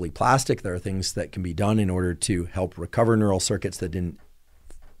incredibly plastic. There are things that can be done in order to help recover neural circuits that didn't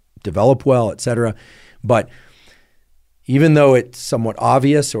develop well, et cetera. But even though it's somewhat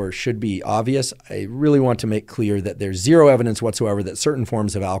obvious or should be obvious, I really want to make clear that there's zero evidence whatsoever that certain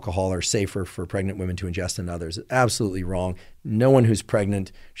forms of alcohol are safer for pregnant women to ingest than others. Absolutely wrong. No one who's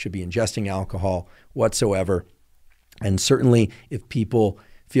pregnant should be ingesting alcohol whatsoever. And certainly if people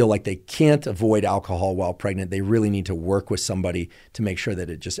feel like they can't avoid alcohol while pregnant, they really need to work with somebody to make sure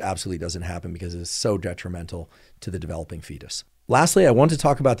that it just absolutely doesn't happen because it's so detrimental to the developing fetus. Lastly, I want to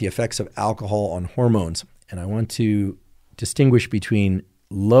talk about the effects of alcohol on hormones. And I want to distinguish between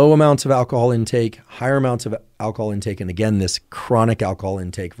low amounts of alcohol intake, higher amounts of alcohol intake, and again, this chronic alcohol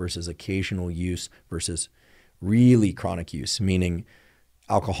intake versus occasional use versus really chronic use, meaning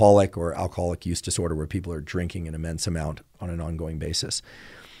alcoholic or alcoholic use disorder where people are drinking an immense amount on an ongoing basis.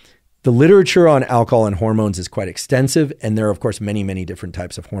 The literature on alcohol and hormones is quite extensive, and there are, of course, many, many different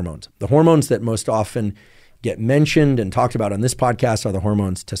types of hormones. The hormones that most often get mentioned and talked about on this podcast are the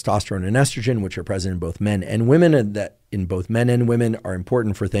hormones testosterone and estrogen, which are present in both men and women, and that in both men and women are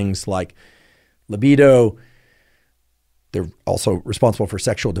important for things like libido. They're also responsible for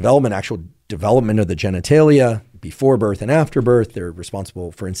sexual development, actual development of the genitalia before birth and after birth. They're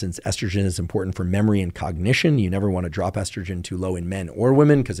responsible, for instance, estrogen is important for memory and cognition. You never want to drop estrogen too low in men or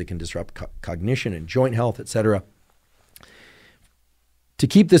women because it can disrupt cognition and joint health, et cetera. To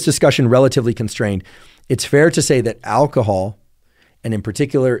keep this discussion relatively constrained, it's fair to say that alcohol, and in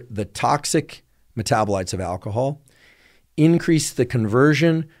particular the toxic metabolites of alcohol, increase the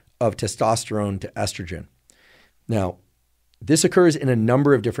conversion of testosterone to estrogen. Now, this occurs in a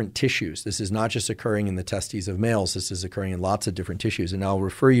number of different tissues. This is not just occurring in the testes of males. This is occurring in lots of different tissues. And I'll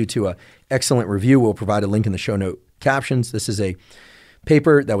refer you to an excellent review. We'll provide a link in the show note captions. This is a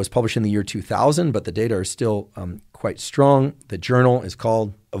paper that was published in the year 2000, but the data are still quite strong. The journal is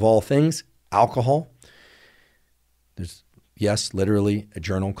called, of all things, Alcohol. There's, yes, literally a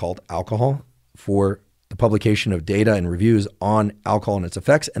journal called Alcohol for the publication of data and reviews on alcohol and its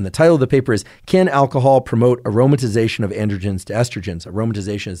effects. And the title of the paper is, Can Alcohol Promote Aromatization of Androgens to Estrogens?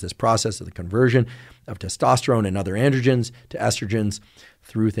 Aromatization is this process of the conversion of testosterone and other androgens to estrogens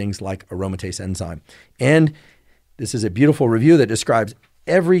through things like aromatase enzyme. And this is a beautiful review that describes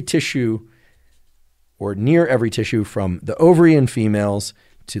every tissue or near every tissue from the ovary in females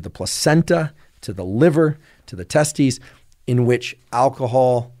to the placenta, to the liver, to the testes, in which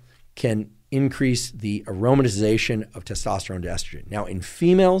alcohol can increase the aromatization of testosterone to estrogen. Now, in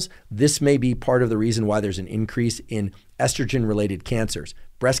females, this may be part of the reason why there's an increase in estrogen-related cancers.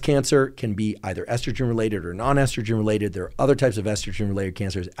 Breast cancer can be either estrogen-related or non-estrogen-related. There are other types of estrogen-related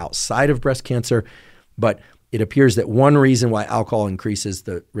cancers outside of breast cancer, but it appears that one reason why alcohol increases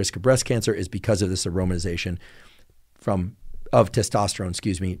the risk of breast cancer is because of this aromatization of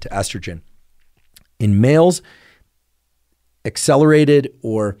testosterone, to estrogen. In males, accelerated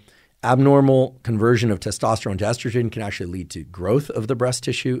or abnormal conversion of testosterone to estrogen can actually lead to growth of the breast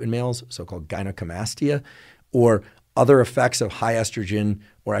tissue in males, so-called gynecomastia, or other effects of high estrogen,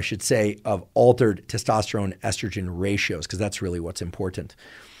 or I should say of altered testosterone-estrogen ratios, because that's really what's important.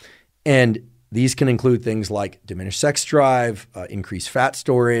 And these can include things like diminished sex drive, increased fat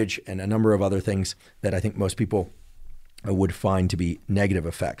storage, and a number of other things that I think most people would find to be negative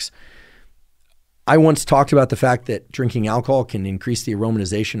effects. I once talked about the fact that drinking alcohol can increase the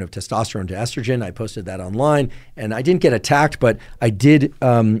aromatization of testosterone to estrogen. I posted that online, and I didn't get attacked, but I did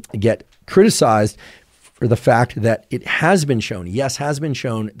get criticized for the fact that it has been shown,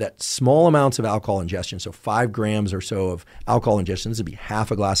 that small amounts of alcohol ingestion, so 5 grams or so of alcohol ingestion, this would be half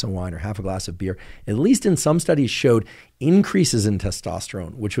a glass of wine or half a glass of beer, at least in some studies showed increases in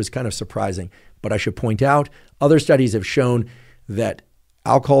testosterone, which was kind of surprising. But I should point out, other studies have shown that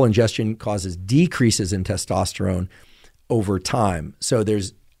alcohol ingestion causes decreases in testosterone over time. So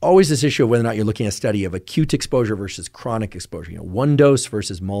there's always this issue of whether or not you're looking at a study of acute exposure versus chronic exposure, one dose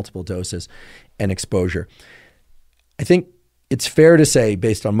versus multiple doses and exposure. I think it's fair to say,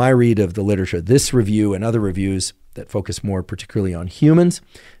 based on my read of the literature, this review and other reviews that focus more particularly on humans,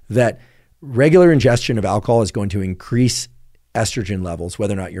 that regular ingestion of alcohol is going to increase estrogen levels,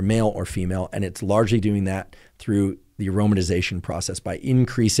 whether or not you're male or female, and it's largely doing that through the aromatization process by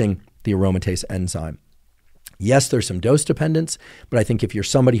increasing the aromatase enzyme. Yes, there's some dose dependence, but I think if you're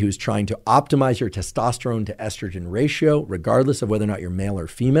somebody who's trying to optimize your testosterone to estrogen ratio, regardless of whether or not you're male or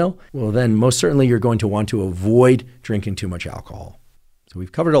female, well, then most certainly you're going to want to avoid drinking too much alcohol. So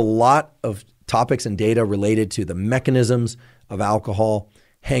we've covered a lot of topics and data related to the mechanisms of alcohol,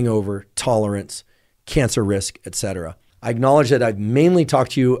 hangover, tolerance, cancer risk, etc. I acknowledge that I've mainly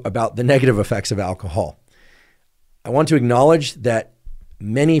talked to you about the negative effects of alcohol. I want to acknowledge that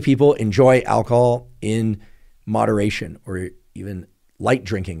many people enjoy alcohol in moderation or even light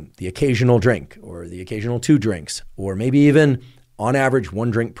drinking, the occasional drink or the occasional 2 drinks, or maybe even on average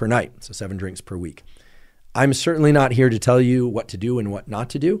 1 drink per night, so 7 drinks per week. I'm certainly not here to tell you what to do and what not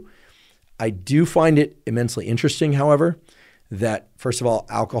to do. I do find it immensely interesting, however, that first of all,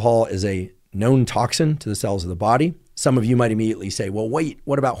 alcohol is a known toxin to the cells of the body. Some of you might immediately say, well, wait,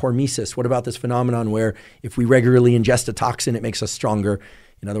 what about hormesis? What about this phenomenon where if we regularly ingest a toxin, it makes us stronger?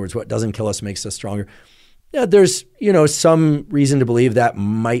 In other words, what doesn't kill us makes us stronger. Yeah, there's, some reason to believe that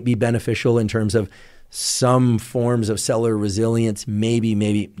might be beneficial in terms of some forms of cellular resilience.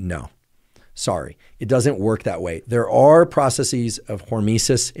 Maybe, no. Sorry, it doesn't work that way. There are processes of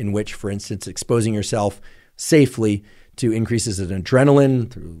hormesis in which, for instance, exposing yourself safely to increases in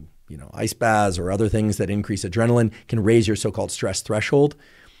adrenaline through ice baths or other things that increase adrenaline can raise your so-called stress threshold.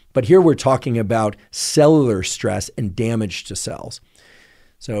 But here we're talking about cellular stress and damage to cells.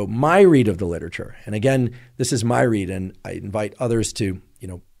 So my read of the literature, and again, this is my read, and I invite others to,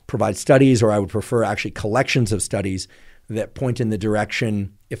 provide studies, or I would prefer actually collections of studies that point in the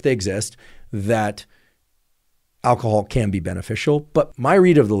direction, if they exist, that alcohol can be beneficial. But my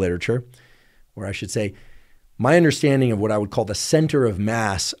read of the literature, or I should say, my understanding of what I would call the center of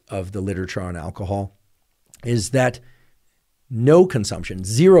mass of the literature on alcohol is that no consumption,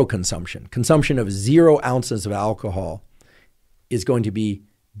 zero consumption of 0 ounces of alcohol is going to be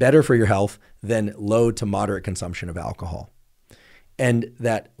better for your health than low to moderate consumption of alcohol. And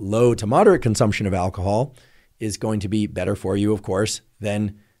that low to moderate consumption of alcohol is going to be better for you, of course,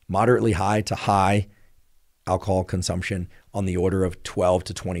 than moderately high to high alcohol consumption on the order of 12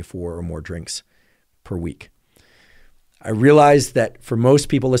 to 24 or more drinks per week. I realize that for most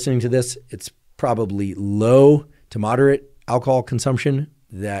people listening to this, it's probably low to moderate alcohol consumption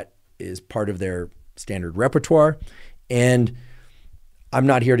that is part of their standard repertoire. And I'm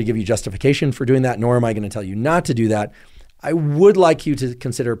not here to give you justification for doing that, nor am I going to tell you not to do that. I would like you to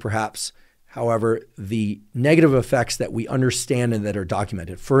consider perhaps, however, the negative effects that we understand and that are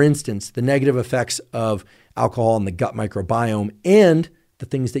documented. For instance, the negative effects of alcohol on the gut microbiome and the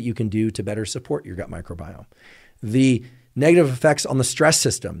things that you can do to better support your gut microbiome. The negative effects on the stress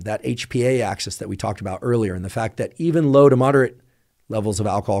system, that HPA axis that we talked about earlier, and the fact that even low to moderate levels of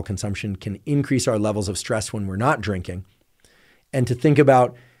alcohol consumption can increase our levels of stress when we're not drinking. And to think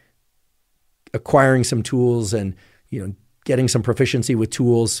about acquiring some tools and, getting some proficiency with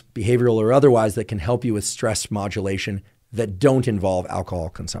tools, behavioral or otherwise, that can help you with stress modulation that don't involve alcohol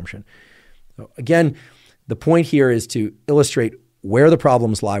consumption. So again, the point here is to illustrate where the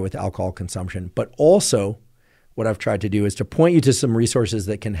problems lie with alcohol consumption, but also what I've tried to do is to point you to some resources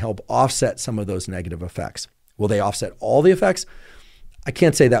that can help offset some of those negative effects. Will they offset all the effects? I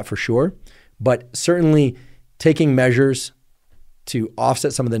can't say that for sure, but certainly taking measures to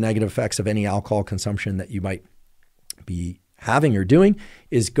offset some of the negative effects of any alcohol consumption that you might be having or doing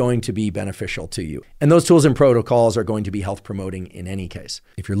is going to be beneficial to you. And those tools and protocols are going to be health promoting in any case.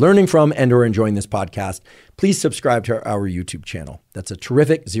 If you're learning from and or enjoying this podcast, please subscribe to our YouTube channel. That's a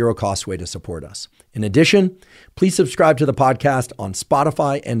terrific zero-cost way to support us. In addition, please subscribe to the podcast on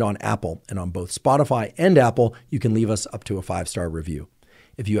Spotify and on Apple. And on both Spotify and Apple, you can leave us up to a 5-star review.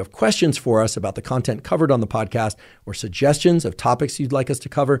 If you have questions for us about the content covered on the podcast or suggestions of topics you'd like us to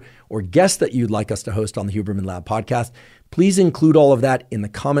cover or guests that you'd like us to host on the Huberman Lab podcast, please include all of that in the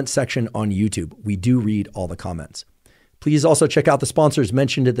comments section on YouTube. We do read all the comments. Please also check out the sponsors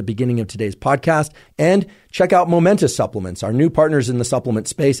mentioned at the beginning of today's podcast and check out Momentous Supplements, our new partners in the supplement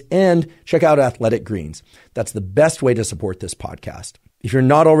space, and check out Athletic Greens. That's the best way to support this podcast. If you're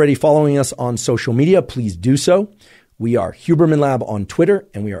not already following us on social media, please do so. We are Huberman Lab on Twitter,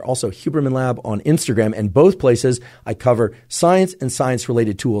 and we are also Huberman Lab on Instagram. And both places, I cover science and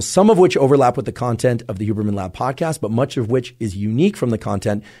science-related tools, some of which overlap with the content of the Huberman Lab podcast, but much of which is unique from the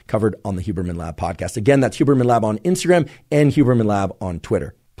content covered on the Huberman Lab podcast. Again, that's Huberman Lab on Instagram and Huberman Lab on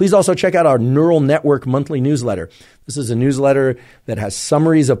Twitter. Please also check out our Neural Network monthly newsletter. This is a newsletter that has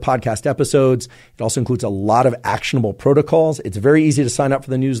summaries of podcast episodes. It also includes a lot of actionable protocols. It's very easy to sign up for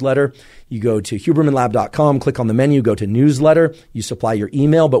the newsletter. You go to hubermanlab.com, click on the menu, go to newsletter. You supply your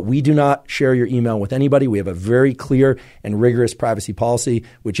email, but we do not share your email with anybody. We have a very clear and rigorous privacy policy,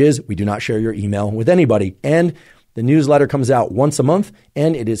 which is we do not share your email with anybody. And the newsletter comes out once a month,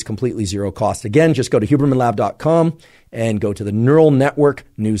 and it is completely zero cost. Again, just go to hubermanlab.com and go to the Neural Network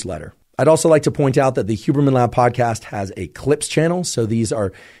newsletter. I'd also like to point out that the Huberman Lab podcast has a clips channel. So these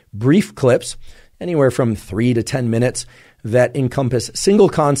are brief clips, anywhere from 3 to 10 minutes, that encompass single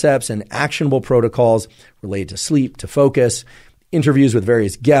concepts and actionable protocols related to sleep, to focus, interviews with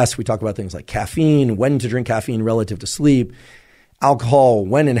various guests. We talk about things like caffeine, when to drink caffeine relative to sleep, alcohol,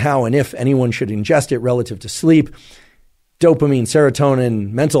 when and how and if anyone should ingest it relative to sleep, dopamine,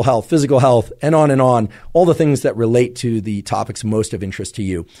 serotonin, mental health, physical health, and on, all the things that relate to the topics most of interest to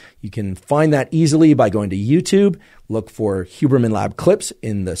you. You can find that easily by going to YouTube, look for Huberman Lab clips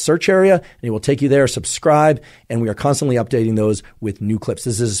in the search area, and it will take you there. Subscribe, and we are constantly updating those with new clips.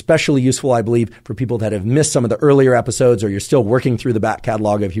 This is especially useful, I believe, for people that have missed some of the earlier episodes or you're still working through the back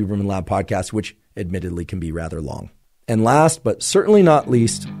catalog of Huberman Lab podcasts, which admittedly can be rather long. And last, but certainly not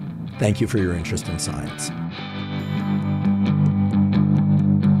least, thank you for your interest in science.